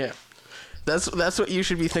 Yeah. That's what you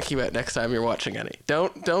should be thinking about next time you're watching any.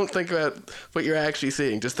 Don't think about what you're actually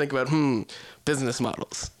seeing. Just think about business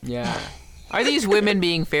models. Yeah. Are these women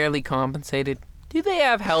being fairly compensated? Do they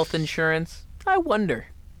have health insurance? I wonder.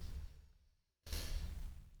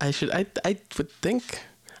 I would think.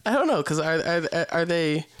 I don't know, because are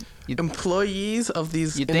they employees of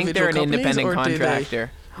these You'd individual think they're an companies, independent or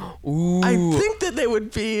contractor. Ooh. I think that they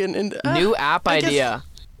would be New app idea.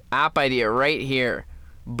 App idea right here.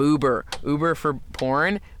 Boober. Uber for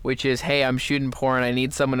porn, which is, hey, I'm shooting porn. I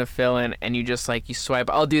need someone to fill in. And you just like, you swipe,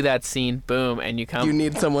 I'll do that scene. Boom. And you come. You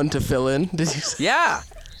need someone to fill in? Did you say? Yeah.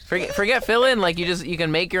 Forget fill in. Like, you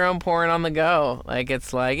can make your own porn on the go. Like,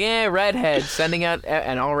 it's like, redhead. Sending out,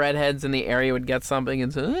 and all redheads in the area would get something.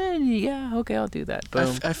 And so, yeah, okay, I'll do that.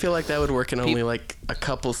 Boom. I feel like that would work in only like a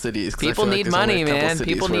couple cities. People need money, man.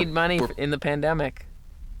 People need money in the pandemic.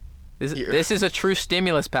 This is a true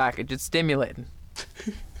stimulus package. It's stimulating.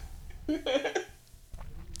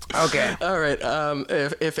 Okay. All right.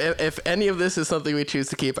 If any of this is something we choose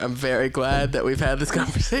to keep, I'm very glad that we've had this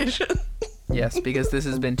conversation. Yes, because this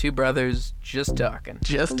has been two brothers just talking.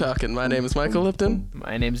 Just talking. My name is Michael Lipton.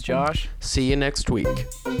 My name's Josh. See you next week.